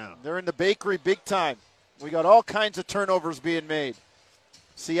right now. They're in the bakery big time. We got all kinds of turnovers being made.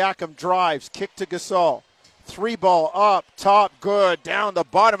 Siakam drives, kick to Gasol. Three ball up, top, good, down the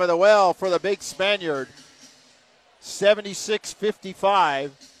bottom of the well for the big Spaniard.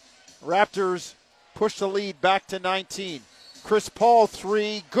 76-55. Raptors push the lead back to 19. Chris Paul,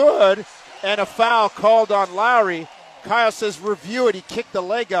 three, good, and a foul called on Lowry. Kyle says review it. He kicked the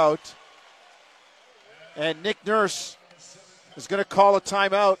leg out. And Nick Nurse is going to call a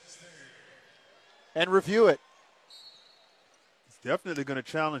timeout and review it. He's definitely going to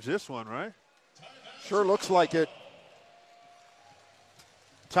challenge this one, right? Sure looks like it.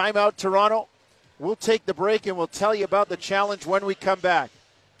 Timeout, Toronto. We'll take the break and we'll tell you about the challenge when we come back.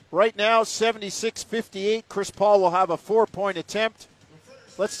 Right now, 76-58. Chris Paul will have a 4-point attempt.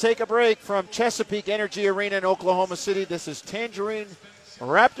 Let's take a break from Chesapeake Energy Arena in Oklahoma City. This is Tangerine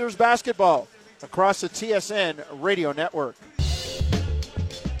Raptors basketball across the TSN radio network.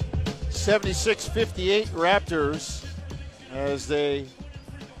 76-58 Raptors as they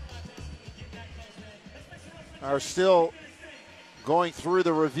are still going through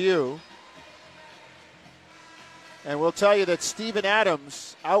the review. And we'll tell you that Steven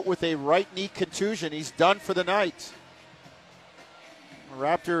Adams out with a right knee contusion. He's done for the night. The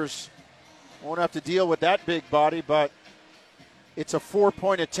Raptors won't have to deal with that big body, but it's a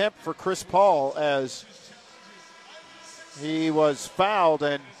 4-point attempt for Chris Paul as he was fouled,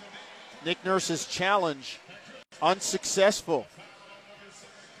 and Nick Nurse's challenge unsuccessful.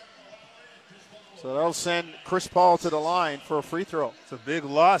 So that'll send Chris Paul to the line for a free throw. It's a big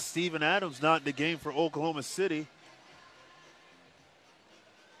loss. Steven Adams not in the game for Oklahoma City.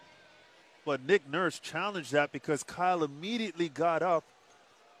 But Nick Nurse challenged that because Kyle immediately got up,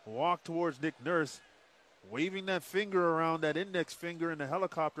 walked towards Nick Nurse, waving that finger around, that index finger in the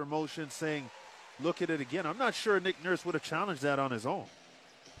helicopter motion, saying, look at it again. I'm not sure Nick Nurse would have challenged that on his own.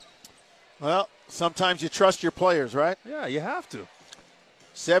 Well, sometimes you trust your players, right? Yeah, you have to.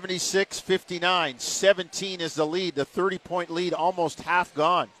 76-59. 17 is the lead. The 30-point lead almost half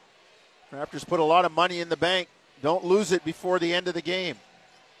gone. Raptors put a lot of money in the bank. Don't lose it before the end of the game.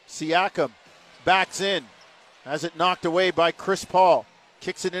 Siakam backs in. Has it knocked away by Chris Paul.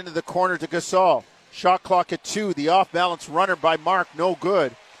 Kicks it into the corner to Gasol. Shot clock at 2. The off-balance runner by Mark, no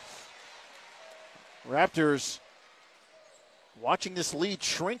good. Raptors watching this lead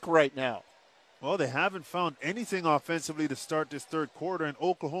shrink right now. Well, they haven't found anything offensively to start this third quarter, and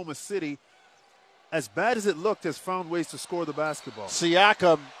Oklahoma City, as bad as it looked, has found ways to score the basketball.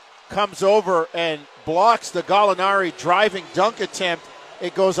 Siakam comes over and blocks the Gallinari driving dunk attempt.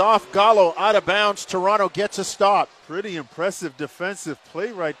 It goes off Gallo, out of bounds. Toronto gets a stop. Pretty impressive defensive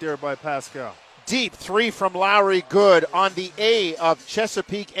play right there by Pascal. Deep three from Lowry, good on the A of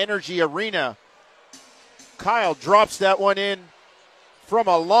Chesapeake Energy Arena. Kyle drops that one in from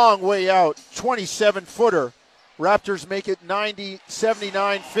a long way out, 27-footer. Raptors make it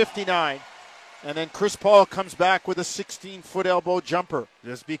 79-59. And then Chris Paul comes back with a 16-foot elbow jumper.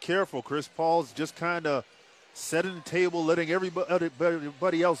 Just be careful. Chris Paul's just kind of setting the table, letting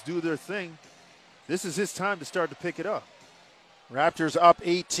everybody else do their thing. This is his time to start to pick it up. Raptors up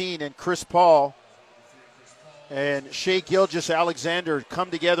 18, and Chris Paul and Shai Gilgeous-Alexander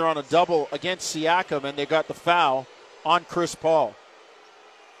come together on a double against Siakam, and they got the foul on Chris Paul.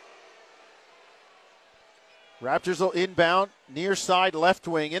 Raptors will inbound, near side left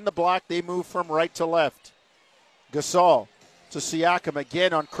wing. In the block, they move from right to left. Gasol to Siakam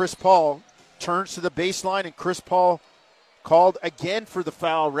again on Chris Paul. Turns to the baseline, and Chris Paul called again for the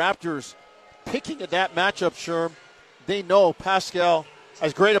foul. Raptors picking at that matchup, Sherm. They know Pascal,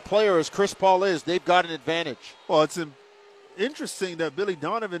 as great a player as Chris Paul is, they've got an advantage. Well, it's interesting that Billy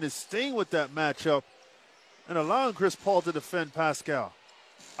Donovan is staying with that matchup and allowing Chris Paul to defend Pascal.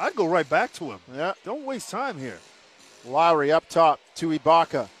 I'd go right back to him. Yeah. Don't waste time here. Lowry up top to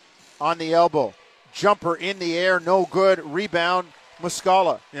Ibaka on the elbow. Jumper in the air, no good. Rebound,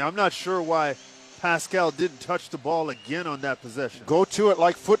 Muscala. Yeah, I'm not sure why Pascal didn't touch the ball again on that possession. Go to it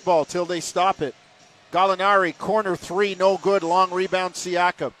like football till they stop it. Gallinari, corner three, no good. Long rebound,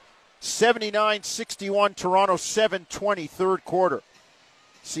 Siakam. 79-61, Toronto 7:20, third quarter.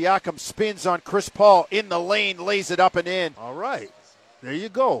 Siakam spins on Chris Paul in the lane, lays it up and in. All right. There you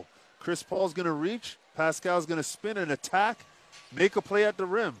go. Chris Paul's going to reach. Pascal's going to spin and attack. Make a play at the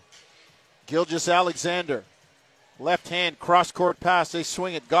rim. Gilgeous-Alexander. Left hand cross-court pass. They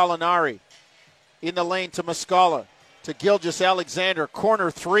swing it. Gallinari in the lane to Muscala. To Gilgeous-Alexander. Corner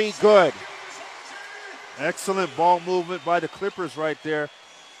three, good. Excellent ball movement by the Clippers right there.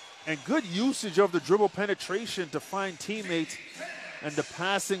 And good usage of the dribble penetration to find teammates. And the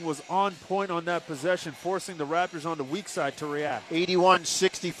passing was on point on that possession, forcing the Raptors on the weak side to react.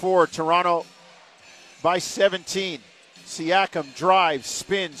 81-64, Toronto by 17. Siakam drives,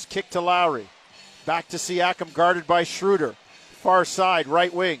 spins, kick to Lowry. Back to Siakam, guarded by Schroeder. Far side,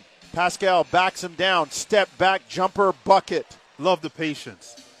 right wing. Pascal backs him down. Step back, jumper, bucket. Love the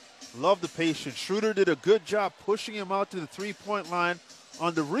patience. Love the patience. Schroeder did a good job pushing him out to the three-point line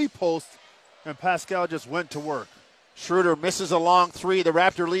on the repost, and Pascal just went to work. Schroeder misses a long three. The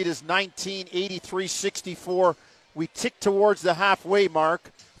Raptor lead is 19, 83-64. We tick towards the halfway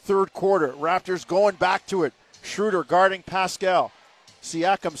mark, third quarter. Raptors going back to it. Schroeder guarding Pascal.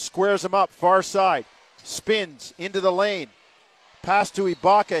 Siakam squares him up, far side. Spins into the lane. Pass to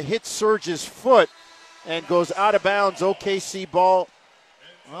Ibaka, hits Serge's foot, and goes out of bounds. OKC ball.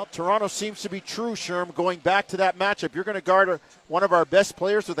 Well, Toronto seems to be true, Sherm, going back to that matchup. You're going to guard one of our best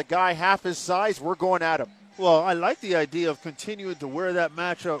players with a guy half his size. We're going at him. Well, I like the idea of continuing to wear that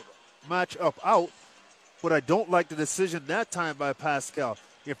matchup out, but I don't like the decision that time by Pascal.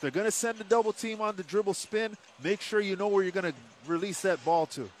 If they're going to send a double team on the dribble spin, make sure you know where you're going to release that ball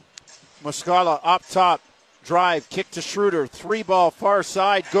to. Muscala up top, drive, kick to Schroeder, three ball far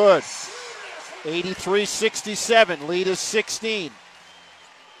side, good. 83-67, lead is 16.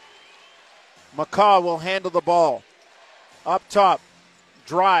 McCaw will handle the ball. Up top,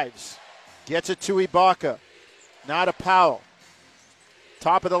 drives, gets it to Ibaka. Now to Powell.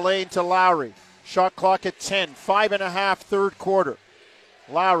 Top of the lane to Lowry. Shot clock at 10. 5.5 third quarter.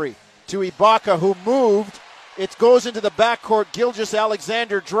 Lowry to Ibaka, who moved. It goes into the backcourt.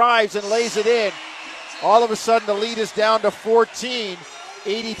 Gilgeous-Alexander drives and lays it in. All of a sudden, the lead is down to 14.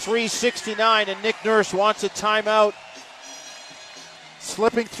 83-69, and Nick Nurse wants a timeout.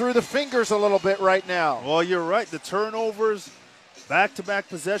 Slipping through the fingers a little bit right now. Well, you're right. The turnovers, back-to-back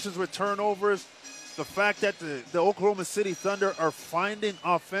possessions with turnovers. The fact that the Oklahoma City Thunder are finding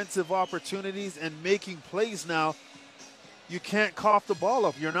offensive opportunities and making plays now, you can't cough the ball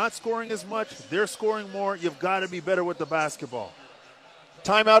up. You're not scoring as much. They're scoring more. You've got to be better with the basketball.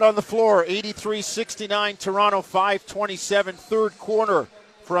 Timeout on the floor, 83-69, Toronto 5:27, third quarter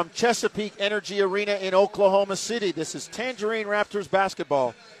from Chesapeake Energy Arena in Oklahoma City. This is Tangerine Raptors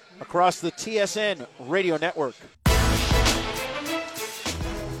basketball across the TSN radio network.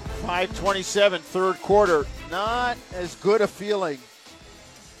 5:27, third quarter. Not as good a feeling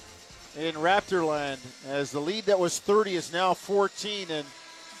in Raptorland as the lead that was 30 is now 14 and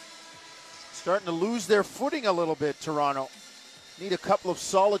starting to lose their footing a little bit, Toronto. Need a couple of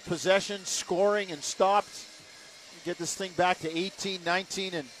solid possessions, scoring and stops. Get this thing back to 18,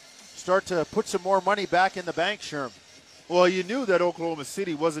 19 and start to put some more money back in the bank, Sherm. Well, you knew that Oklahoma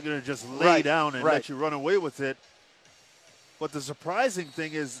City wasn't going to just lay down and let you run away with it. But the surprising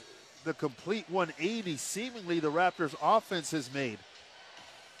thing is the complete 180 seemingly the Raptors offense has made.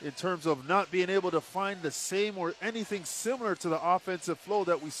 in terms of not being able to find the same or anything similar to the offensive flow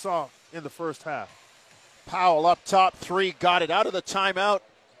that we saw in the first half. Powell up top, 3, got it out of the timeout.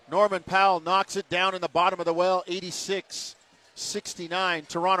 Norman Powell knocks it down in the bottom of the well, 86-69.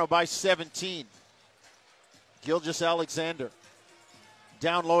 Toronto by 17. Gilgeous-Alexander.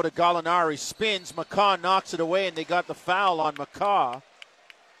 Down low to Gallinari, spins, McCaw knocks it away, and they got the foul on McCaw.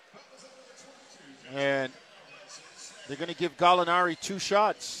 And they're going to give Gallinari 2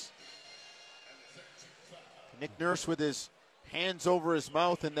 shots. Nick Nurse with his hands over his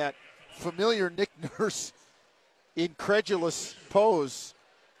mouth in that familiar Nick Nurse incredulous pose.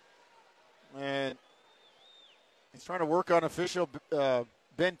 And he's trying to work on official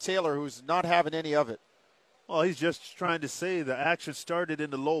Ben Taylor, who's not having any of it. Well, he's just trying to say the action started in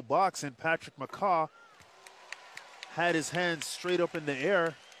the low box, and Patrick McCaw had his hands straight up in the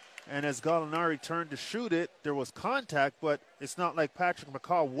air. And as Gallinari turned to shoot it, there was contact, but it's not like Patrick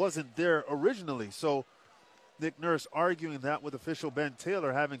McCaw wasn't there originally. So Nick Nurse arguing that with official Ben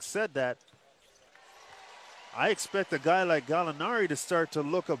Taylor. Having said that, I expect a guy like Gallinari to start to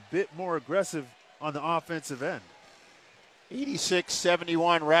look a bit more aggressive on the offensive end.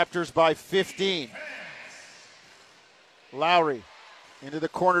 86-71, Raptors by 15. Lowry into the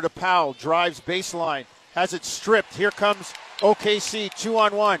corner to Powell, drives baseline, has it stripped. Here comes OKC,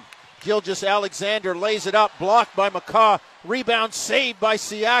 2-on-1. Gilgeous-Alexander lays it up, blocked by McCaw. Rebound saved by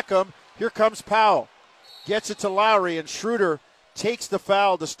Siakam. Here comes Powell. Gets it to Lowry, and Schroeder takes the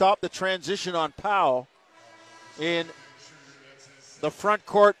foul to stop the transition on Powell in the front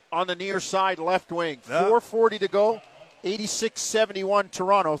court on the near side left wing. 4:40 to go, 86-71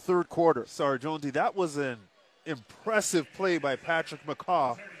 Toronto, third quarter. Sorry, Jonesy, that was an impressive play by Patrick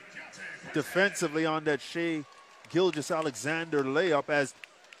McCaw defensively on that Shai Gilgeous-Alexander layup, as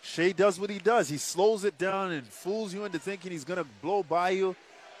Shai does what he does. He slows it down and fools you into thinking he's going to blow by you.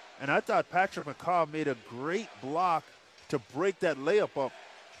 And I thought Patrick McCaw made a great block to break that layup up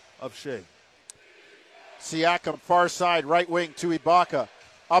of Shai. Siakam, far side, right wing to Ibaka.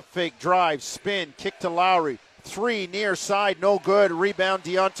 Up fake, drive, spin, kick to Lowry. 3 near side, no good. Rebound,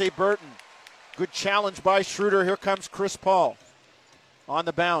 Deonte Burton. Good challenge by Schroeder. Here comes Chris Paul. On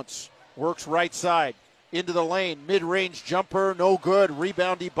the bounce, works right side. Into the lane, mid-range jumper, no good.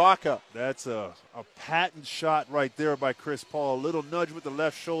 Rebound, Ibaka. That's a patent shot right there by Chris Paul. A little nudge with the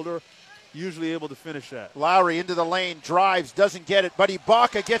left shoulder, usually able to finish that. Lowry into the lane, drives, doesn't get it, but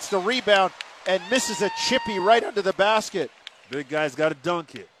Ibaka gets the rebound and misses a chippy right under the basket. Big guy's got to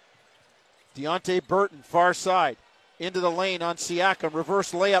dunk it. Deonte Burton, far side, into the lane on Siakam.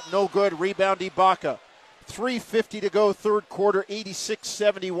 Reverse layup, no good. Rebound, Ibaka. 3:50 to go, third quarter,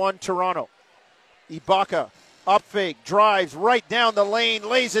 86-71 Toronto. Ibaka, up fake, drives right down the lane,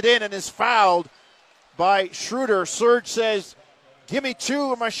 lays it in, and is fouled by Schroeder. Serge says, give me 2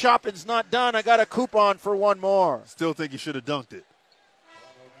 or my shopping's not done. I got a coupon for 1 more. Still think you should have dunked it.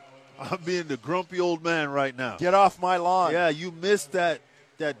 I'm being the grumpy old man right now. Get off my lawn. Yeah, you missed that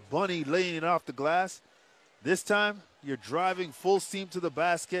bunny laying it off the glass. This time, you're driving full steam to the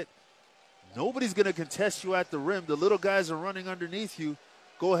basket. Nobody's going to contest you at the rim. The little guys are running underneath you.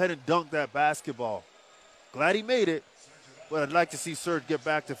 Go ahead and dunk that basketball. Glad he made it, but I'd like to see Serge get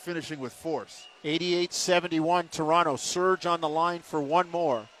back to finishing with force. 88-71 Toronto. Serge on the line for 1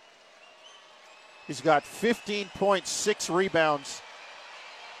 more. He's got 15.6 rebounds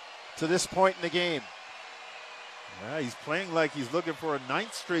to this point in the game. Yeah, he's playing like he's looking for a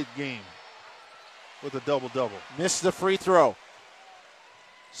 9th straight game with a double-double. Missed the free throw.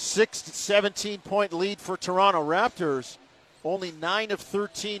 17-point lead for Toronto. Raptors only 9 of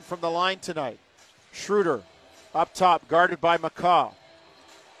 13 from the line tonight. Schroeder up top, guarded by McCaw.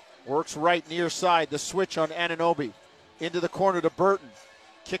 Works right near side. The switch on Anunoby. Into the corner to Burton.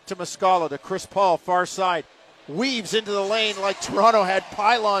 Kick to Muscala to Chris Paul, far side. Weaves into the lane like Toronto had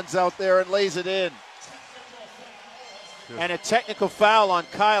pylons out there and lays it in. And a technical foul on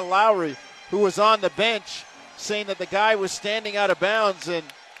Kyle Lowry, who was on the bench, saying that the guy was standing out of bounds, and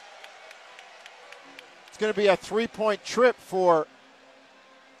it's going to be a 3-point trip for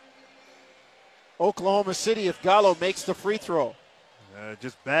Oklahoma City if Gallo makes the free throw.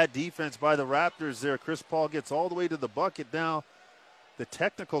 Just bad defense by the Raptors there. Chris Paul gets all the way to the bucket now. The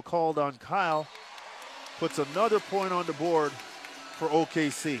technical called on Kyle puts another point on the board for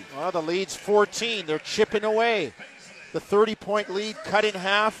OKC. Well, the lead's 14. They're chipping away. The 30-point lead cut in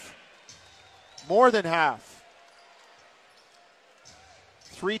half, more than half.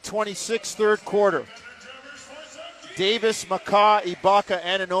 3:26 third quarter. Davis, McCaw, Ibaka,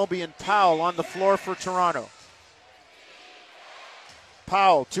 Anunoby, and Powell on the floor for Toronto.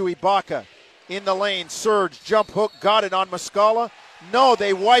 Powell to Ibaka. In the lane, Serge, jump hook, got it on Muscala. No,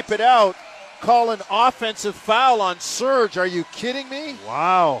 they wipe it out. Call an offensive foul on Serge. Are you kidding me?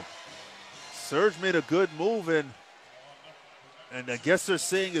 Wow. Serge made a good move, and I guess they're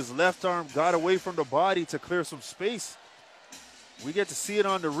saying his left arm got away from the body to clear some space. We get to see it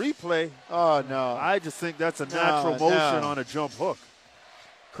on the replay. Oh, no. I just think that's a natural motion on a jump hook.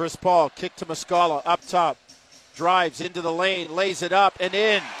 Chris Paul, kick to Muscala, up top. Drives into the lane, lays it up, and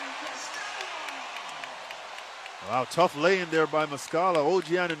in. Wow, tough lay-in there by Muscala. OG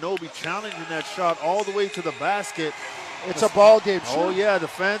Anunoby challenging that shot all the way to the basket. It's a ball game. Oh, yeah, the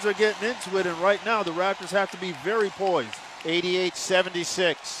fans are getting into it, and right now the Raptors have to be very poised.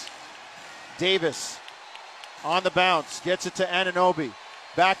 88-76. Davis on the bounce, gets it to Anunoby.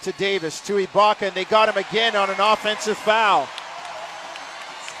 Back to Davis, to Ibaka, and they got him again on an offensive foul.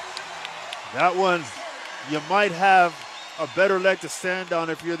 That one, you might have a better leg to stand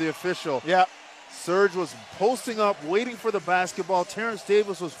on if you're the official. Yeah. Serge was posting up, waiting for the basketball. Terrence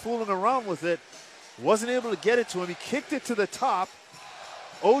Davis was fooling around with it. Wasn't able to get it to him. He kicked it to the top.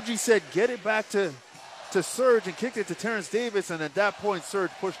 OG said, get it back to Serge, and kicked it to Terrence Davis, and at that point, Serge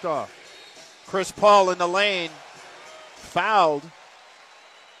pushed off. Chris Paul in the lane, fouled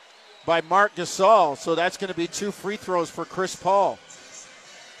by Marc Gasol, so that's going to be 2 free throws for Chris Paul.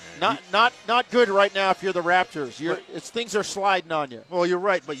 Not good right now if you're the Raptors. Things are sliding on you. Well, you're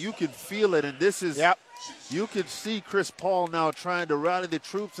right, but you can feel it, and this is you can see Chris Paul now trying to rally the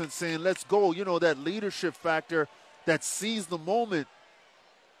troops and saying, let's go. You know, that leadership factor that sees the moment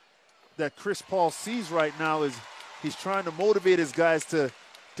that Chris Paul sees right now is he's trying to motivate his guys to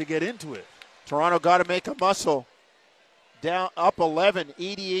get into it. Toronto got to make a muscle. Down up 11,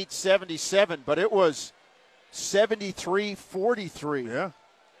 88-77, but it was 73-43. Yeah.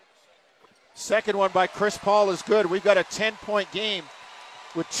 Second one by Chris Paul is good. We've got a 10-point game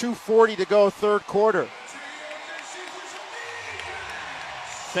with 2:40 to go, third quarter.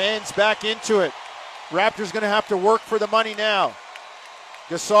 Fans back into it. Raptors going to have to work for the money now.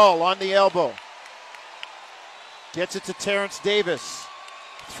 Gasol on the elbow. Gets it to Terrence Davis.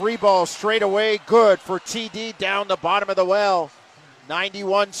 3 ball straight away, good for TD down the bottom of the well.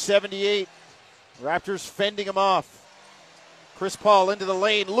 91-78. Raptors fending him off. Chris Paul into the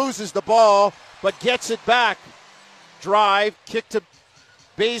lane, loses the ball, but gets it back. Drive, kick to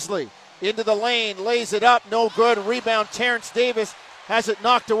Baisley. Into the lane, lays it up, no good. Rebound, Terrence Davis has it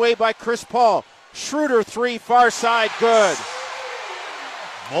knocked away by Chris Paul. Schroeder 3, far side, good.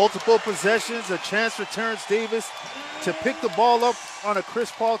 Multiple possessions, a chance for Terrence Davis to pick the ball up on a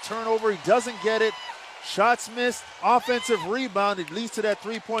Chris Paul turnover. He doesn't get it. Shots missed, offensive rebound. It leads to that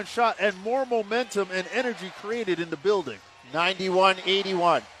 3-point shot, and more momentum and energy created in the building.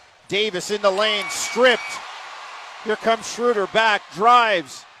 91-81. Davis in the lane, stripped. Here comes Schroeder back,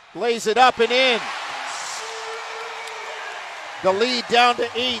 drives, lays it up and in. The lead down to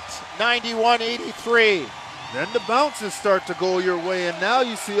 8, 91-83. Then the bounces start to go your way, and now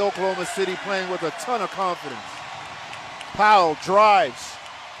you see Oklahoma City playing with a ton of confidence. Powell drives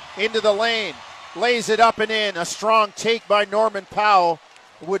into the lane, lays it up and in. A strong take by Norman Powell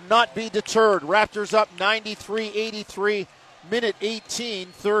would not be deterred. Raptors up 93-83, minute 18,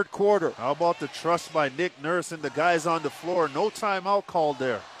 third quarter. How about the trust by Nick Nurse and the guys on the floor? No timeout called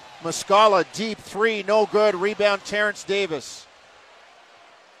there. Muscala, deep 3, no good. Rebound, Terrence Davis.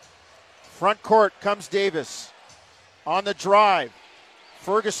 Front court comes Davis. On the drive.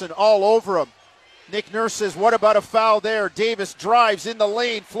 Ferguson all over him. Nick Nurse says, what about a foul there? Davis drives in the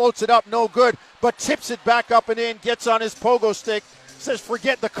lane, floats it up, no good, but tips it back up and in, gets on his pogo stick, says,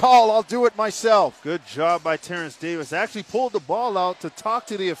 forget the call, I'll do it myself. Good job by Terrence Davis. Actually pulled the ball out to talk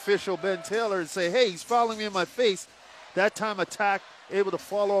to the official, Ben Taylor, and say, hey, he's fouling me in my face. That time attack, able to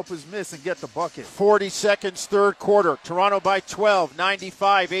follow up his miss and get the bucket. 40 seconds, third quarter. Toronto by 12,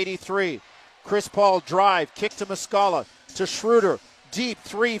 95-83. Chris Paul drive, kick to Muscala, to Schroeder. Deep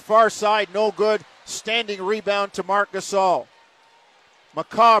 3, far side, no good. Standing rebound to Marc Gasol.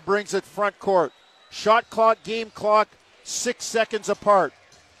 McCaw brings it front court. Shot clock, game clock, 6 seconds apart.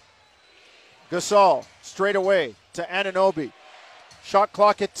 Gasol straight away to Anunoby. Shot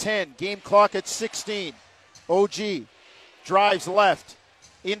clock at 10, game clock at 16. OG drives left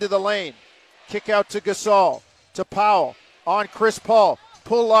into the lane. Kick out to Gasol, to Powell, on Chris Paul.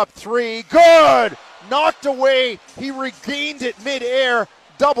 Pull up 3, good! Knocked away, he regained it midair.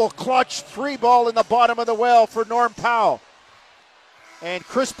 Double clutch, 3 ball in the bottom of the well for Norm Powell. And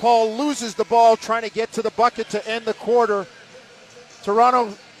Chris Paul loses the ball trying to get to the bucket to end the quarter. Toronto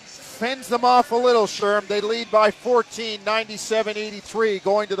fends them off a little, Sherm. They lead by 14, 97-83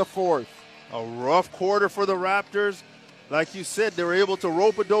 going to the fourth. A rough quarter for the Raptors. Like you said, they were able to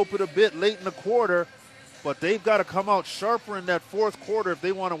rope-a-dope it a bit late in the quarter. but they've got to come out sharper in that fourth quarter if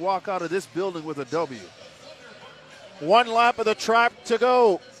they want to walk out of this building with a W. One lap of the track to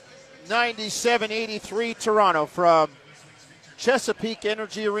go. 97-83 Toronto from Chesapeake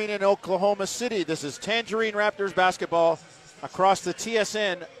Energy Arena in Oklahoma City. This is Tangerine Raptors basketball across the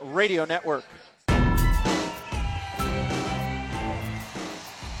TSN radio network.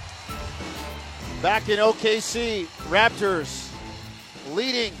 Back in OKC, Raptors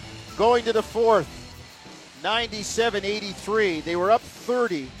leading going to the fourth, 97-83. They were up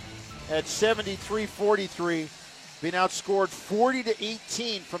 30 at 73-43. Been outscored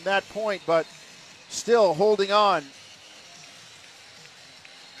 40-18 from that point, but still holding on.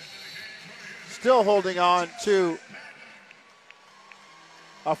 Still holding on to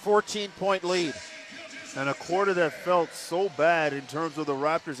a 14-point lead. And a quarter that felt so bad in terms of the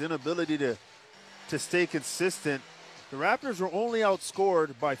Raptors' inability to stay consistent. The Raptors were only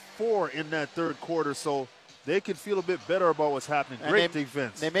outscored by 4 in that third quarter, so they could feel a bit better about what's happening. Great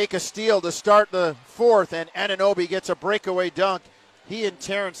defense. They make a steal to start the fourth, and Anunoby gets a breakaway dunk. He and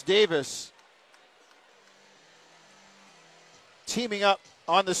Terrence Davis teaming up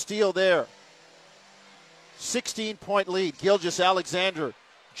on the steal there. 16-point lead. Gilgeous-Alexander,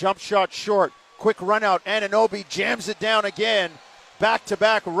 jump shot short. Quick run out. Anunoby jams it down again.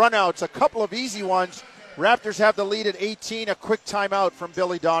 Back-to-back runouts, a couple of easy ones. Raptors have the lead at 18, a quick timeout from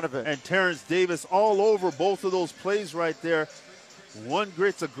Billy Donovan. And Terrence Davis all over both of those plays right there. One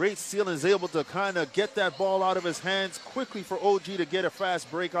gets a great steal and is able to kind of get that ball out of his hands quickly for OG to get a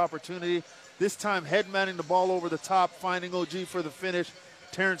fast break opportunity. This time head-manning the ball over the top, finding OG for the finish.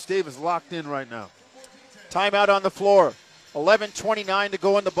 Terrence Davis locked in right now. Timeout on the floor. 11:29 to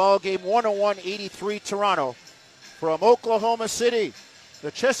go in the ball game. 101-83 Toronto. From Oklahoma City,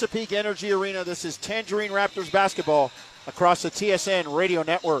 the Chesapeake Energy Arena, this is Tangerine Raptors basketball across the TSN radio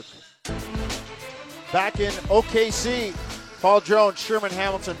network. Back in OKC, Paul Jones, Sherman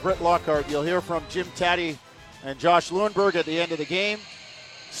Hamilton, Britt Lockhart. You'll hear from Jim Taddy and Josh Lewinberg at the end of the game.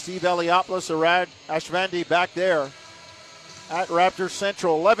 Steve Eliopoulos, Arad Ashvandi back there at Raptors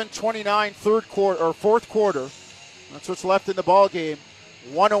Central. 11:29 fourth quarter. That's what's left in the ball game.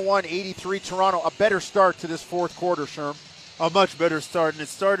 101-83 Toronto. A better start to this fourth quarter, Sherm. A much better start, and it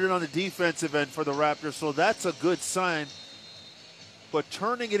started on the defensive end for the Raptors, so that's a good sign. But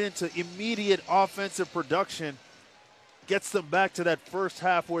turning it into immediate offensive production gets them back to that first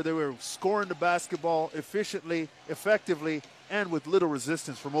half where they were scoring the basketball efficiently, effectively, and with little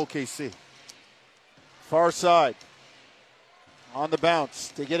resistance from OKC. Far side. On the bounce.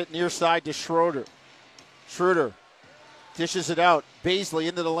 They get it near side to Schroeder. Schroeder dishes it out. Baisley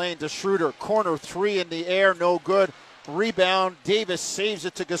into the lane to Schroeder. Corner three in the air, no good. Rebound. Davis saves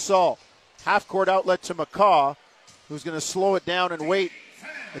it to Gasol. Half-court outlet to McCaw, who's going to slow it down and wait.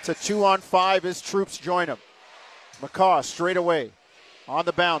 It's a 2-on-5 as troops join him. McCaw straight away. On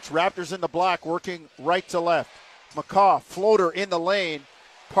the bounce. Raptors in the black, working right to left. McCaw, floater in the lane.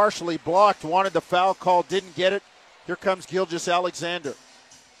 Partially blocked. Wanted the foul call, didn't get it. Here comes Gilgeous-Alexander.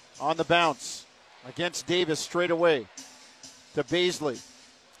 On the bounce. Against Davis straight away. To Baisley.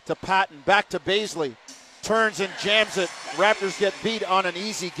 To Patton. Back to Baisley. Turns and jams it. Raptors get beat on an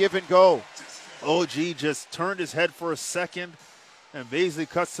easy give and go. OG just turned his head for a second, and Baisley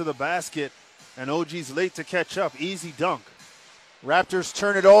cuts to the basket, and OG's late to catch up. Easy dunk. Raptors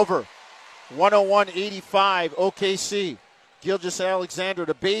turn it over. 101-85 OKC. Gilgeous-Alexander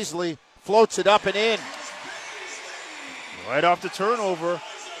to Baisley. Floats it up and in. Right off the turnover,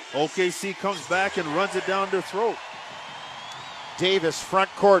 OKC comes back and runs it down their throat. Davis, front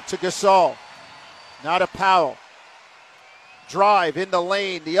court to Gasol. Now to Powell. Drive in the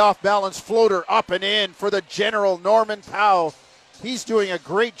lane. The off-balance floater up and in for the general Norman Powell. He's doing a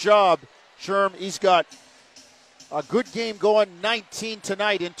great job, Sherm. He's got a good game going, 19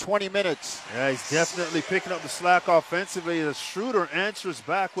 tonight in 20 minutes. Yeah, he's definitely picking up the slack offensively. The Schroeder answers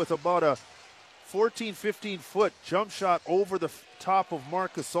back with about a 14, 15-foot jump shot over the top of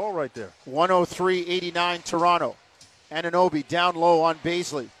Marc Gasol right there. 103-89 Toronto. Anunoby down low on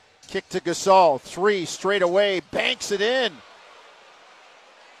Baisley. Kick to Gasol. Three straight away. Banks it in.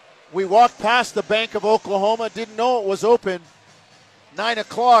 We walked past the Bank of Oklahoma. Didn't know it was open. 9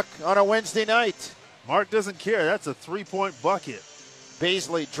 o'clock on a Wednesday night. Mark doesn't care. That's a three-point bucket.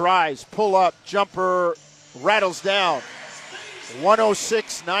 Baisley drives. Pull up. Jumper. Rattles down.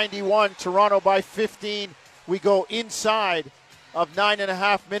 106-91. Toronto by 15. We go inside of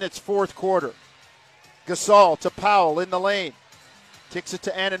 9.5 minutes, fourth quarter. Gasol to Powell in the lane. Kicks it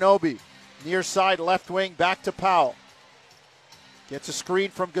to Anunoby. Near side left wing, back to Powell. Gets a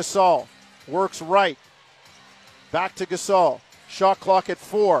screen from Gasol. Works right. Back to Gasol. Shot clock at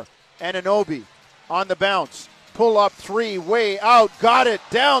 4. Anunoby on the bounce. Pull up three, way out, got it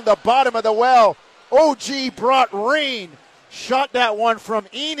down the bottom of the well. OG brought rain. Shot that one from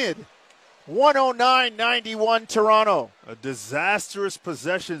Enid. 109-91 Toronto. A disastrous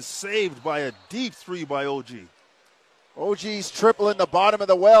possession saved by a deep three by OG. OG's triple in the bottom of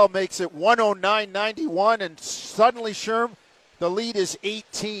the well makes it 109-91, and suddenly, Sherm, the lead is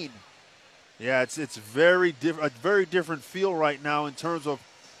 18. Yeah, it's a very different feel right now in terms of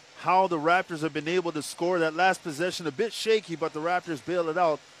how the Raptors have been able to score. That last possession a bit shaky, but the Raptors bailed it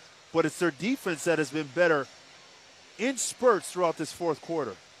out. But it's their defense that has been better in spurts throughout this fourth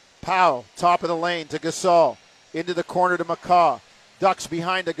quarter. Powell, top of the lane to Gasol. Into the corner to McCaw. Ducks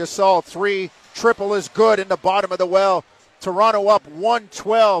behind to Gasol. Three. Triple is good in the bottom of the well. Toronto up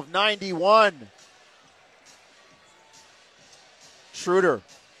 112-91. Schroeder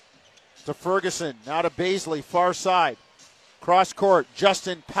to Ferguson. Now to Baisley, far side. Cross court.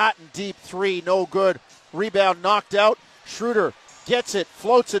 Justin Patton deep three. No good. Rebound knocked out. Schroeder gets it.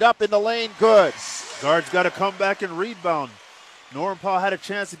 Floats it up in the lane. Good. Guards got to come back and rebound. Norm Powell had a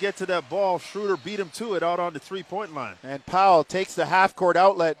chance to get to that ball. Schroeder beat him to it out on the three-point line. And Powell takes the half-court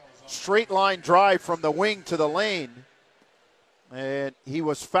outlet. Straight line drive from the wing to the lane. And he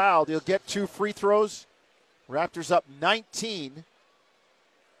was fouled. He'll get 2 free throws. Raptors up 19.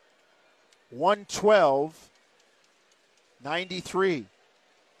 112-93.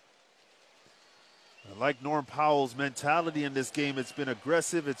 I like Norm Powell's mentality in this game. It's been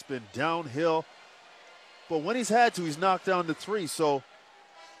aggressive. It's been downhill. But when he's had to, he's knocked down the three. So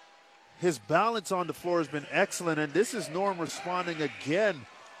his balance on the floor has been excellent. And this is Norm responding again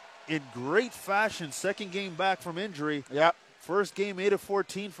in great fashion. Second game back from injury. Yep. First game, 8 of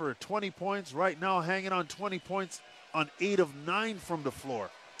 14 for 20 points. Right now, hanging on 20 points on 8 of 9 from the floor.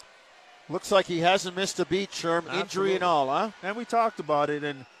 Looks like he hasn't missed a beat, Sherm. Injury and all, huh? And we talked about it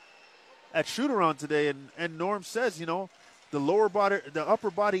and at shoot-around today. And Norm says, you know, the upper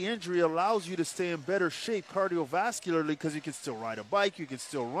body injury allows you to stay in better shape cardiovascularly because you can still ride a bike, you can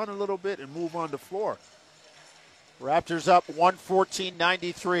still run a little bit and move on the floor. Raptors up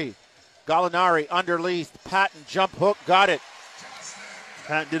 114-93. Gallinari underneath. Patton jump hook, got it.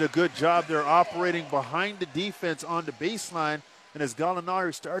 Patton did a good job there operating behind the defense on the baseline. And as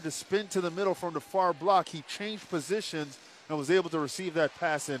Gallinari started to spin to the middle from the far block, he changed positions and was able to receive that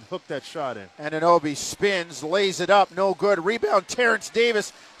pass and hook that shot in. Anunoby spins, lays it up, no good. Rebound, Terrence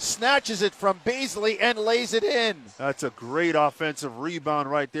Davis snatches it from Baisley and lays it in. That's a great offensive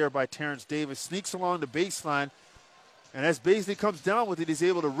rebound right there by Terrence Davis. Sneaks along the baseline, and as Baisley comes down with it, he's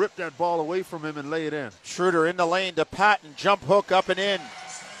able to rip that ball away from him and lay it in. Schroeder in the lane to Patton, jump hook up and in.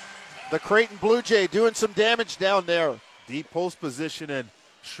 The Creighton Blue Jay doing some damage down there. Deep post position, and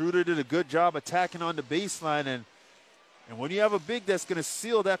Schroeder did a good job attacking on the baseline, and when you have a big that's going to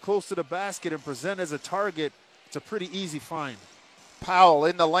seal that close to the basket and present as a target, it's a pretty easy find. Powell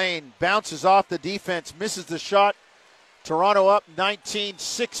in the lane, bounces off the defense, misses the shot. Toronto up 19,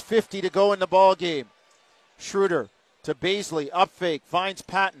 6:50 to go in the ball game. Schroeder to Baisley, up fake, finds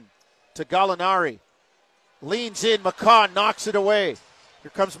Patton to Gallinari. Leans in, McCaw knocks it away.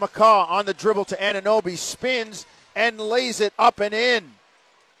 Here comes McCaw on the dribble to Anunoby, spins and lays it up and in.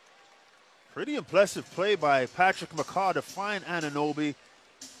 Pretty impressive play by Patrick McCaw to find Anunoby.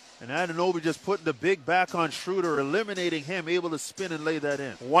 And Anunoby just putting the big back on Schroeder, eliminating him, able to spin and lay that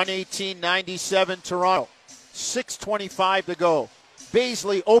in. 118-97 Toronto. 6:25 to go.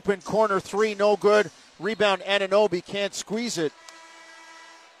 Baisley open corner three, no good. Rebound Anunoby, can't squeeze it.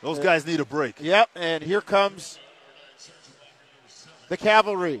 Those guys need a break. Yep, and here comes the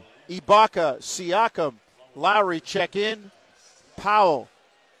cavalry. Ibaka, Siakam, Lowry check in. Powell,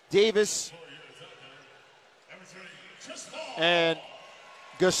 Davis, and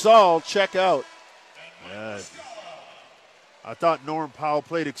Gasol check out. Yeah. I thought Norm Powell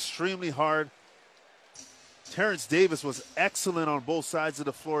played extremely hard. Terrence Davis was excellent on both sides of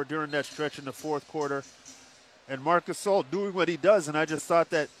the floor during that stretch in the fourth quarter. And Marc Gasol doing what he does, and I just thought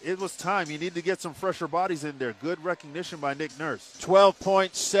that it was time. You need to get some fresher bodies in there. Good recognition by Nick Nurse. 12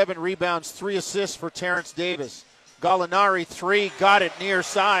 points, 7 rebounds, 3 assists for Terrence Davis. Gallinari, 3, got it near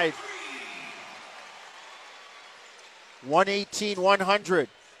side. 118-100.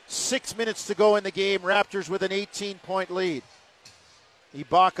 6 minutes to go in the game. Raptors with an 18-point lead.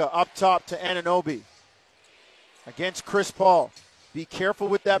 Ibaka up top to Anunoby. Against Chris Paul. Be careful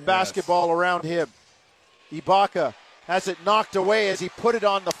with that basketball around him. Ibaka has it knocked away as he put it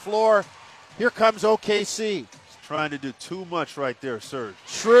on the floor. Here comes OKC. He's trying to do too much right there, Serge.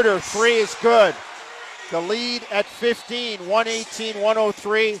 Schroeder, 3 is good. The lead at 15,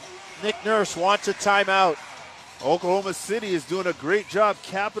 118-103. Nick Nurse wants a timeout. Oklahoma City is doing a great job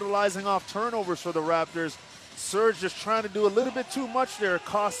capitalizing off turnovers for the Raptors. Serge just trying to do a little bit too much there.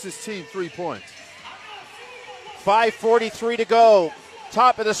 Cost his team 3 points. 5:43 to go.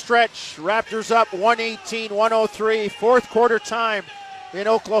 Top of the stretch. Raptors up 118-103. Fourth quarter time in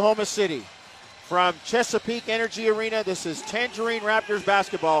Oklahoma City. From Chesapeake Energy Arena, this is Tangerine Raptors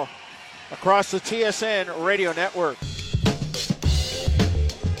basketball across the TSN radio network.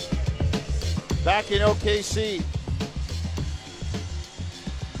 Back in OKC.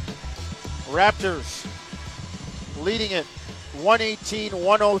 Raptors leading it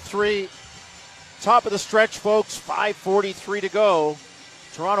 118-103. Top of the stretch, folks, 5:43 to go.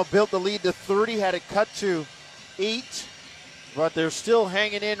 Toronto built the lead to 30, had it cut to 8, but they're still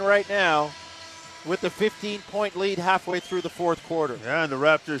hanging in right now with the 15-point lead halfway through the fourth quarter. Yeah, and the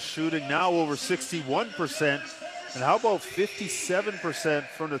Raptors shooting now over 61%. And how about 57%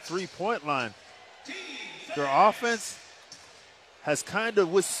 from the three-point line? Their offense has kind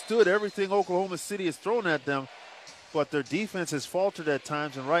of withstood everything Oklahoma City has thrown at them, but their defense has faltered at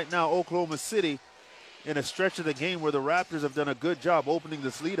times. And right now, Oklahoma City in a stretch of the game where the Raptors have done a good job opening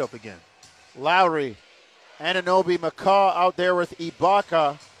this lead up again. Lowry, Anunoby, McCaw out there with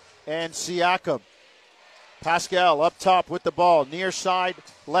Ibaka and Siakam. Pascal up top with the ball, near side,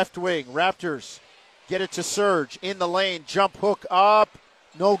 left wing. Raptors get it to Serge in the lane, jump hook up,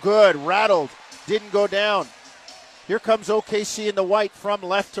 no good, rattled, didn't go down. Here comes OKC in the white from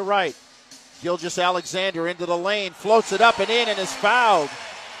left to right. Gilgeous-Alexander into the lane, floats it up and in, and is fouled.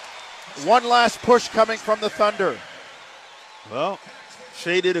 One last push coming from the Thunder. Well,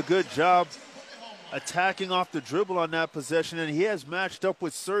 Shea did a good job attacking off the dribble on that possession, and he has matched up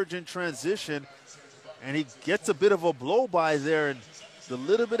with Serge in transition, and he gets a bit of a blow by there, and the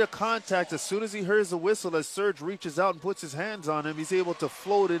little bit of contact, as soon as he hears the whistle, as Serge reaches out and puts his hands on him, he's able to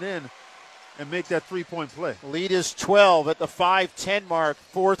float it in and make that three-point play. Lead is 12 at the 5:10 mark,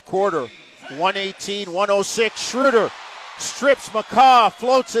 fourth quarter. 118-106. Schroeder strips McCaw,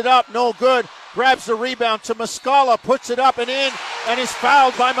 floats it up, no good. Grabs the rebound to Muscala, puts it up and in, and is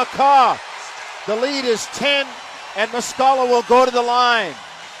fouled by McCaw. The lead is 10, and Muscala will go to the line.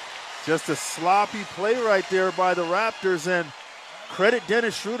 Just a sloppy play right there by the Raptors, and credit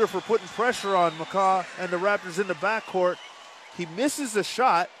Dennis Schroeder for putting pressure on McCaw and the Raptors in the backcourt. He misses the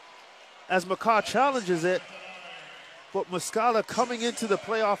shot as McCaw challenges it, but Muscala coming into the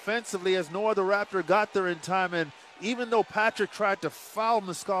play offensively as no other Raptor got there in time, and even though Patrick tried to foul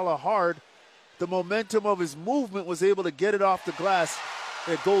Muscala hard, the momentum of his movement was able to get it off the glass.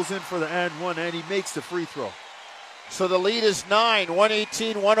 It goes in for the and one, and he makes the free throw. So the lead is 9,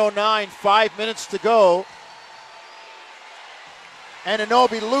 118-109, 5 minutes to go.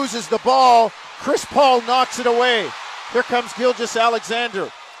 Anunoby loses the ball. Chris Paul knocks it away. Here comes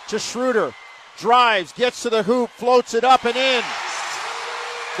Gilgeous-Alexander to Schroeder. Drives, gets to the hoop, floats it up and in.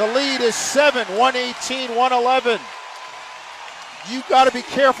 The lead is 7, 118-111. You got to be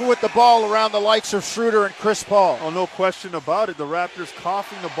careful with the ball around the likes of Schroeder and Chris Paul. Oh, no question about it. The Raptors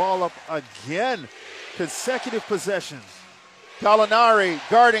coughing the ball up again. Consecutive possessions. Gallinari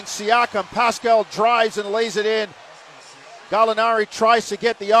guarding Siakam. Pascal drives and lays it in. Gallinari tries to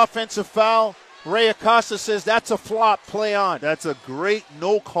get the offensive foul. Ray Acosta says that's a flop, play on. That's a great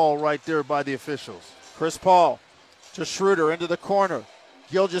no call right there by the officials. Chris Paul to Schroeder into the corner.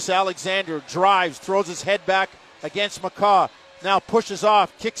 Gilgeous-Alexander drives, throws his head back against McCaw. Now pushes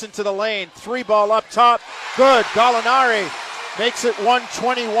off, kicks into the lane. 3-ball up top. Good. Gallinari makes it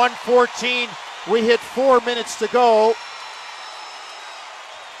 120-114. We hit 4 minutes to go.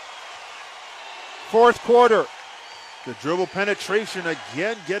 Fourth quarter. The dribble penetration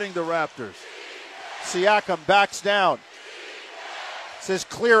again getting the Raptors. Siakam backs down. Says,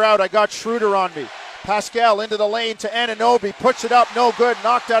 clear out, I got Schroeder on me. Pascal into the lane to Anunoby. Puts it up, no good.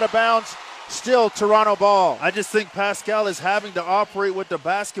 Knocked out of bounds. Still Toronto ball. I just think Pascal is having to operate with the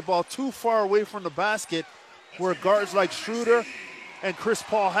basketball too far away from the basket, where guards like Schroeder and Chris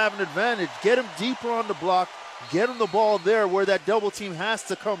Paul have an advantage. Get him deeper on the block. Get him the ball there where that double team has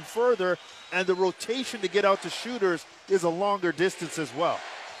to come further, and the rotation to get out to shooters is a longer distance as well.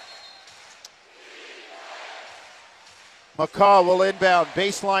 McCaw will inbound,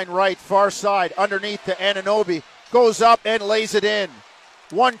 baseline right, far side, underneath to Anunoby. Goes up and lays it in.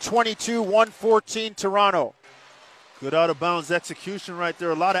 122-114 Toronto. Good out of bounds execution right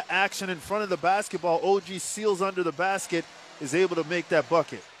there. A lot of action in front of the basketball. OG seals under the basket, is able to make that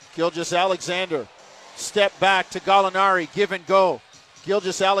bucket. Gilgeous-Alexander, step back to Gallinari, give and go.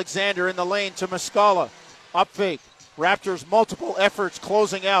 Gilgeous-Alexander in the lane to Muscala. Up fake. Raptors multiple efforts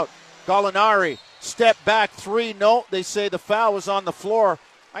closing out. Gallinari, step back, 3, no. They say the foul was on the floor.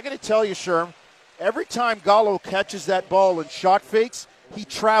 I got to tell you, Sherm, Every time Gallo catches that ball and shot fakes, he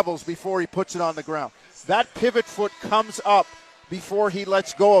travels before he puts it on the ground. That pivot foot comes up before he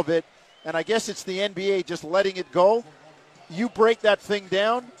lets go of it, and I guess it's the NBA just letting it go. You break that thing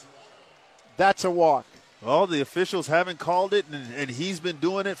down, that's a walk. Well, the officials haven't called it, and he's been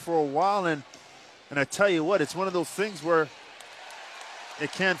doing it for a while, and I tell you what, it's one of those things where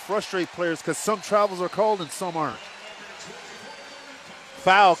it can frustrate players because some travels are called and some aren't.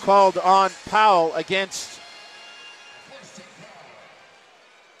 Foul called on Powell against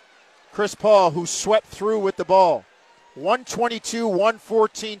Chris Paul, who swept through with the ball.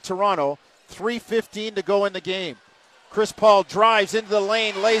 122-114 Toronto, 3:15 to go in the game. Chris Paul drives into the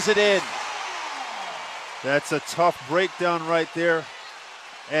lane, lays it in. That's a tough breakdown right there.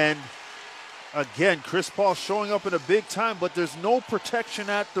 And again, Chris Paul showing up in a big time, but there's no protection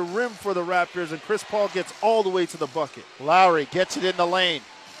at the rim for the Raptors, and Chris Paul gets all the way to the bucket. Lowry gets it in the lane.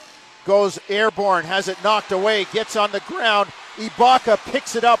 Goes airborne, has it knocked away, gets on the ground. Ibaka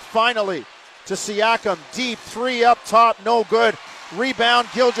picks it up finally to Siakam. Deep three up top, no good. Rebound,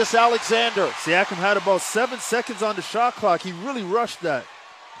 Gilgeous-Alexander. Siakam had about 7 seconds on the shot clock. He really rushed that.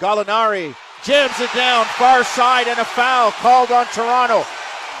 Gallinari jams it down, far side, and a foul called on Toronto.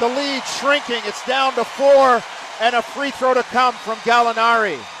 The lead shrinking. It's down to 4, and a free throw to come from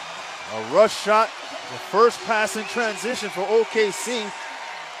Gallinari. A rush shot, the first pass in transition for OKC.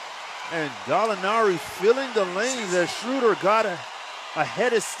 And Gallinari filling the lanes as Schroeder got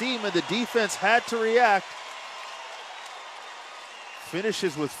ahead of steam, and the defense had to react.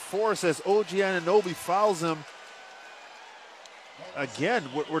 Finishes with force as OG Anunoby fouls him. Again,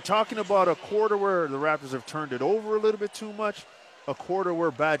 we're talking about a quarter where the Raptors have turned it over a little bit too much, a quarter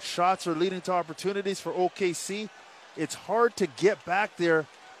where bad shots are leading to opportunities for OKC. It's hard to get back there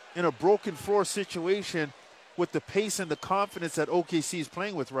in a broken floor situation with the pace and the confidence that OKC is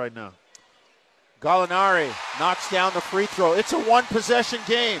playing with right now. Gallinari knocks down the free throw. It's a one-possession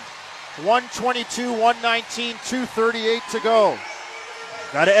game. 122-119, 2:38 to go.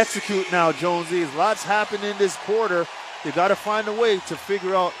 Got to execute now, Jonesy. Lots happened in this quarter. They got to find a way to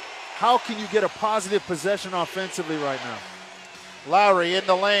figure out how can you get a positive possession offensively right now. Lowry in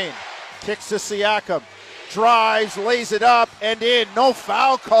the lane, kicks to Siakam, drives, lays it up and in. No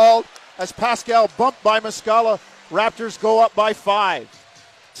foul called as Pascal bumped by Muscala. Raptors go up by 5.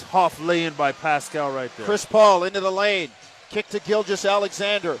 Tough lay-in by Pascal right there. Chris Paul into the lane, kick to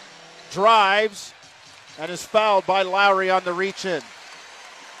Gilgeous-Alexander, drives and is fouled by Lowry on the reach-in.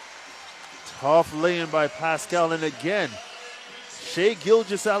 Tough lay-in by Pascal, and again, Shai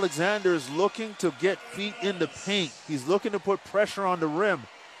Gilgeous-Alexander is looking to get feet in the paint. He's looking to put pressure on the rim.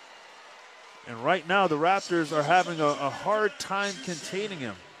 And right now, the Raptors are having a hard time containing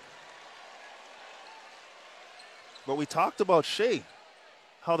him. But we talked about Shai,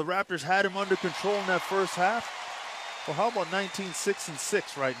 how the Raptors had him under control in that first half. Well, how about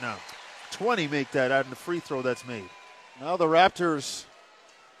 19-6-6 right now? 20 make that out of the free throw that's made. Now the Raptors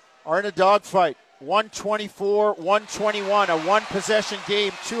are in a dogfight. 124-121, a one-possession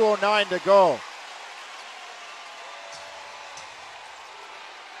game, 2:09 to go.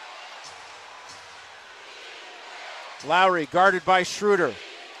 Lowry guarded by Schroeder.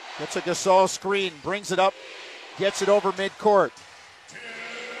 Gets a Gasol screen, brings it up, gets it over midcourt.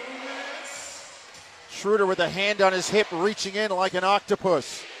 Schroeder with a hand on his hip, reaching in like an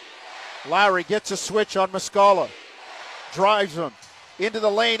octopus. Lowry gets a switch on Muscala. Drives him into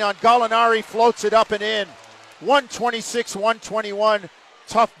the lane on Gallinari, floats it up and in. 126-121,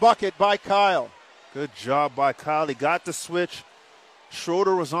 tough bucket by Kyle. Good job by Kyle. He got the switch.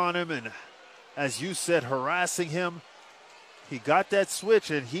 Schroeder was on him, and as you said, harassing him. He got that switch,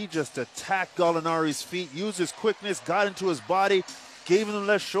 and he just attacked Gallinari's feet, used his quickness, got into his body, gave him the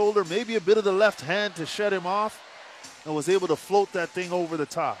left shoulder, maybe a bit of the left hand to shut him off, and was able to float that thing over the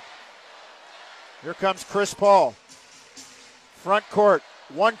top. Here comes Chris Paul. Front court,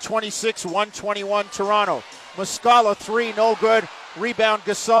 126-121 Toronto. Muscala, 3, no good. Rebound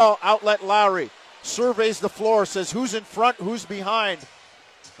Gasol, outlet Lowry. Surveys the floor, says who's in front, who's behind.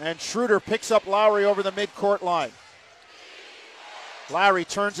 And Schroeder picks up Lowry over the midcourt line. Lowry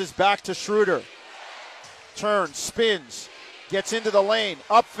turns his back to Schroeder. Turns, spins, gets into the lane,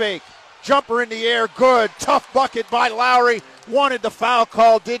 up fake. Jumper in the air, good. Tough bucket by Lowry. Wanted the foul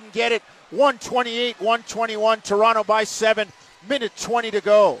call, didn't get it. 128-121, Toronto by 7. Minute 20 to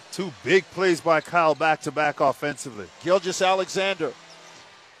go. 2 big plays by Kyle back-to-back offensively. Gilgeous-Alexander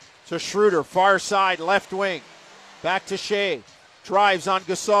to Schroeder, far side, left wing. Back to Shai. Drives on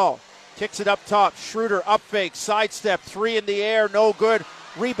Gasol. Kicks it up top. Schroeder up fake, sidestep, 3 in the air, no good.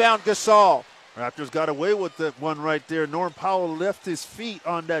 Rebound Gasol. Raptors got away with that one right there. Norm Powell left his feet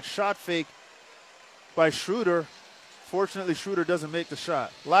on that shot fake, by Schroeder. Fortunately, Schroeder doesn't make the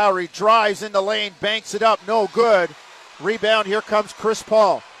shot. Lowry drives in the lane, banks it up, no good. Rebound, here comes Chris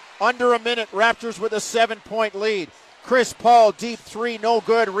Paul. Under a minute, Raptors with a 7-point lead. Chris Paul, deep three, no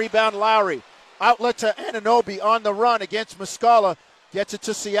good. Rebound, Lowry. Outlet to Anunoby on the run against Muscala. Gets it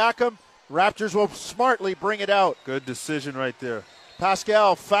to Siakam. Raptors will smartly bring it out. Good decision right there.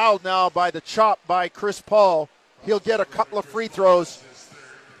 Pascal fouled now by the chop by Chris Paul. He'll get a couple of free throws.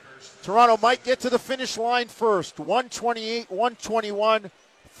 Toronto might get to the finish line first. 128-121,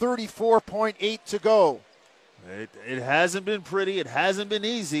 34.8 to go. It hasn't been pretty. It hasn't been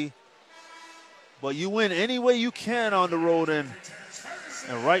easy. But you win any way you can on the road. And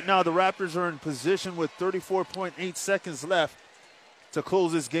right now the Raptors are in position with 34.8 seconds left to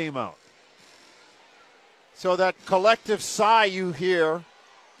close this game out. So that collective sigh you hear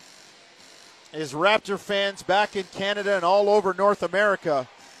is Raptor fans back in Canada and all over North America.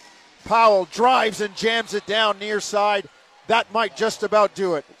 Powell drives and jams it down near side. That might just about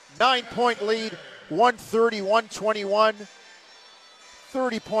do it. 9-point lead, 130-121.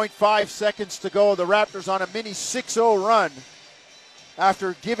 30.5 seconds to go. The Raptors on a mini 6-0 run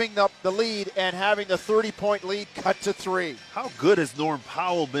after giving up the lead and having the 30-point lead cut to 3. How good has Norm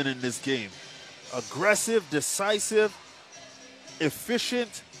Powell been in this game? Aggressive, decisive,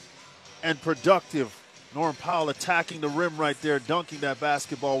 efficient, and productive. Norm Powell attacking the rim right there, dunking that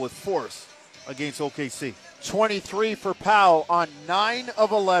basketball with force against OKC. 23 for Powell on 9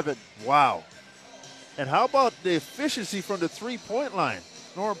 of 11. Wow. And how about the efficiency from the three-point line?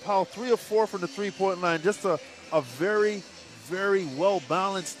 Norm Powell, 3 of 4 from the three-point line. Just a very, very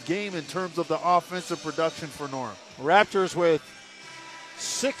well-balanced game in terms of the offensive production for Norm. Raptors with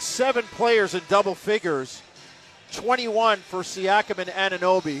 6-7 players in double figures. 21 for Siakam and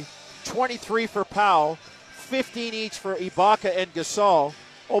Anunoby. 23 for Powell. 15 each for Ibaka and Gasol.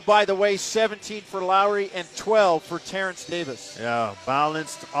 Oh, by the way, 17 for Lowry and 12 for Terrence Davis. Yeah,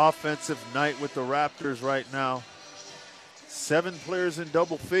 balanced offensive night with the Raptors right now. 7 players in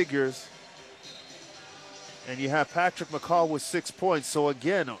double figures. And you have Patrick McCaw with 6 points. So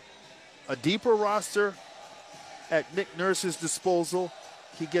again, a deeper roster at Nick Nurse's disposal.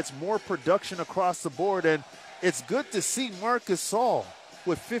 He gets more production across the board. And it's good to see Marc Gasol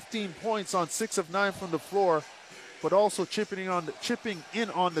with 15 points on 6 of 9 from the floor, but also chipping in on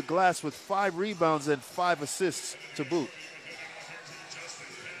the glass with 5 rebounds and 5 assists to boot.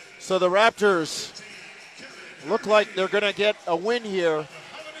 So the Raptors look like they're going to get a win here.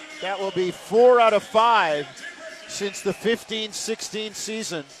 That will be 4 out of 5 since the 15-16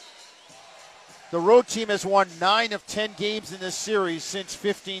 season. The road team has won 9 of 10 games in this series since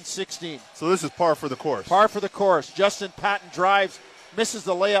 15-16. So this is par for the course. Par for the course. Justin Patton drives, misses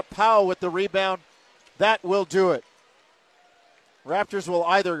the layup. Powell with the rebound. That will do it. Raptors will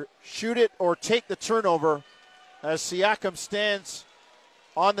either shoot it or take the turnover as Siakam stands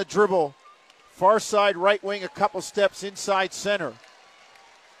on the dribble. Far side right wing, a couple steps inside center.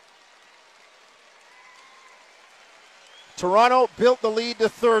 Toronto built the lead to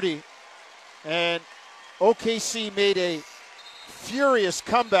 30, and OKC made a furious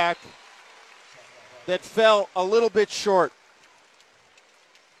comeback that fell a little bit short.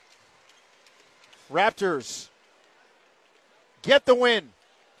 Raptors get the win.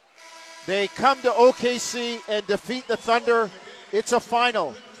 They come to OKC and defeat the Thunder. It's a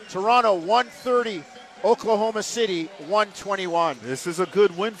final. Toronto 130, Oklahoma City 121. This is a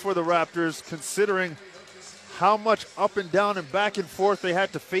good win for the Raptors considering how much up and down and back and forth they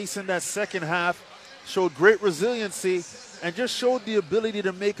had to face in that second half. Showed great resiliency and just showed the ability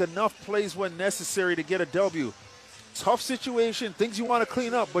to make enough plays when necessary to get a W. Tough situation, things you want to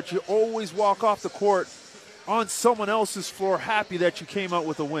clean up, but you always walk off the court on someone else's floor happy that you came out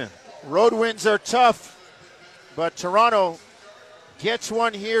with a win. Road wins are tough, but Toronto gets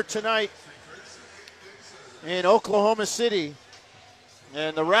one here tonight in Oklahoma City.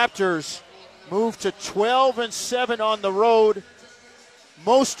 And the Raptors move to 12-7 on the road.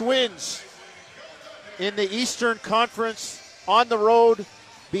 Most wins in the Eastern Conference on the road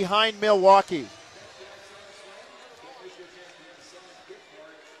behind Milwaukee.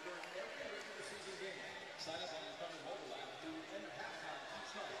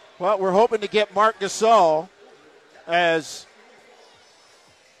 Well, we're hoping to get Marc Gasol as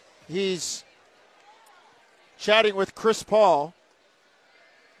he's chatting with Chris Paul.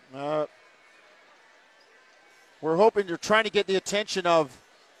 We're hoping you're trying to get the attention of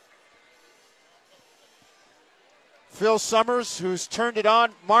Phil Summers, who's turned it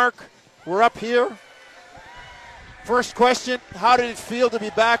on. Mark, we're up here. First question, how did it feel to be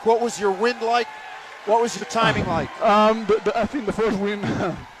back? What was your wind like? What was your timing like? I think the first win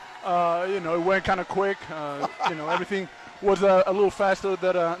It went kind of quick. Everything was a little faster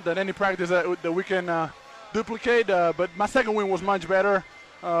than any practice that we can duplicate. But my second win was much better.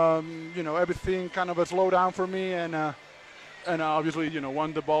 Everything kind of a slowdown for me, and obviously,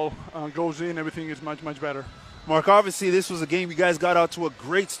 when the ball goes in, everything is much, much better. Mark, obviously this was a game you guys got out to a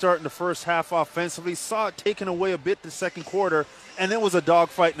great start in the first half offensively, saw it taken away a bit the second quarter, and then was a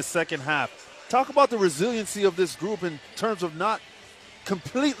dogfight in the second half. Talk about the resiliency of this group in terms of not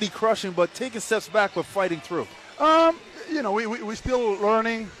completely crushing, but taking steps back but fighting through. We're still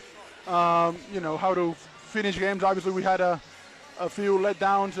learning, how to finish games. Obviously, we had a few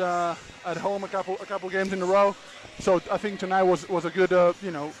letdowns at home, a couple games in a row. So I think tonight was a good,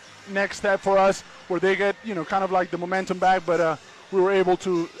 next step for us, where they get, kind of like the momentum back. But we were able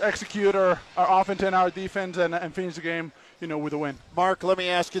to execute our offense and our defense and finish the game, with a win. Mark, let me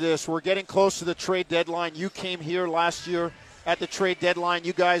ask you this: we're getting close to the trade deadline. You came here last year at the trade deadline.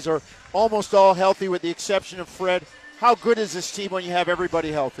 You guys are almost all healthy, with the exception of Fred. How good is this team when you have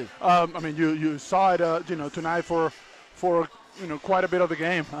everybody healthy? You saw it, tonight for quite a bit of the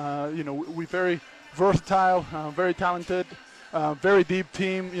game. We're very versatile, very talented, very deep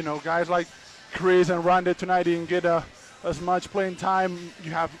team. Guys like Chris and Rondé tonight didn't get as much playing time.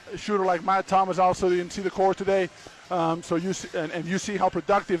 You have a shooter like Matt Thomas also didn't see the court today. So you see how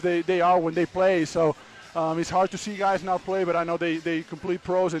productive they are when they play. So it's hard to see guys not play, but I know they complete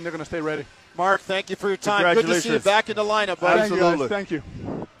pros and they're going to stay ready. Mark, thank you for your time. Good to see you back in the lineup, buddy. Absolutely. Thank you.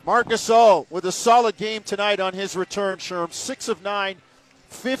 Marc Gasol with a solid game tonight on his return, Sherm. 6 of 9,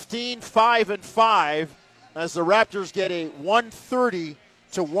 15, 5, and 5, as the Raptors get a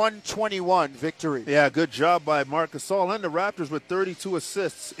 130-121 victory. Yeah, good job by Marc Gasol and the Raptors with 32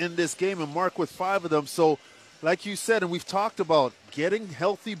 assists in this game, and Mark with 5 of them. So, like you said, and we've talked about, getting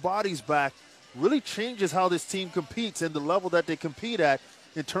healthy bodies back really changes how this team competes and the level that they compete at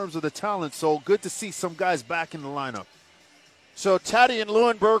in terms of the talent. So good to see some guys back in the lineup. So Taddy and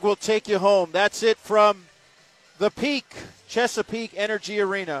Leuenberg will take you home. That's it from the Peak, Chesapeake Energy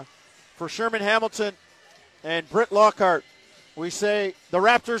Arena. For Sherman Hamilton and Britt Lockhart, we say the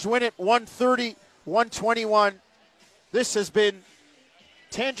Raptors win it 130-121. This has been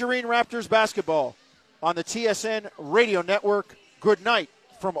Tangerine Raptors basketball on the TSN Radio Network. Good night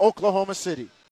from Oklahoma City.